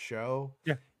 episode show.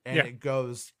 Yeah. And it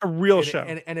goes a real show.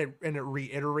 And it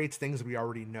reiterates things we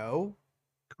already know.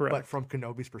 Correct. But from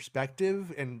Kenobi's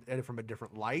perspective and from a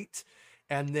different light.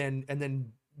 And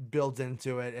then builds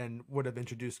into it and would have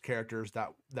introduced characters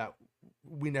that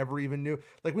we never even knew.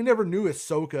 Like we never knew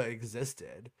Ahsoka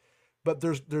existed, but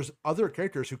there's other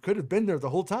characters who could have been there the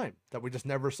whole time that we just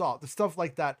never saw. The stuff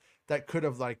like that could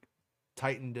have like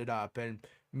tightened it up and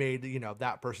made, you know,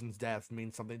 that person's death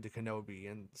mean something to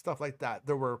Kenobi and stuff like that.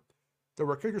 There were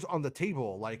characters on the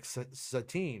table like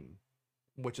Satine,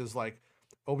 which is like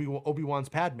Obi-Wan's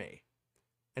Padme,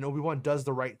 and Obi-Wan does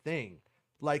the right thing.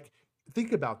 Like,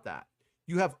 think about that.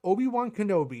 You have Obi-Wan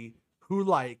Kenobi who,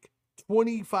 like,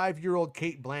 25-year-old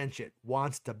Cate Blanchett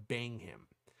wants to bang him.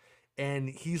 And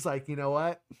he's like, you know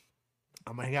what?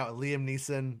 I'm going to hang out with Liam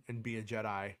Neeson and be a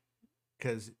Jedi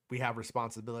because we have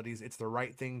responsibilities. It's the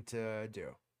right thing to do.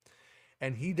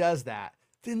 And he does that.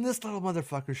 Then this little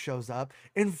motherfucker shows up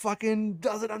and fucking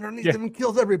does it underneath him and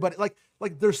kills everybody. Like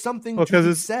there's something to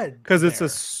be said. Because it's a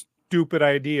stupid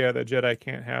idea that Jedi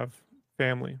can't have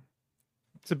family.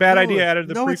 It's a bad idea. Added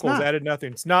the prequels, added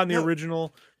nothing. It's not in the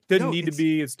original. Didn't need to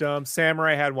be. It's dumb.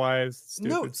 Samurai had wives.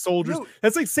 Stupid. Soldiers.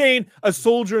 That's like saying a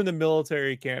soldier in the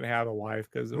military can't have a wife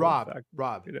because Rob.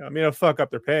 You know, I mean, it'll fuck up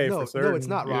their pay for certain. No, it's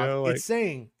not, Rob. You know, like, it's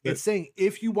saying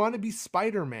if you want to be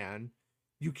Spider-Man,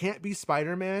 you can't be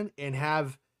Spider-Man and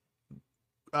have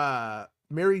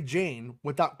Mary Jane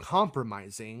without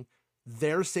compromising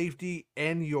their safety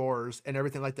and yours and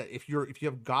everything like that. If you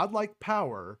have godlike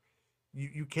power,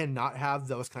 you cannot have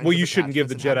those kinds. Well, you shouldn't give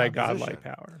the Jedi godlike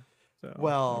power. So,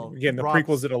 well, again, the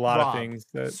prequels did a lot of things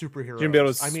that superheroes. You can be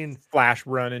able to flash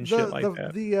run and shit like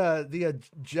that. The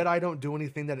Jedi don't do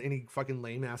anything that any fucking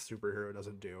lame ass superhero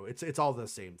doesn't do. It's all the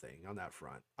same thing on that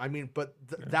front. I mean, but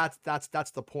that's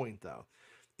the point though,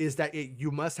 is that you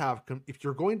must have, if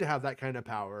you're going to have that kind of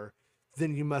power,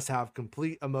 then you must have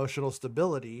complete emotional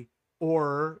stability,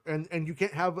 and you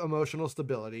can't have emotional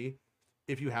stability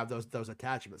if you have those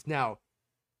attachments. Now,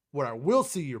 what I will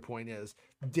see your point is,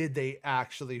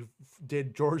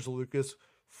 did George Lucas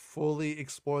fully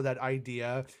explore that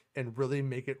idea and really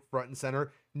make it front and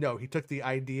center? No, he took the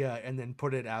idea and then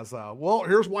put it as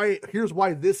here's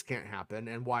why this can't happen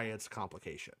and why it's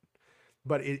complication.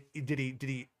 But did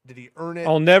he earn it?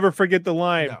 I'll never forget the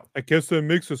line. No. I guess that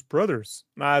makes us brothers.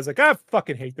 And I was like, I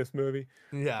fucking hate this movie.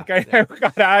 Yeah.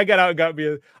 Like,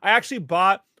 I actually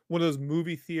bought one of those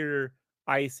movie theater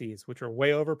ices, which are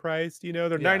way overpriced. You know,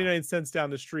 they're 99 cents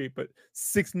down the street, but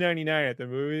 $6.99 at the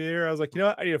movie theater. I was like, you know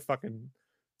what? I need a fucking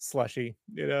slushy.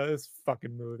 You know, this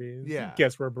fucking movie. Yeah.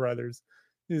 Guess we're brothers.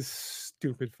 This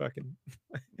stupid fucking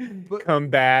come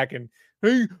back and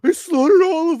hey, I slaughtered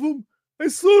all of them. I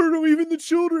slaughtered them, even the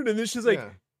children. And then she's like,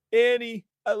 Annie,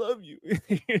 I love you.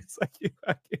 It's like,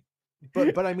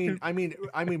 but I mean,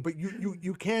 but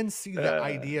you can see the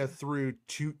idea through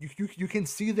you can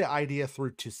see the idea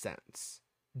through 2 cents.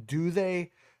 Do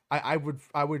they? I would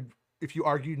if you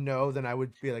argued no, then I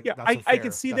would be like, I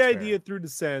can see the idea through 2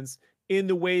 cents in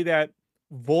the way that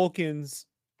Vulcans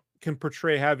can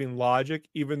portray having logic,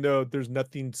 even though there's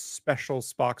nothing special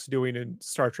Spock's doing in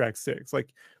Star Trek 6.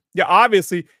 Like, yeah,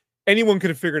 obviously anyone could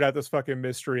have figured out this fucking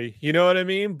mystery. You know what I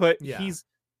mean? But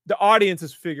the audience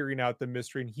is figuring out the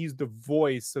mystery, and he's the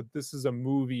voice. So this is a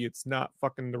movie. It's not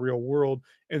fucking the real world.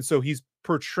 And so he's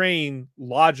portraying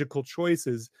logical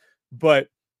choices. But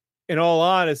in all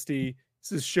honesty,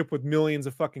 this is a ship with millions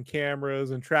of fucking cameras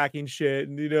and tracking shit.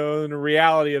 And, you know, and the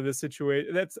reality of the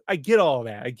situation, I get all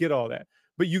that.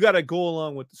 But you got to go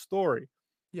along with the story.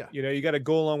 Yeah. You know, you got to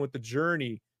go along with the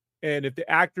journey. And if the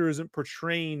actor isn't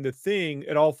portraying the thing,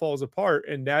 it all falls apart.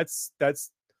 And that's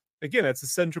again, that's a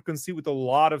central conceit with a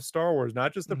lot of Star Wars,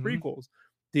 not just the prequels.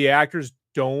 The actors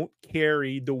don't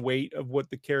carry the weight of what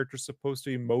the character's supposed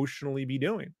to emotionally be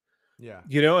doing. Yeah.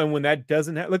 You know, and when that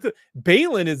doesn't happen, look,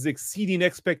 Balin is exceeding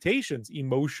expectations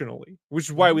emotionally, which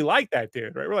is why we like that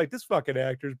dude, right? We're like, this fucking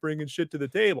actor's bringing shit to the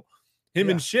table.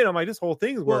 And shit, I'm like, this whole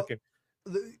thing's working.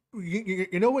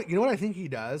 You know what I think he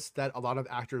does that a lot of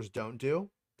actors don't do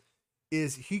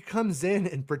is he comes in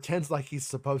and pretends like he's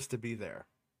supposed to be there.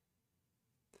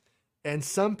 And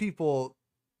some people,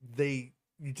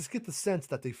 you just get the sense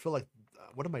that they feel like,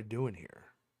 what am I doing here?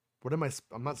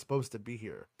 I'm not supposed to be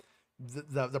here.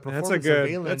 The performance of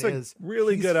Balin is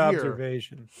really good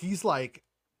observation. He's like,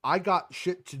 I got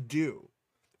shit to do.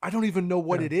 I don't even know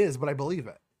what it is, but I believe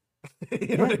it.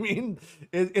 You know what I mean?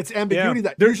 It's ambiguity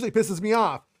that usually pisses me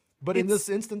off. But in this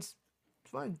instance,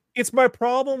 it's fine. It's my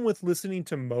problem with listening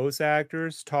to most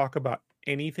actors talk about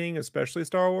anything, especially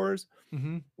Star Wars,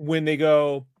 when they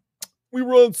go, we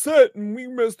were on set and we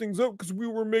messed things up because we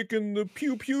were making the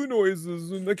pew pew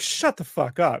noises, and like, shut the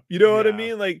fuck up. You know what I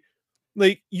mean? Like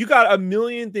you got a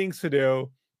million things to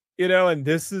do, you know, and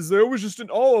there was just an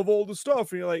all of all the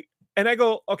stuff. And you're like, and I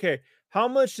go, okay, how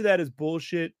much of that is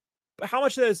bullshit But how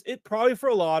much of that is it? Probably for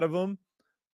a lot of them,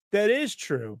 that is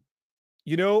true.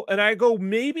 You know, and I go,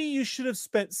 maybe you should have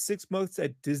spent 6 months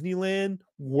at Disneyland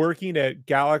working at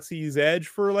Galaxy's Edge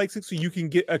for like 6, so you can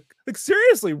get like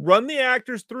seriously run the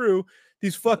actors through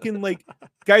these fucking like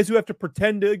guys who have to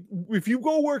pretend to. If you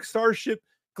go work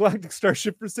Galactic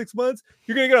Starship for 6 months,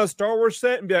 you're gonna get on a Star Wars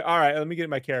set and be like, all right, let me get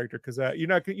my character because you're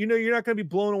not gonna be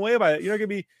blown away by it. You're not gonna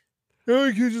be. Oh,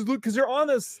 you just look because they're on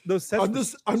those sets. I'm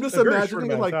just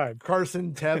imagining like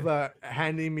Carson Teva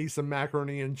handing me some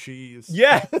macaroni and cheese.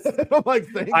 Yeah, I'm like,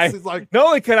 thanks. He's like, not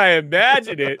only can I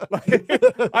imagine it, like,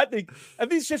 I think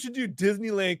you should do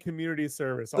Disneyland community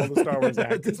service. All the Star Wars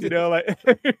actors, you know, like,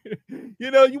 you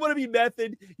know, you want to be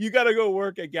method, you got to go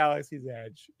work at Galaxy's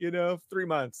Edge. You know, 3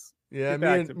 months. Yeah,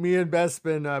 me and Beth's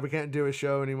been we can't do a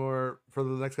show anymore for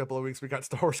the next couple of weeks. We got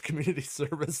Star Wars community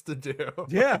service to do.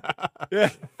 Yeah. they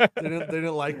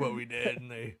didn't like what we did,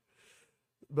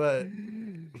 but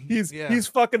he's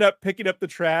fucking up picking up the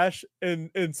trash,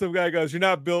 and some guy goes, "You're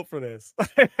not built for this,"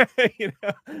 you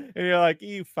know, and you're like,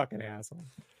 "You fucking asshole."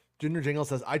 Junior Jingle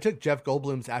says, "I took Jeff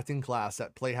Goldblum's acting class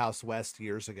at Playhouse West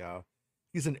years ago.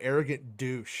 He's an arrogant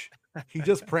douche. He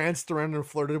just pranced around and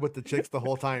flirted with the chicks the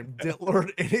whole time. Didn't learn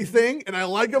anything, and I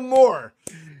like him more."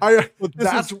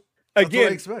 That's what I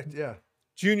expect. Yeah,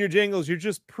 Junior Jingles, you're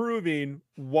just proving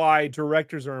why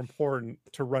directors are important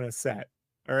to run a set.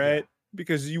 All right. Yeah.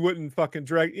 Because you wouldn't fucking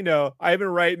direct, you know, Ivan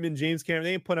Reitman, James Cameron,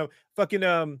 they ain't putting up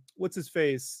fucking what's his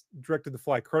face directed The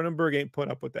Fly. Cronenberg ain't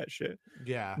putting up with that shit.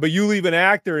 Yeah. But you leave an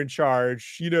actor in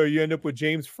charge, you know, you end up with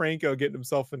James Franco getting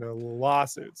himself into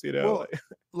lawsuits, you know. Well,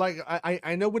 like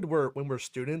I know when we're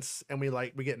students and we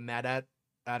get mad at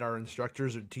our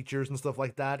instructors or teachers and stuff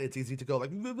like that, it's easy to go like,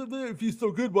 if he's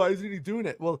so good, why isn't he doing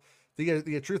it? Well,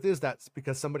 the truth is that's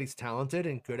because somebody's talented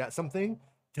and good at something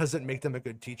doesn't make them a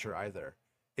good teacher either.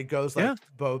 It goes like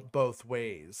both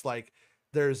ways. Like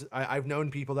I've known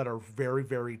people that are very,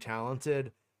 very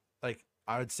talented, like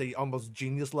I would say almost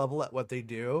genius level at what they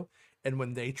do. And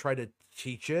when they try to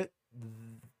teach it,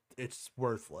 it's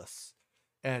worthless.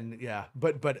 And yeah,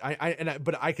 but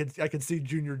I could see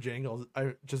Junior Jingles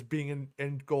just being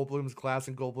in Goldblum's class,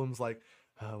 and Goldblum's like,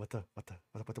 what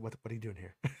are you doing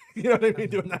here? You know what I mean?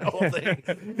 Doing that whole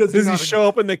thing. Does he show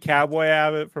up in the cowboy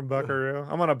habit from Buckaroo?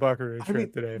 I'm on a Buckaroo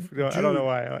trip today. Dude, I don't know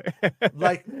why.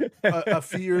 Like a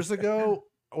few years ago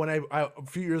when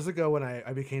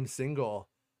I became single,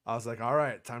 I was like, all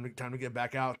right, time to get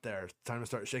back out there. Time to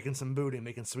start shaking some booty,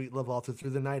 making sweet love all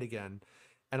through the night again.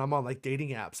 And I'm on like dating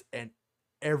apps, and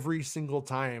every single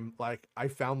time, like I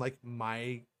found like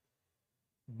my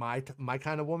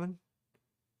kind of woman.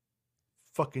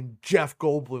 Fucking Jeff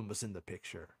Goldblum was in the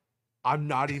picture. I'm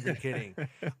not even kidding.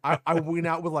 I went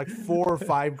out with like 4 or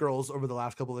 5 girls over the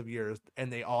last couple of years,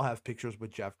 and they all have pictures with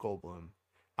Jeff Goldblum.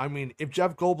 I mean, if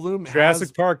Jeff Goldblum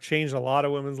Jurassic Park changed a lot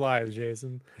of women's lives,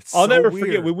 Jason. I'll never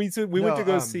forget when we went to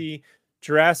go see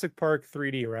Jurassic Park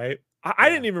 3D, right? I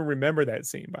didn't even remember that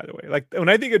scene, by the way. Like when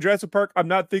I think of Jurassic Park, I'm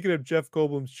not thinking of Jeff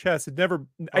Goldblum's chest.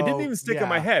 I didn't even stick in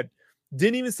my head.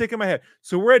 Didn't even stick in my head.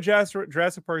 So we're at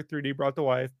Jurassic Park 3D, brought the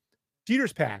wife.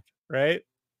 Theater's packed, right?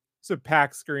 It's a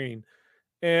packed screen.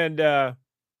 And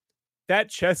that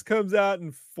chest comes out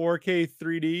in 4K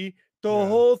 3D. The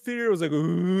whole theater was like,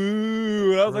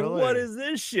 ooh. And I was like, what is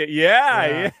this shit?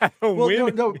 Yeah.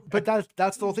 Well, no, but that's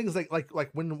the whole thing is like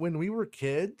when we were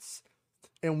kids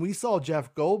and we saw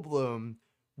Jeff Goldblum,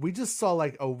 we just saw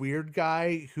like a weird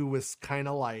guy who was kind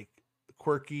of like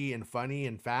quirky and funny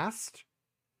and fast.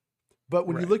 But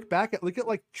when you look at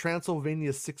like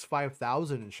Transylvania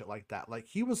 65000 and shit like that, like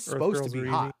he was supposed to be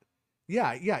hot.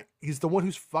 Yeah. He's the one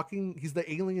he's the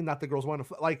alien that the girls want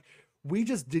to like. We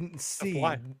just didn't see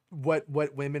what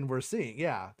women were seeing.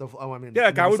 Yeah. I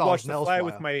would watch The Fly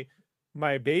with my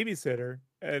babysitter.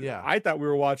 And I thought we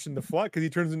were watching The Fly because he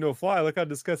turns into a fly. Look how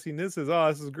disgusting this is. Oh,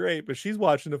 this is great. But she's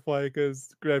watching The Fly because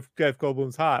Jeff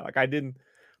Goldblum's hot. Like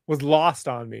was lost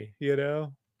on me, you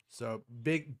know? So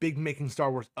big making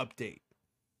Star Wars update.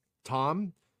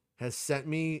 Tom has sent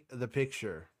me the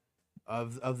picture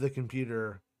of the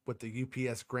computer with the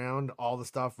UPS ground, all the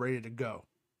stuff ready to go.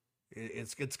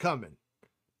 It's coming.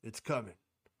 It's coming.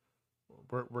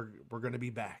 We're gonna be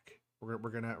back. We're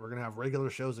gonna have regular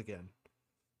shows again.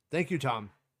 Thank you, Tom.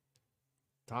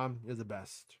 Tom is the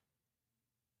best.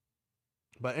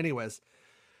 But anyways,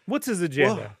 what's his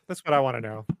agenda? That's what I want to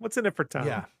know. What's in it for Tom?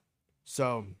 Yeah.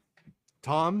 So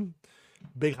Tom,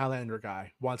 big Highlander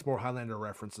guy, wants more Highlander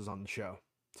references on the show.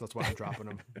 So that's why I'm dropping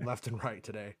them left and right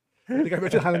today. I think I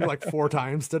mentioned Highlander like 4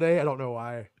 times today. I don't know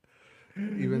why.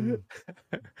 Even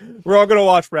we're all gonna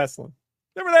watch wrestling.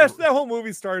 Remember that whole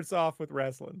movie starts off with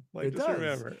wrestling. Like, it just does.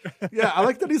 remember. Yeah, I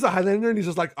like that he's a Highlander and he's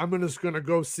just like, I'm just gonna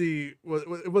go see.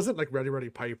 It wasn't like Ready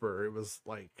Piper. It was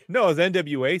like, no, it's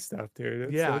NWA stuff,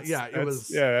 dude. That's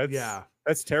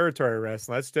territory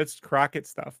wrestling. That's Crockett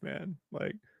stuff, man.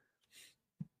 Like,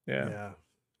 yeah.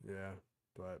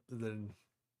 But then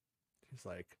he's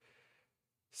like,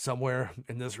 somewhere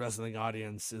in this wrestling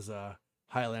audience is a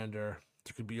Highlander.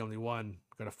 There could be only one.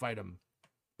 I'm gonna fight him.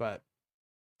 But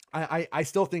I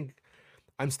still think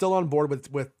I'm still on board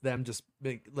with them just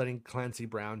letting Clancy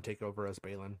Brown take over as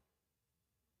Balin.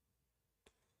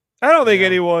 I don't think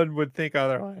anyone would think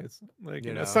otherwise. Like,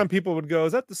 you know, some people would go,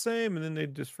 "Is that the same?" And then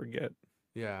they'd just forget.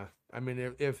 Yeah, I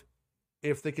mean, if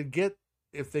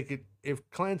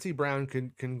Clancy Brown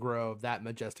can grow that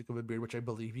majestic of a beard, which I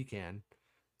believe he can,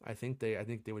 I think they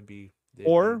would be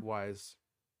wise.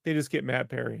 They just get Matt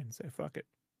Perry and say, "Fuck it,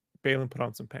 Balin put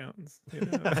on some pounds." You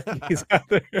know? He's out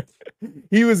there.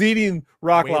 He was eating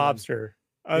rock lobster.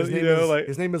 His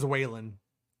name is Waylon.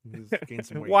 He's gained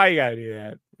some weight. Why you gotta do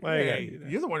that?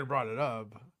 You're the one who brought it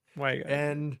up. Why you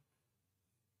gotta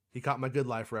he caught my Good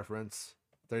Life reference.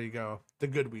 There you go. The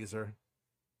Good Weezer.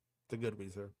 The Good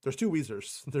Weezer. There's two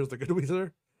Weezers. There's the Good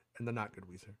Weezer and the Not Good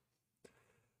Weezer.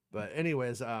 But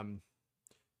anyways,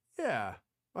 yeah,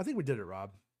 I think we did it,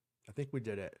 Rob. I think we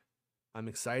did it. I'm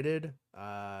excited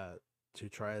to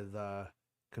try the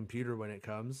computer when it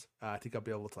comes. I think I'll be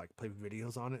able to like play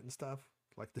videos on it and stuff.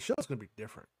 Like the show's gonna be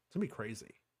different. It's gonna be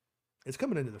crazy. It's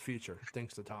coming into the future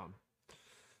thanks to Tom.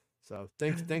 So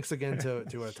thanks again to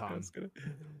Tom.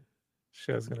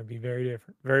 Show's gonna be very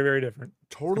different. Very, very different.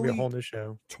 Totally a whole new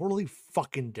show. Totally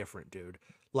fucking different, dude.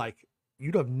 Like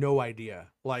you'd have no idea.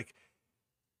 Like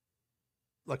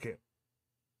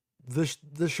this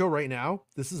show right now,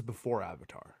 this is before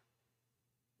Avatar.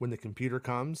 When the computer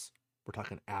comes, we're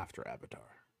talking after Avatar.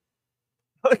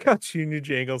 I like how Junior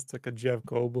Jangles took a Jeff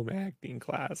Goldblum acting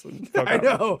class and I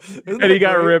know. And he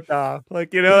got ripped off.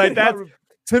 Like, you know, like that's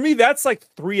to me, that's like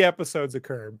 3 episodes of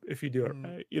Curb if you do it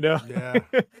right. You know, yeah.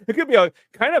 It could be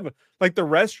kind of like the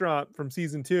restaurant from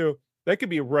season 2. That could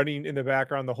be running in the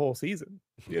background the whole season.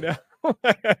 You know.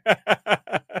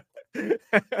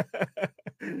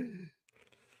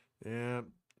 Yeah.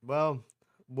 Well,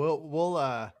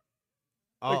 we'll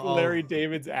like Larry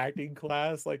David's acting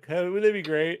class. Like, hey, wouldn't it be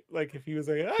great? Like if he was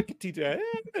like, I could teach you. I'm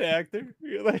an actor.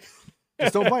 You're like,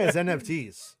 just don't buy his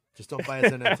NFTs.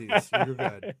 You're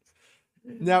good.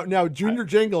 Now, Junior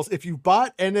Jangles, if you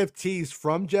bought NFTs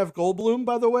from Jeff Goldblum,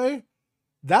 by the way,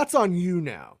 that's on you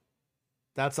now.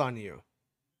 That's on you.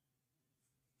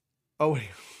 Oh, wait.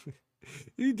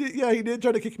 He did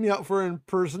try to kick me out for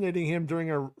impersonating him during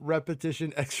a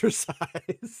repetition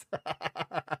exercise.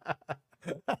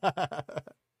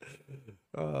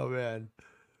 Oh man.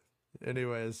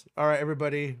 Anyways, all right,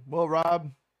 everybody. Well,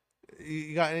 Rob,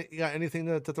 you got anything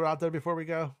to throw out there before we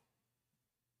go?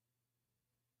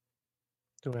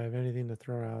 Do I have anything to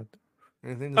throw out?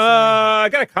 Anything to say? I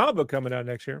got a comic book coming out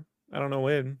next year. I don't know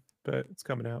when, but it's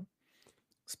coming out.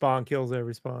 Spawn kills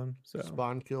every spawn. So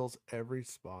Spawn kills every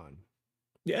spawn.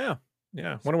 Yeah.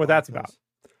 Wonder what that's about.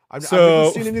 I've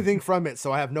never seen anything from it,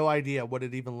 so I have no idea what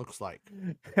it even looks like.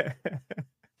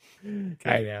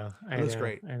 I know. It looks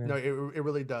great. No, it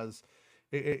really does.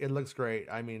 It looks great.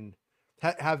 I mean,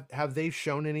 have they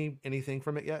shown anything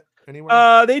from it yet?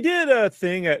 Anywhere? They did a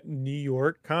thing at New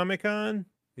York Comic-Con.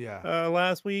 Yeah.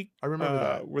 Last week. I remember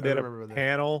that. Where they had a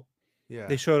panel. Yeah.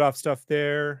 They showed off stuff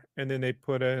there, and then they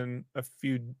put in a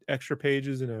few extra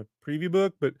pages in a preview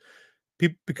book. But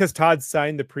because Todd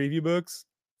signed the preview books,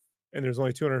 and there's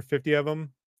only 250 of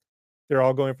them, they're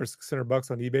all going for $600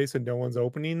 on eBay, so no one's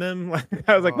opening them.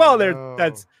 I was like,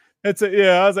 that's it.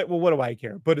 Yeah, I was like, well, what do I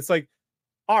care? But it's like,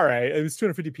 all right, it was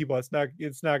 250 people. It's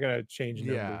not gonna change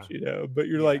numbers, you know. But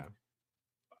you're like,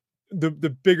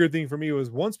 the bigger thing for me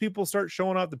was once people start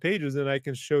showing off the pages, then I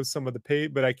can show some of the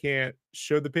page, but I can't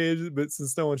show the pages. But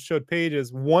since no one showed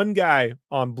pages, one guy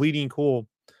on Bleeding Cool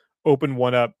opened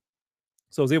one up,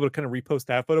 so I was able to kind of repost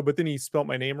that photo. But then he spelt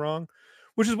my name wrong,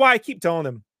 which is why I keep telling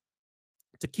him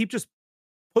to keep just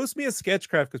post me a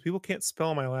Sketchcraft because people can't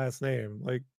spell my last name.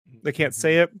 Like they can't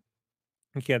say it,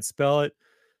 you can't spell it.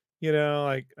 You know,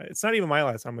 like it's not even my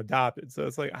last. I'm adopted, so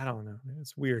it's like I don't know.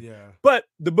 It's weird. Yeah. But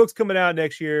the book's coming out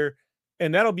next year,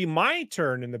 and that'll be my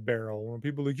turn in the barrel when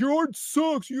people are like your art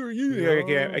sucks.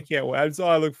 I can't wait. That's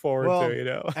all I look forward to. You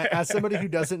know, as somebody who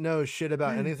doesn't know shit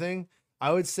about anything,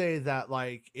 I would say that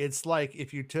like it's like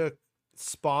if you took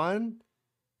Spawn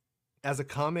as a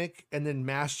comic and then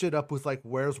mashed it up with like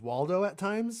Where's Waldo at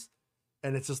times,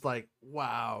 and it's just like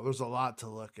wow, there's a lot to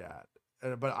look at.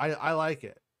 But I like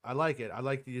it. I like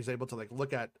that you're able to like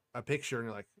look at a picture and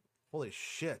you're like, holy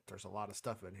shit, there's a lot of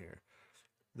stuff in here.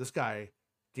 This guy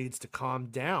needs to calm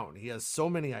down. He has so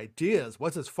many ideas.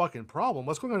 What's his fucking problem?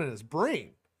 What's going on in his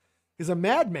brain? He's a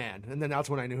madman. And then that's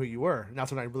when I knew who you were. And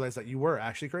that's when I realized that you were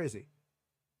actually crazy.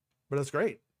 But it's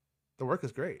great. The work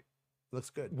is great. It looks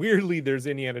good. Weirdly, there's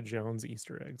Indiana Jones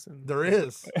Easter eggs. There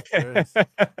is. There is.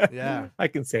 Yeah. I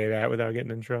can say that without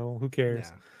getting in trouble. Who cares?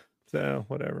 Yeah. So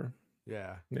whatever.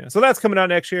 Yeah. Yeah. So that's coming out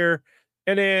next year.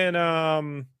 And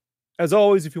then as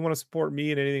always, if you want to support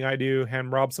me and anything I do,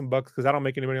 hand Rob some bucks because I don't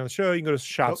make any money on the show. You can go to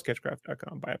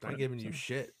shopsketchcraft.com, buy a print. I'm giving you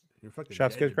shit. You're fucking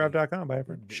shopsketchcraft.com, buy a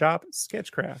print.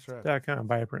 Shopsketchcraft.com,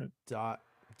 buy a print. That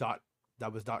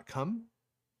was .com?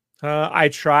 I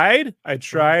tried,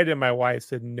 and my wife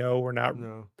said, no, we're not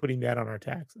putting that on our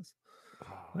taxes.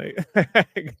 Like, I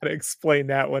gotta explain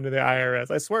that one to the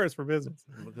IRS. I swear it's for business.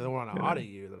 They don't want to audit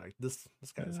you. They're like, this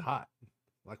guy's hot.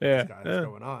 Like, this guy's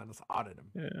going on. Let's audit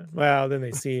him. Yeah. Well, then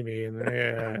they see me and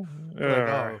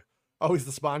like, oh, he's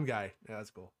the Spawn guy. Yeah, that's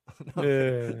cool.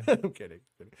 I'm kidding.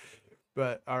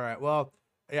 But all right. Well,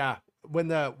 yeah. When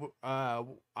the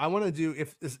I want to do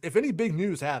if any big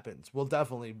news happens, we'll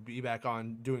definitely be back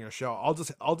on doing a show. I'll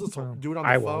just do it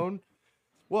on the phone.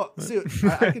 Well, see,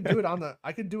 I can do it on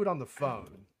the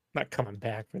phone. Not coming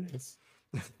back for this.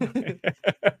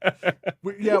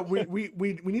 we need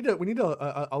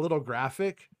a little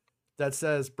graphic that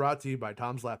says brought to you by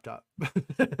Tom's laptop. we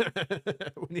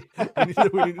need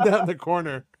that in the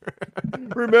corner.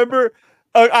 Remember,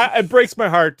 it breaks my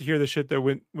heart to hear the shit that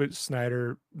went with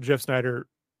Jeff Snyder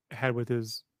had with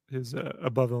his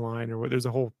above the line, or there's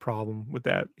a whole problem with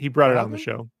that. He brought it on the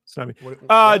show. So I mean,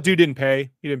 dude didn't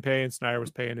pay. He didn't pay, and Snyder was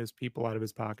paying his people out of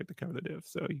his pocket to cover the diff.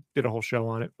 So he did a whole show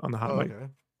on it on the hot mic. Okay.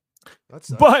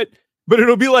 But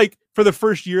it'll be like for the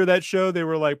first year of that show, they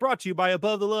were like brought to you by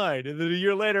Above the Line, and then a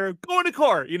year later, going to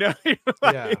court. You know,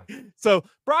 So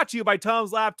brought to you by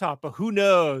Tom's laptop. But who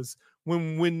knows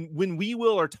when we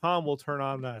will or Tom will turn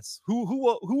on us? Who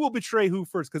will betray who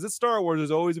first? Because it's Star Wars.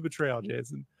 There's always a betrayal,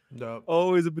 Jason. No,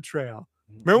 always a betrayal.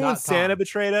 Remember when Santa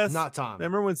betrayed us? Not Tom.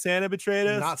 Remember when Santa betrayed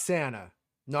us? Not Santa.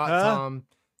 Not Tom.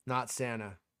 Not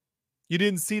Santa. You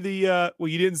didn't see the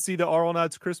you didn't see the Oral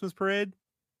Nuts Christmas parade?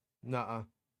 Nuh-uh.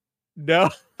 No.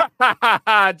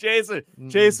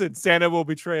 Jason, Santa will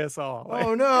betray us all.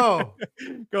 Oh no.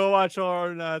 Go watch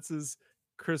Oral Nuts'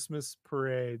 Christmas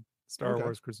parade, Star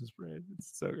Wars Christmas parade.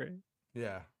 It's so great.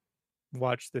 Yeah.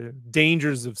 Watch the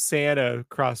dangers of Santa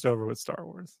crossed over with Star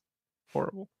Wars.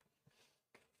 Horrible.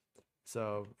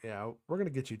 So yeah, we're gonna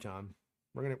get you, Tom.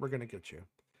 We're gonna get you.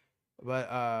 But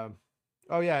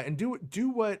oh yeah, and do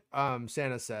what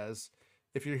Santa says.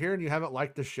 If you're here and you haven't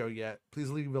liked the show yet, please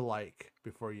leave a like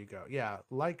before you go. Yeah,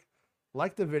 like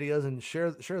the videos and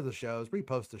share the shows,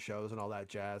 repost the shows and all that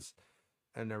jazz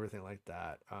and everything like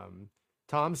that.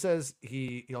 Tom says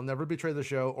he'll never betray the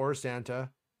show or Santa.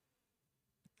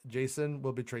 Jason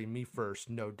will betray me first,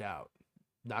 no doubt.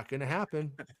 Not gonna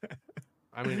happen.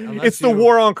 I mean, it's the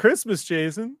war on Christmas,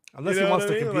 Jason. Unless he wants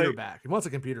the computer back. If he wants a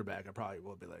computer back, I probably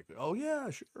will be like, oh yeah,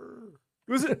 sure.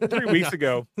 It was 3 weeks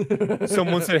ago.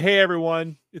 Someone said, hey,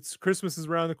 everyone, it's Christmas is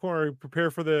around the corner.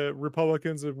 Prepare for the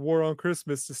Republicans of war on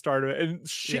Christmas to start it. And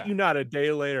you not, a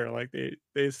day later, like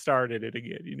they started it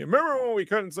again. You know, remember when we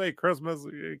couldn't say Christmas?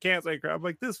 You can't say Christmas. I'm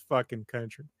like, this fucking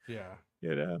country. Yeah.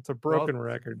 You know, it's a broken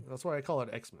record. That's why I call it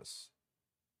Xmas.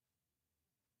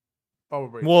 Oh,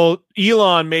 wait. Well,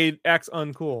 Elon made X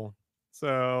uncool.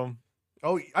 So.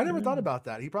 Oh, I never thought about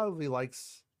that. He probably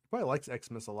likes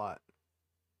Xmas a lot.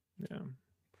 Yeah.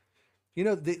 You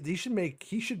know, he should make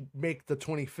the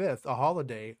 25th a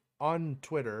holiday on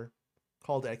Twitter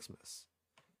called Xmas.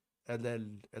 And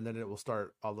then it will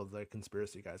start all of the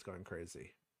conspiracy guys going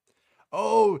crazy.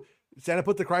 Oh, Santa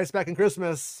put the Christ back in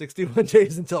Christmas. 61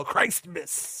 days until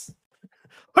Christmas.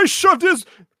 I shoved his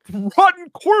rotten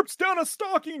corpse down a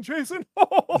stocking, Jason.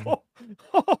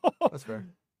 That's fair.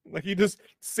 Like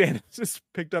Santa just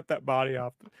picked up that body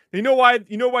off. You know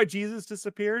why Jesus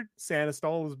disappeared? Santa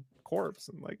stole his corpse.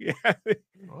 And like, yeah,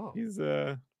 he's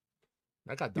that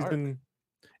got dark.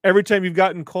 Every time you've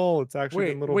gotten coal, it's actually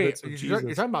been little bits of Jesus.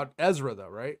 You're talking about Ezra though,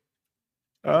 right?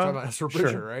 You're talking about Ezra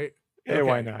Bridger, right? Yeah, okay.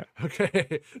 Why not?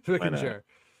 Okay, making sure.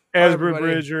 Ezra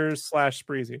Bridger /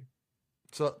 Spreezy.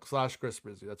 / Chris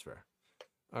Brizzy, that's fair.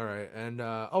 All right, and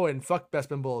and fuck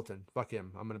Bespin Bulletin. Fuck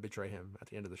him. I'm gonna betray him at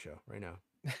the end of the show right now.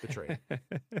 Betray.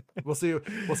 We'll see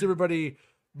everybody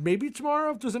maybe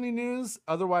tomorrow if there's any news.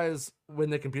 Otherwise,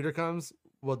 when the computer comes,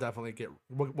 we'll definitely get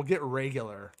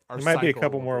regular. It might be a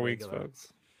couple more weeks,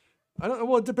 folks. I don't know.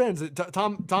 Well, it depends.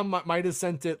 Tom might have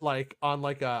sent it like on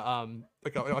like an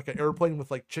airplane with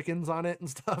like chickens on it and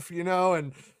stuff,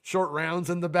 and short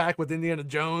rounds in the back with Indiana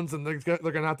Jones, and they're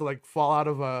gonna have to like fall out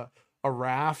of a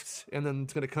raft, and then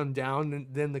it's gonna come down, and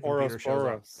then the computer shows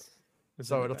up.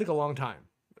 So it'll take a long time.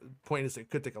 Point is,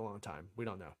 it could take a long time. We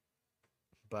don't know,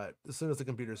 but as soon as the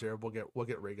computer's here, we'll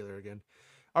get regular again.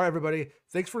 All right, everybody.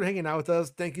 Thanks for hanging out with us.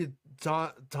 Thank you,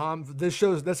 Tom. This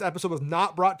episode was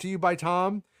not brought to you by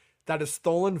Tom. That is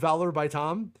stolen valor by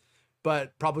Tom.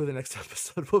 But probably the next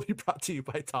episode will be brought to you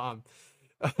by Tom.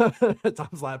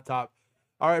 Tom's laptop.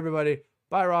 All right, everybody.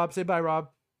 Bye, Rob. Say bye,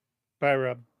 Rob. Bye,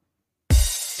 Rob.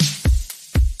 It's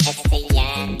the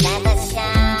end of the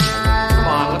show. Come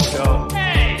on, let's go.